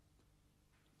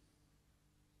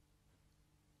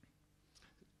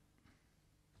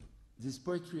 This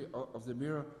poetry of the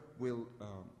mirror will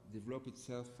develop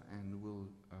itself and will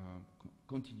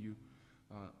continue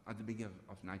at the beginning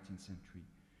of 19th century.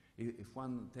 If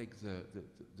one takes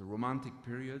the Romantic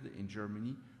period in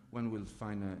Germany, one will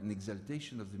find an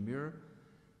exaltation of the mirror,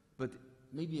 but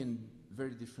maybe in a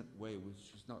very different way,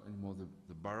 which is not anymore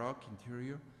the Baroque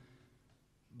interior,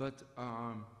 but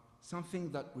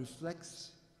something that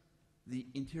reflects the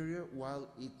interior while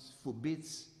it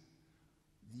forbids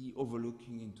the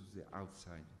overlooking into the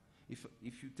outside.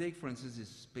 If you take, for instance,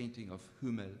 this painting of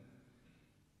Hummel,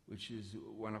 which is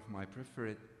one of my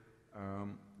preferred,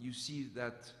 you see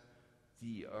that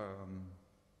the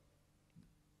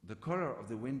color of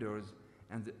the windows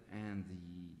and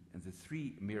the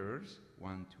three mirrors,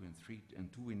 1, 2, and 3,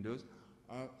 and 2 windows,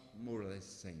 are more or less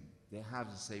the same. They have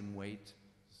the same weight,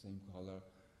 the same color.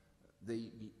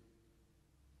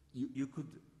 You could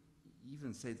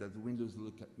even say that the windows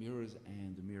look at mirrors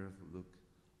and the mirrors look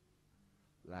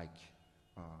like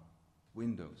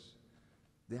windows.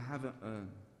 They have an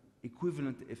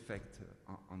equivalent effect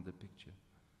on the picture.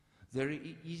 There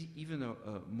is even a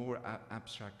more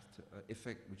abstract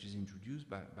effect which is introduced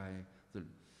by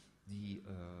the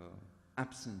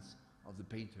absence of the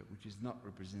painter, which is not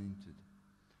represented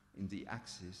in the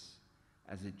axis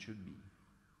as it should be.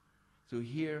 So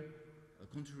here,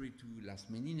 contrary to Las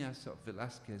Meninas of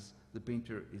Velázquez, the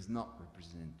painter is not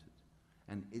represented,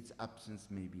 and its absence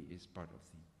maybe is part of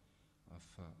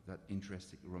that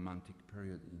interesting romantic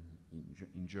period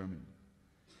in Germany.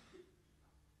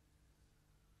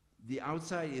 The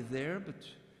outside is there, but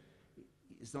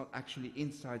it's not actually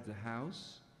inside the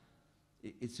house.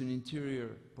 It's an interior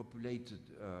populated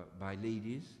by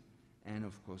ladies, and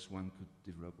of course one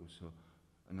could develop also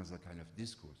another kind of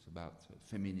discourse about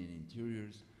feminine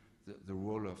interiors, the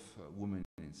role of women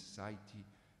in society,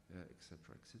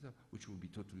 etc., etc., which would be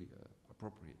totally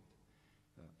appropriate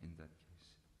in that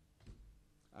case.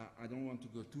 I don't want to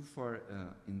go too far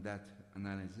in that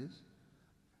analysis.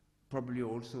 Probably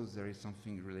also there is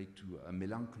something related to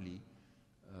melancholy,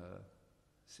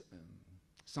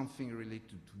 something related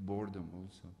to boredom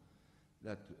also,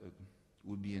 that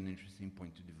would be an interesting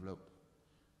point to develop.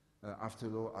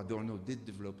 After all, Adorno did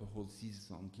develop a whole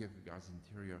thesis on Kierkegaard's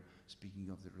interior, speaking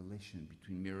of the relation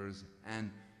between mirrors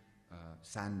and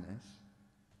sadness,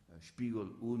 Spiegel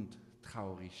und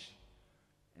traurig,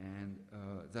 and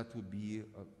that would be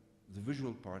the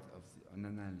visual part of an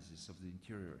analysis of the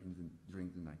interior during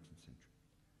the 19th century.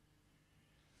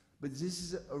 But this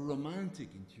is a romantic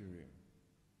interior.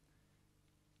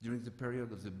 During the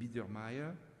period of the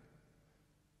Biedermeier,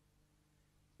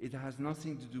 it has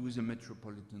nothing to do with a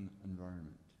metropolitan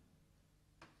environment.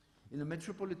 In a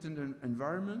metropolitan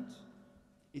environment,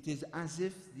 it is as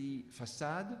if the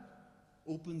facade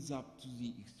opens up to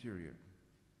the exterior.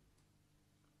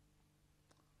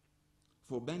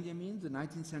 For Benjamin, the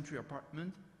 19th century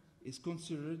apartment is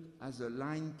considered as a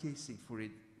line casing for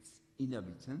its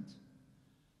inhabitant,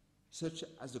 such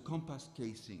as a compass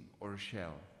casing or a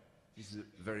shell. This is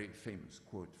a very famous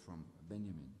quote from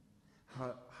Benjamin.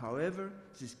 However,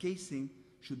 this casing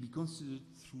should be considered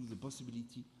through the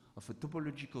possibility of a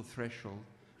topological threshold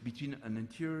between an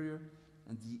interior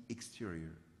and the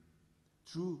exterior.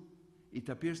 True, it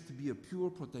appears to be a pure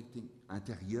protecting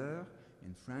intérieur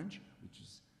in French, which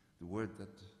is the word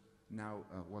that now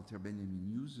Walter Benjamin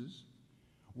uses,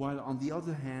 while on the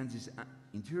other hand, this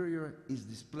interior is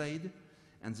displayed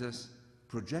and thus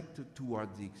projected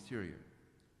toward the exterior,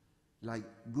 like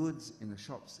goods in a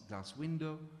shop's glass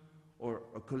window or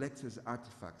a collector's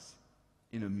artifacts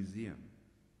in a museum.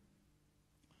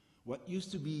 What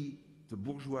used to be the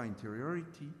bourgeois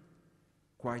interiority,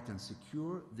 quiet and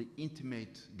secure, the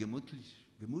intimate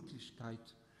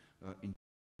Gemütlichkeit in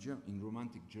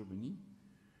romantic Germany,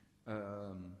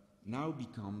 now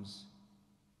becomes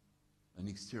an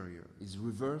exterior, is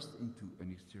reversed into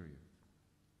an exterior.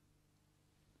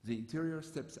 The interior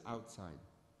steps outside.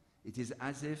 It is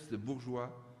as if the bourgeois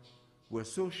were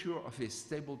so sure of his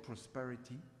stable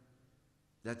prosperity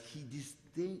that he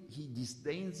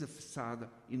disdains the facade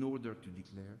in order to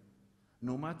declare,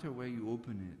 no matter where you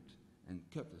open it and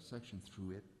cut a section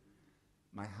through it,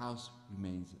 my house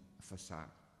remains a facade.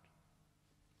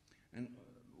 And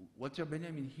Walter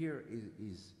Benjamin here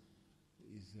is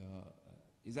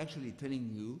actually telling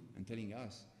you and telling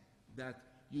us that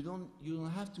you don't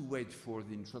have to wait for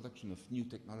the introduction of new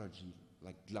technology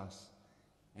like glass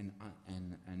and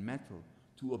metal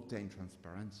to obtain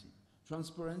transparency.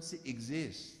 Transparency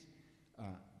exists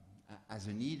as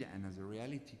a need and as a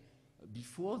reality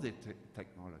before the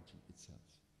technology itself,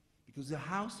 because the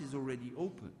house is already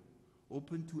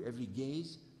open to every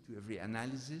gaze, to every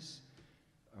analysis,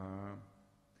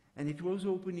 and it was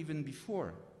open even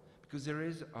before, because there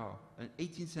is an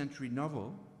 18th century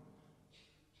novel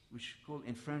which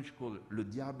in French called Le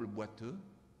Diable Boiteux,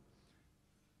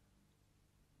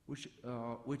 which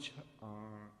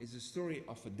is a story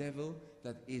of a devil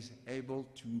that is able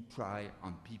to pry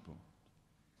on people.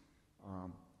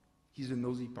 He's a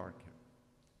nosy Parker.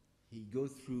 He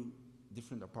goes through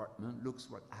different apartment, looks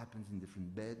what happens in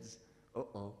different beds.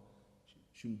 Uh-oh,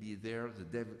 shouldn't be there,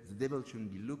 the devil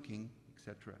shouldn't be looking,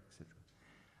 etc., etc.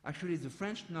 Actually, the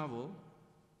French novel,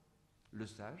 Le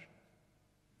Sage,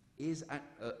 is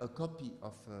a copy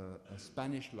of a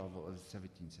Spanish novel of the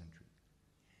 17th century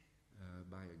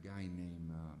by a guy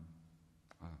named,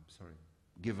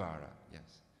 Guevara,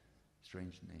 yes.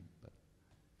 Strange name, but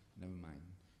never mind.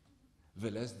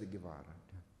 Vélez de Guevara.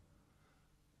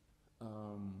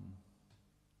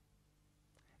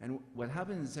 And what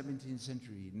happened in the 17th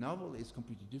century novel is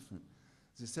completely different.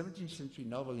 The 17th century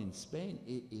novel in Spain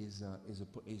is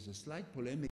a slight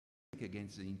polemic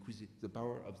against the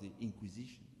power of the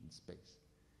Inquisition in space.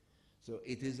 So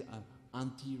it is an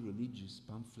anti-religious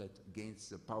pamphlet against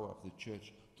the power of the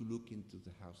church to look into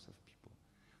the house of people.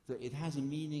 So it has a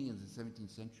meaning in the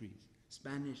 17th century,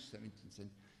 Spanish 17th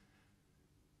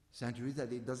century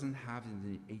that it doesn't have in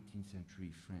the 18th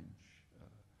century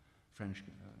French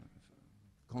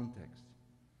context.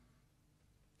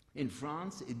 In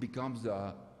France, it becomes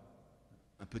a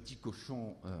petit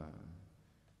cochon.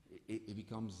 It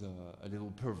becomes a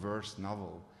little perverse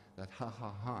novel that,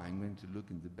 I'm going to look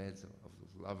in the beds of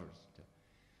those lovers.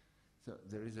 So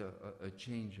there is a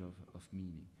change of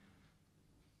meaning.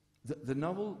 The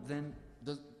novel then,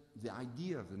 the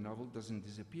idea of the novel doesn't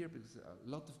disappear because a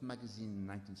lot of magazines in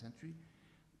the 19th century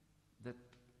that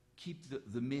keep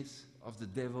the myth of the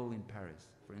devil in Paris.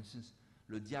 For instance,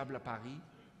 Le Diable à Paris,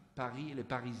 Paris, Les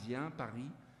Parisiens, Paris,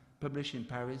 published in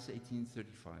Paris,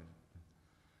 1835.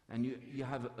 And you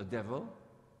have a devil.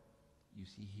 You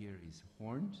see here his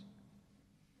horns.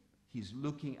 He's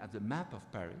looking at the map of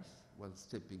Paris while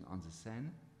stepping on the Seine,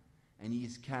 and he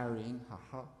is carrying,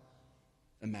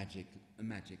 a magic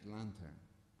lantern,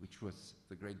 which was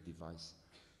the great device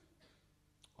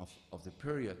of the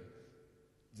period.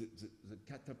 The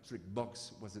catoptric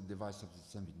box was a device of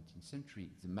the 17th century.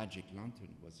 The magic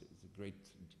lantern was a great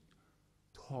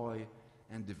toy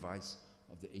and device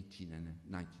of the 18th and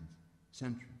 19th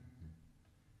century.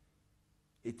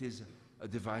 It is a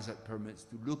device that permits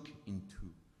to look into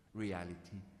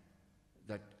reality,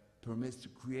 that permits to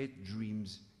create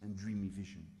dreams and dreamy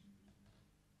visions,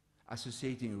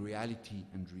 associating reality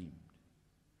and dream.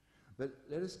 But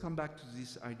let us come back to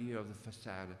this idea of the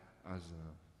facade as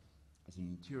an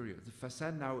interior. The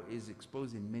facade now is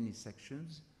exposed in many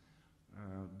sections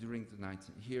during the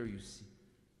 19th. Here you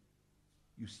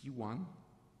see one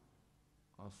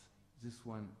of this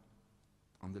one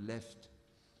on the left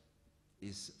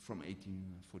is from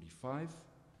 1845,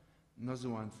 another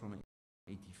one from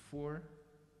 84,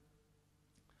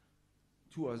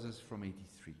 two others from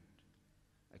 83,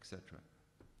 etc.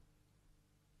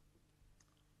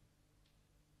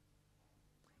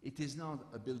 It is not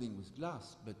a building with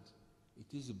glass, but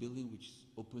it is a building which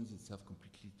opens itself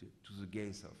completely to the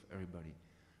gaze of everybody.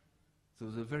 So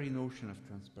the very notion of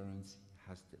transparency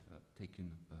has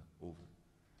taken over.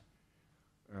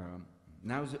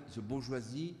 Now the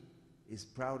bourgeoisie is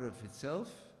proud of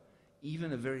itself.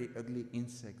 Even a very ugly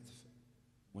insect,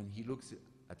 when he looks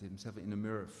at himself in a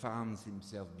mirror, finds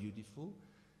himself beautiful,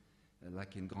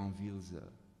 like in Granville's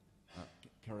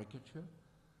caricature.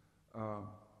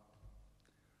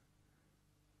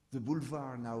 The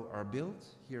boulevards now are built.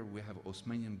 Here we have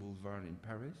Haussmannian Boulevard in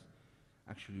Paris,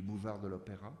 actually Boulevard de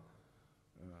l'Opéra,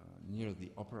 near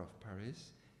the Opera of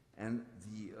Paris. And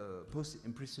the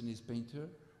post-impressionist painter,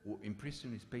 or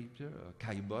impressionist painter,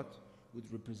 Caillebotte, would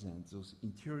represent those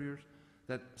interiors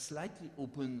that slightly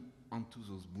open onto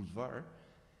those boulevards.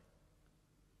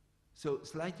 So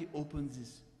slightly opens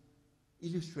this,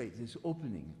 illustrates this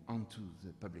opening onto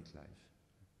the public life.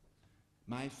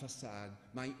 My facade,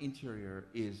 my interior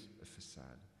is a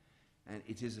facade, and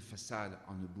it is a facade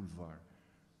on a boulevard.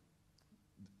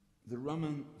 The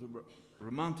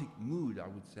romantic mood, I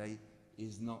would say,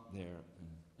 is not there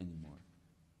anymore.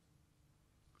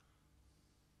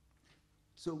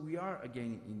 So we are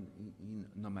again in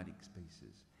nomadic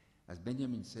spaces. As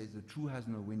Benjamin says, the true has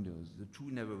no windows. The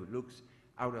true never looks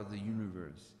out of the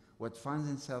universe. What finds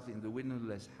itself in the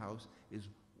windowless house is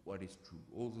what is true.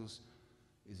 All those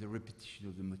is a repetition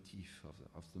of the motif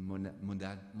of the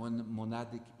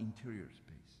monadic interior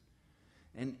space.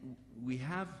 And we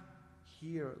have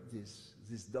here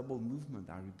this double movement,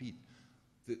 I repeat.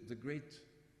 The great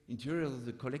interiors of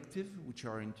the collective, which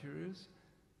are interiors,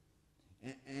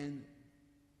 and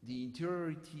the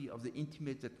interiority of the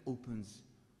intimate that opens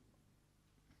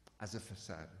as a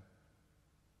facade.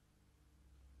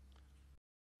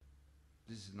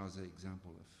 This is another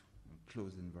example of a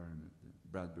closed environment, the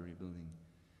Bradbury Building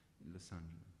in Los Angeles.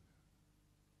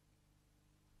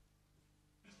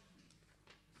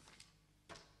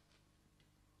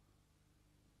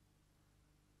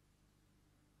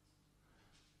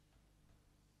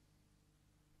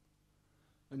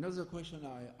 Another question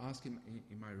I ask in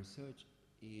my research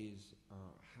is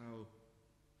how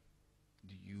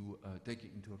do you take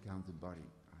into account the body?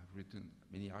 I've written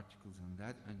many articles on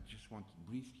that and just want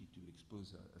briefly to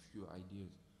expose a few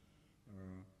ideas.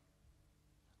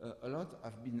 A lot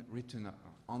have been written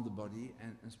on the body,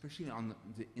 and especially on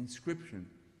the inscription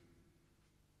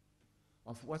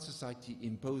of what society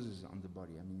imposes on the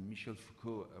body. I mean, Michel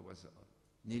Foucault was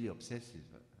nearly obsessive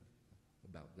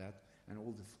about that, and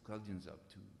all the Foucauldians up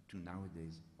to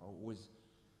nowadays are always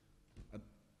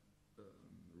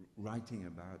writing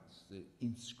about the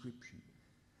inscription.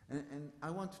 And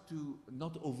I want to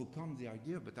not overcome the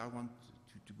idea, but I want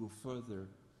to go further.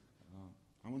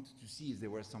 I wanted to see if there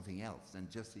was something else than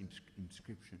just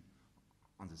inscription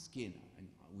on the skin. And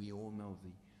we all know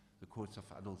the quotes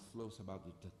of Adolf Loos about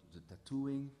the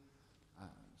tattooing,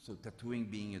 so tattooing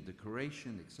being a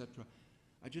decoration, etc.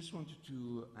 I just wanted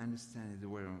to understand if there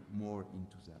were more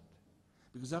into that.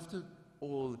 Because after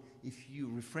all, if you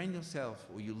refrain yourself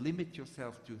or you limit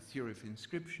yourself to a theory of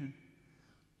inscription,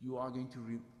 you are going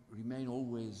to remain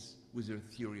always with your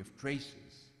theory of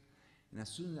traces. And as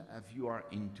soon as you are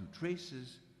into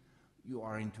traces, you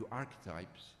are into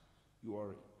archetypes, you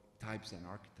are types and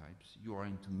archetypes, you are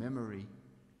into memory,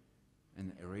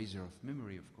 an eraser of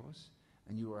memory, of course,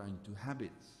 and you are into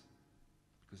habits,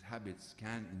 because habits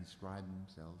can inscribe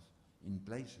themselves in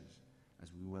places,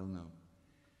 as we well know.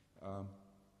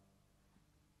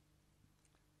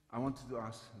 I wanted to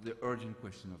ask the urgent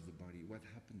question of the body. What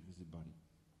happened with the body?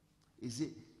 Is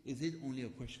it only a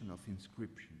question of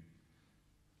inscription?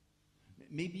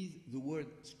 Maybe the word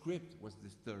script was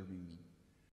disturbing me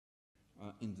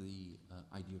in the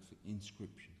idea of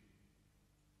inscription.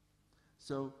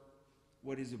 So,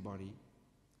 what is a body?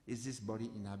 Is this body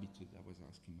inhabited? I was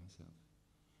asking myself.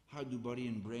 How do body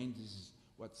and brain, this is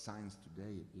what science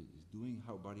today is doing,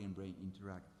 how body and brain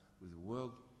interact with the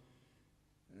world,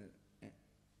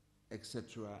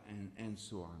 etc., and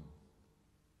so on.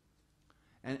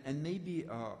 And maybe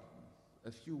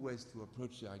a few ways to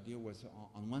approach the idea was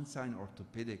on one side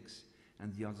orthopedics,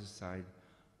 and the other side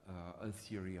a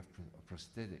theory of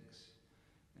prosthetics.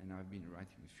 And I've been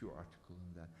writing a few articles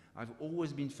on that. I've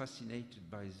always been fascinated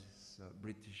by this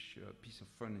British piece of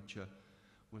furniture.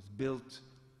 Was built,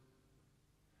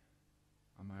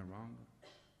 am I wrong,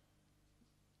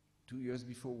 2 years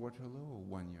before Waterloo or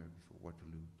 1 year before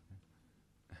Waterloo?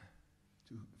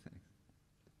 2, thanks.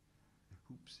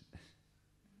 Oops.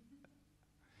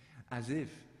 As if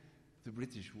the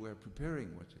British were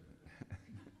preparing Waterloo.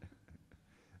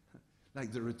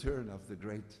 Like the return of the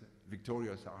great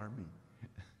victorious army.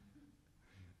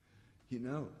 You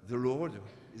know, the Lord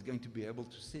is going to be able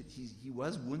to sit. He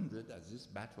was wounded at this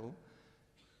battle,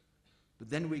 but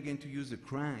then we're going to use a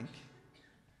crank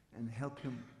and help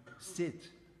him sit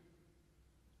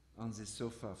on this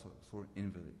sofa for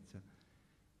invalids.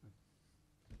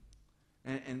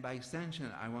 And by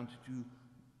extension, I want to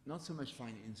not so much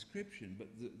find inscription, but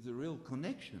the real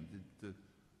connection, the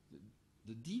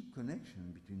deep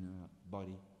connection between a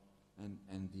body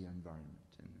and the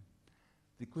environment. And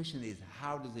the question is,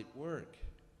 how does it work?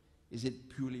 Is it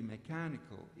purely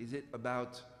mechanical? Is it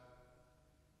about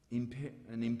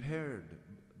an impaired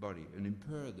body, an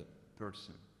impaired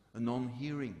person, a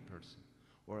non-hearing person,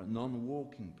 or a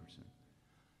non-walking person?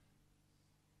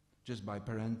 Just by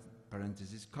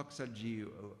parenthesis, coxalgie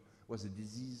was a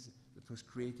disease that was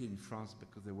created in France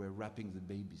because they were wrapping the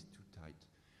babies too tight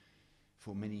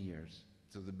for many years.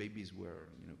 So the babies were,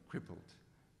 crippled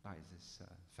by this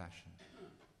fashion.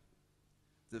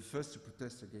 The first to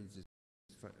protest against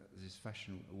this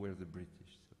fashion were the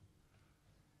British. So.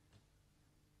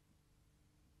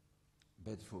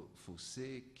 Bed for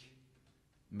sick,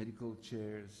 medical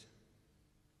chairs.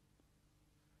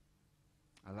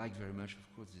 I like very much,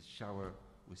 of course, this shower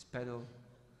with pedal,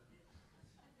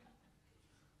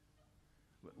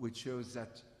 which shows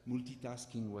that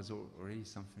multitasking was already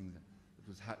something that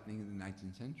was happening in the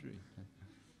 19th century.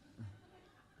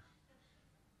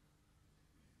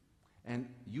 And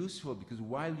useful, because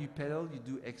while you pedal, you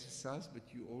do exercise,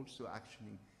 but you also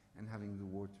actioning and having the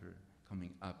water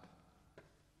coming up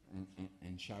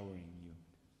and showering you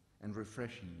and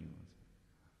refreshing you.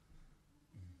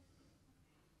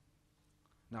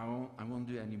 Now, I won't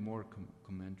do any more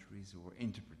commentaries or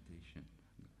interpretation.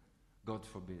 God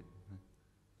forbid.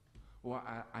 Or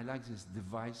I like this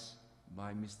device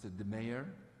by Mr. de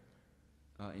Meyer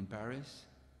in Paris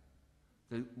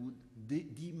that would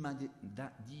demagnetize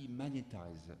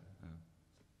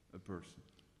a person.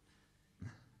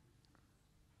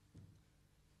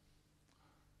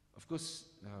 Of course,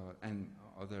 and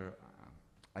other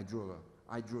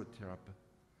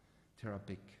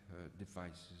hydrotherapeutic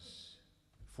devices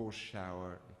forced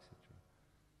shower, etc.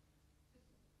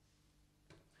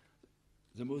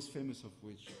 The most famous of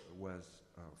which was,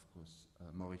 of course,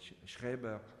 Moritz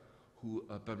Schreber, who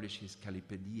published his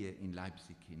Calipedie in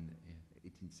Leipzig in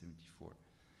 1874.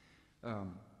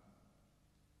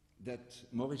 That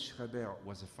Moritz Schreber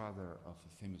was the father of a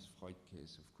famous Freud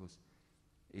case, of course,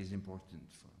 is important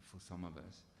for some of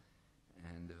us.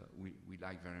 And we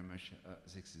like very much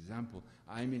this example.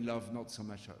 I'm in love not so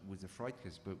much with the Freud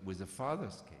case, but with the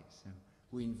father's case,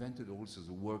 who invented also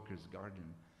the workers'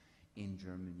 garden in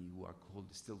Germany, who are called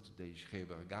still today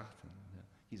Schrebergarten.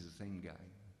 He's the same guy.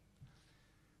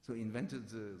 So he invented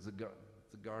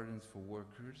the gardens for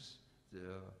workers,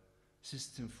 the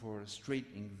system for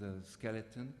straightening the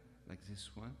skeleton, like this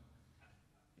one.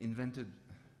 Invented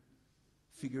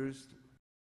figures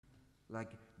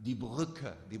like die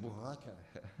Brücke. Die Brücke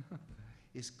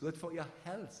is good for your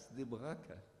health, die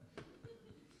Brücke.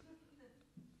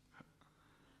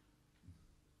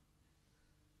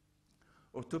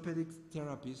 Orthopedic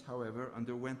therapies, however,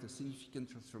 underwent a significant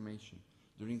transformation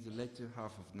during the later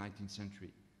half of the 19th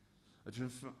century.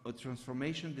 A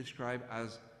transformation described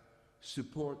as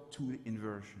support tool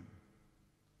inversion.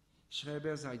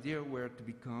 Schreber's ideas were to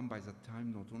become, by that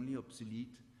time, not only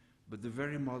obsolete, but the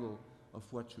very model of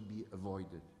what should be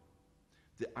avoided.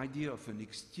 The idea of an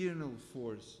external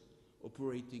force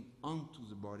operating onto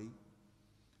the body,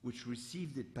 which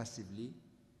received it passively,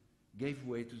 gave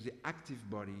way to the active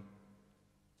body,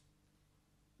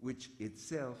 which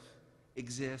itself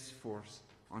exerts force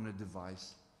on a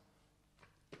device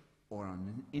or on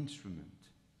an instrument,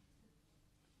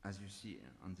 as you see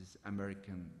on this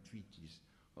American treatise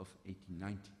of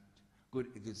 1890. Good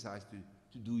exercise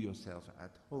to do yourself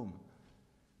at home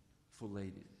for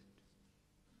ladies.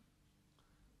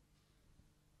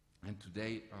 And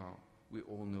today, we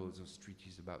all know those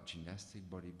treatises about gymnastic,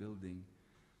 bodybuilding,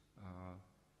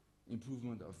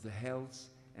 improvement of the health,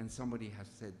 and somebody has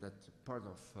said that part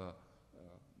of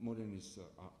modernist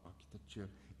architecture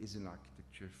is an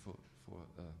architecture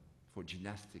for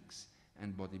gymnastics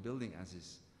and bodybuilding, as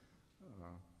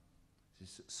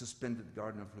this suspended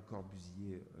garden of Le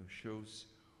Corbusier shows.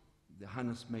 The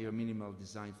Hannes Meyer minimal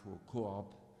design for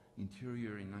co-op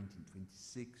interior in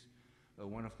 1926.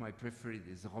 One of my preferred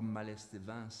is Rome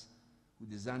Malès-Stevens, who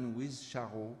designed with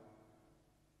Charot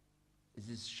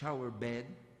this shower bed,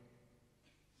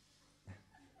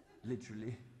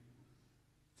 literally.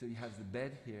 So you have the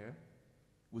bed here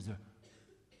with a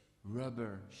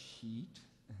rubber sheet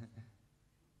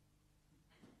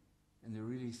and a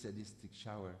really sadistic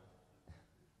shower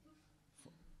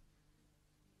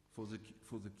for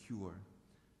the cure.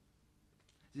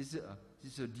 This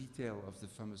is a detail of the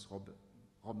famous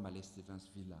Rome Malès-Stevens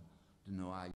villa de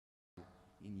Noailles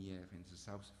in Hyères in the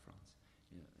south of France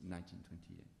in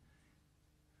 1928.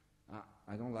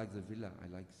 I don't like the villa, I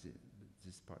like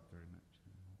this part very much.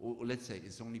 Or let's say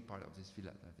it's the only part of this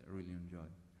villa that I really enjoy.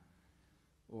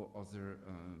 Or other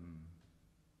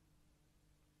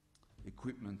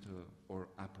equipment or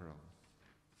apparel.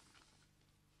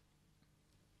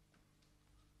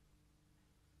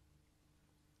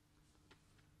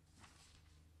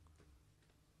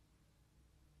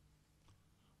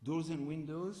 Doors and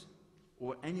windows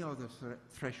or any other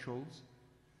thresholds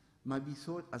might be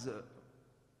thought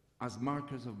as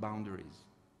markers of boundaries,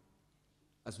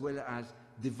 as well as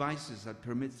devices that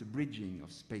permit the bridging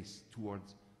of space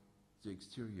towards the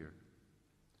exterior.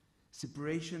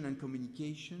 Separation and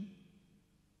communication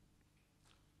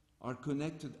are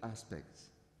connected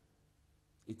aspects.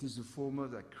 It is the former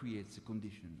that creates the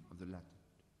condition of the latter.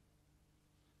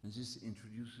 And this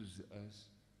introduces us,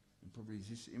 and probably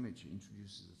this image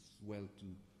introduces us well to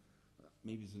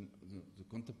maybe the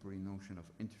contemporary notion of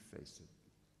interface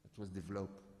that was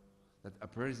developed, that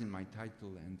appears in my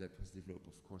title, and that was developed,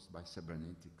 of course, by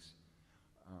cybernetics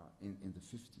in the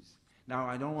 50s. Now,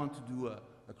 I don't want to do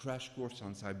a crash course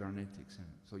on cybernetics,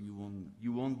 so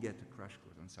you won't get a crash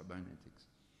course on cybernetics.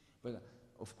 But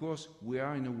of course, we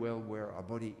are in a world where our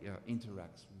body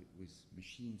interacts with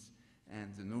machines,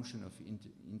 and the notion of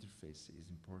interface is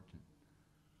important.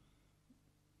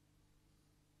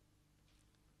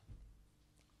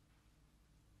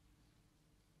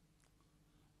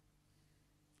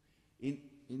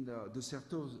 In the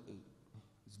Teyssot's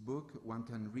book, one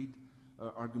can read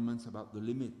arguments about the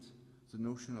limit, the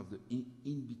notion of the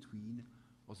in-between,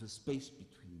 or the space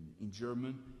between. In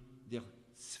German, der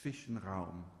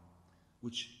Zwischenraum,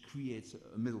 which creates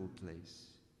a middle place.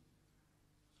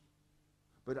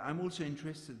 But I'm also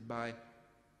interested by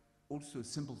also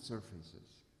simple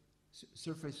surfaces.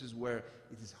 Surfaces where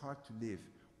it is hard to live,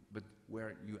 but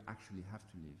where you actually have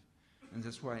to live. And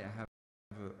that's why I have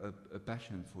a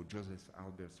passion for Joseph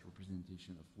Albert's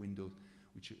representation of windows,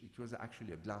 which it was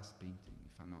actually a glass painting,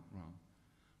 if I'm not wrong,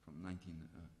 from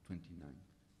 1929.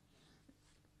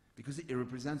 Because it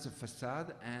represents a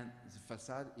facade, and the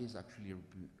facade is actually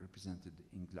represented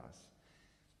in glass.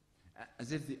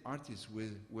 As if the artists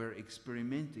were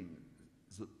experimenting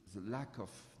the lack of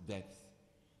depth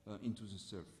into the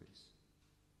surface.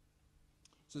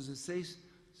 So the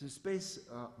space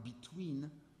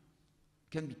between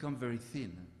can become very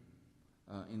thin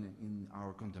in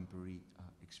our contemporary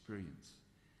experience.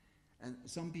 And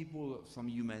some people, some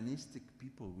humanistic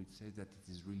people would say that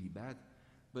it is really bad,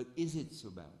 but is it so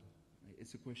bad?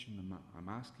 It's a question I'm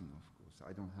asking, of course.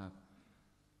 I don't have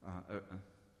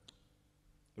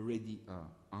a ready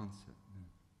answer.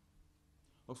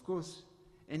 Of course,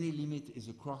 any limit is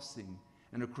a crossing,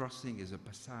 and a crossing is a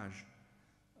passage.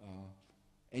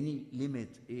 Any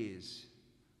limit is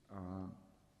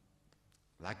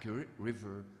like a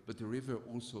river, but a river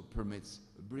also permits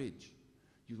a bridge.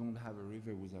 You don't have a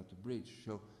river without a bridge.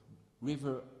 So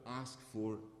river asks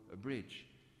for a bridge,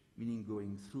 meaning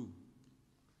going through.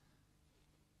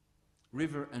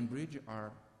 River and bridge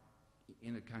are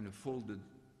in a kind of folded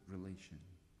relation.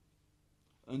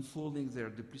 Unfolding their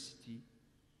duplicity,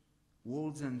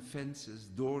 walls and fences,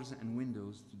 doors and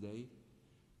windows today,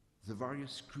 the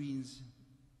various screens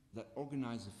that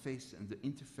organize the face and the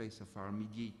interface of our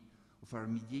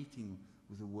mediating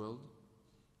with the world,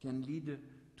 can lead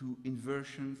to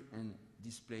inversions and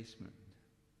displacement.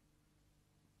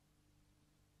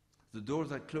 The door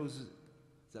that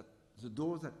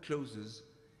closes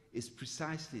is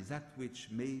precisely that which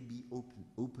may be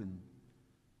open,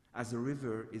 as a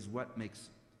river is what makes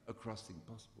a crossing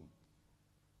possible.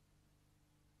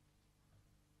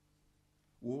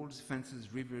 Walls,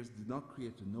 fences, rivers do not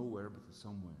create a nowhere but a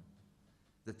somewhere.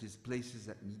 That is, places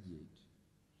that mediate.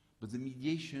 But the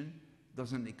mediation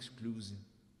doesn't exclude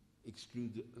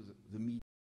the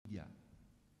media.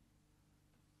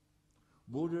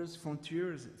 Borders,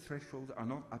 frontiers, thresholds are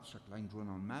not abstract lines drawn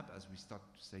on a map, as we start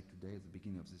to say today at the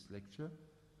beginning of this lecture.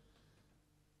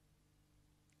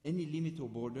 Any limit or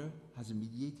border has a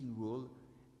mediating role,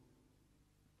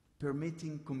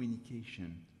 permitting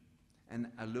communication and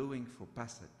allowing for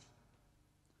passage.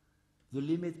 The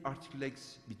limit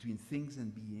articulates between things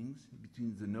and beings,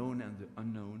 between the known and the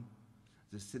unknown,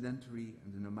 the sedentary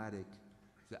and the nomadic,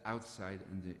 the outside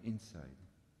and the inside.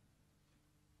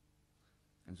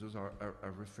 And those are a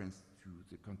reference to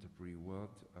the contemporary world,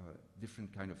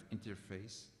 different kind of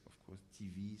interface, of course,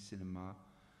 TV, cinema,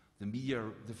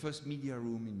 the first media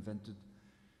room invented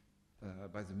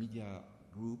by the media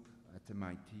group at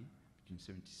MIT between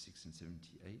 76 and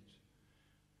 78.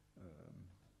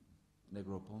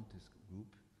 Negroponte's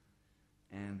group,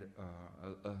 and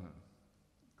a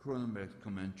Cronenberg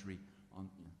commentary on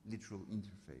literal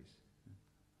interface.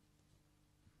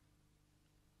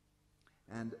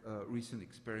 And a recent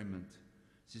experiment.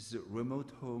 This is a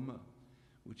remote home,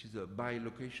 which is a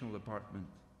bilocational apartment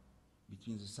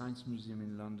between the Science Museum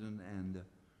in London and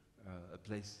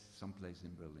someplace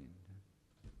in Berlin.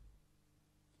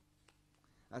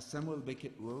 As Samuel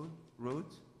Beckett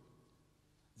wrote,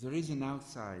 there is an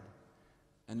outside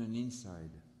and an inside,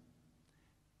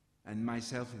 and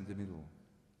myself in the middle.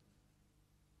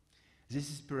 This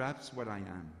is perhaps what I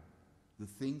am, the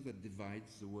thing that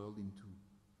divides the world in two.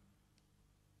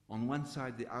 On one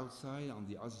side the outside, on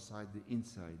the other side the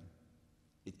inside.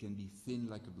 It can be thin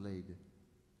like a blade.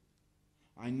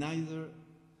 I'm neither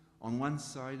on one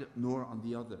side nor on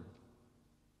the other.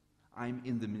 I'm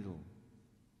in the middle.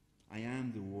 I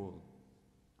am the wall.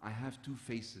 I have two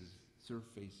faces,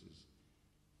 surfaces,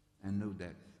 and no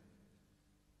depth.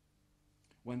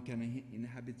 One can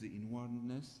inhabit the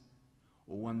inwardness,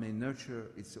 or one may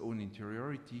nurture its own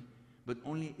interiority, but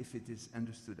only if it is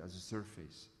understood as a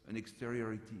surface, an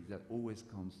exteriority that always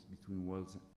comes between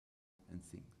worlds and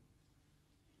things.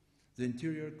 The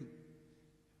interior could...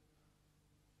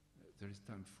 there is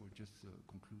time for just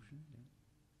a conclusion?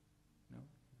 Yeah? No?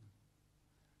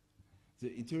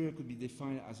 The interior could be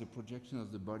defined as a projection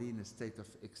of the body in a state of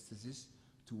ecstasis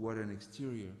toward an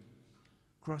exterior,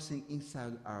 crossing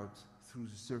inside out through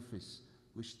the surface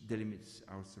which delimits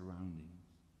our surrounding,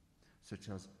 such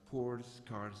as pores,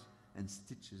 scars, and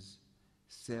stitches,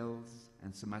 cells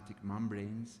and somatic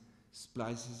membranes,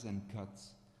 splices and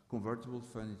cuts, convertible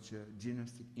furniture,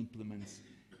 gymnastic implements,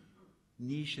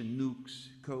 niche and nooks,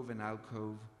 cove and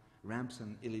alcove, ramps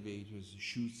and elevators,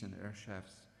 chutes and air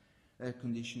shafts, air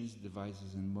conditioners,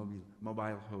 devices and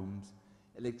mobile homes,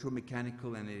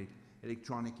 electromechanical and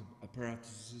electronic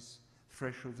apparatuses,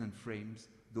 thresholds and frames,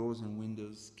 doors and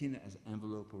windows, skin as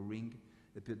envelope or ring,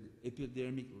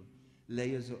 epidermic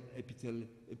layers of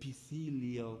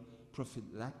epithelial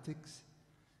prophylactics,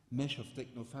 mesh of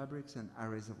technofabrics and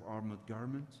arrays of armored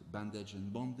garments, bandage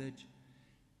and bondage,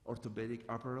 orthopedic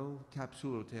apparel,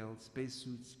 capsule hotels,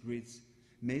 spacesuits, grids,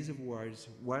 maze of wires,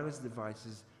 wireless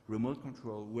devices, remote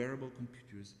control, wearable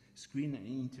computers, screen and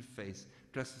interface,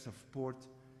 trusses of ports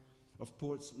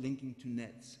linking to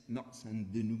nets, knots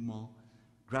and denouements,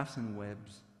 graphs and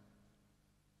webs,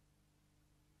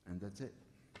 and that's it.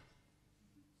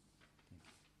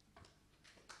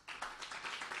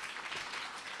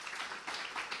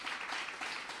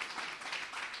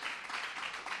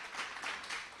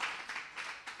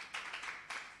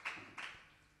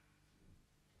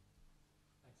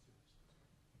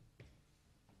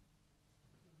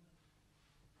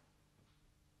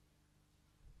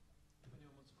 If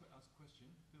anyone wants to ask a question,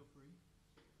 feel free.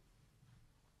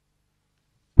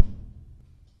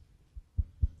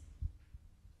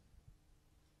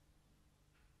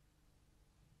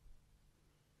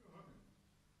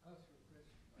 Ask you a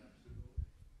question. Absolutely.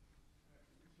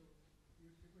 So,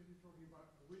 when you're talking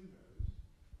about the windows,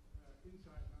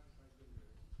 inside and outside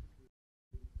windows, of course,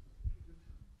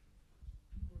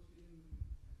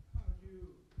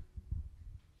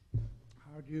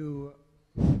 how do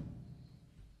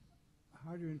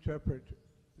you interpret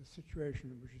the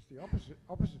situation which is the opposite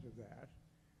of that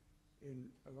in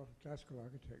a lot of classical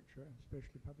architecture,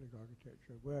 especially public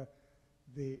architecture, where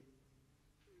the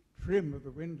trim of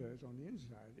the windows on the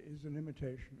inside is an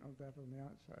imitation of that on the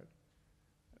outside.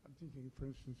 I'm thinking, for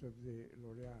instance, of the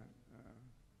Lorient,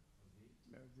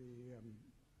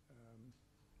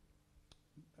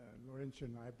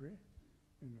 Laurentian Library,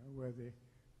 where the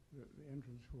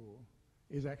entrance hall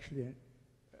is actually an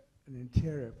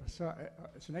interior facade.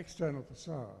 It's an external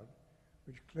facade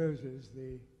which closes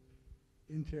the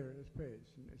interior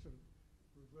space, and it sort of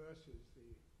reverses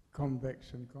the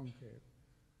convex and concave.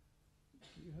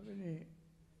 Do you have any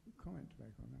comment to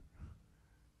make on that?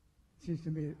 Seems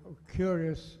to me a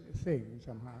curious thing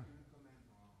somehow. I can comment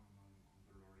on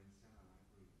the Laurentian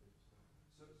library, but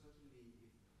certainly if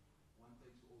one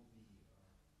takes all the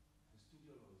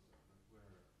studios that were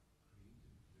created during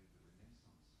the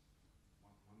Renaissance,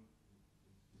 one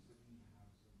certainly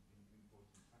have some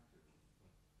important factors.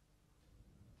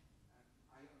 And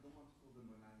I don't want to call them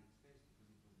monadic space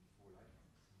because it was before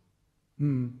Lightroom, so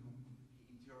completely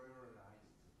interiorized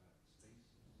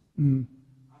spaces.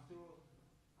 After all,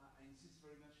 I insist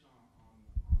very much on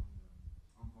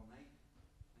Van Eyck.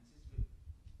 I insist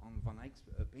on Van Eyck's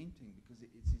painting because it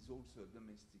is also a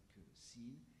domestic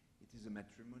scene. It is a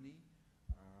matrimony.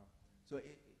 I'm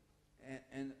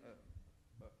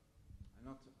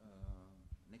not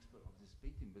an expert of this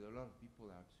painting, but a lot of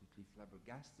people are absolutely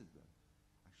flabbergasted,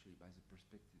 actually, by the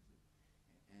perspective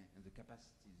and the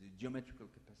capacity, the geometrical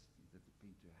capacity that the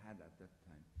painter had at that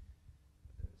time.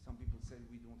 Some people say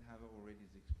we don't have already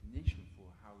the explanation for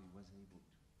how he was able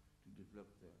to develop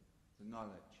the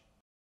knowledge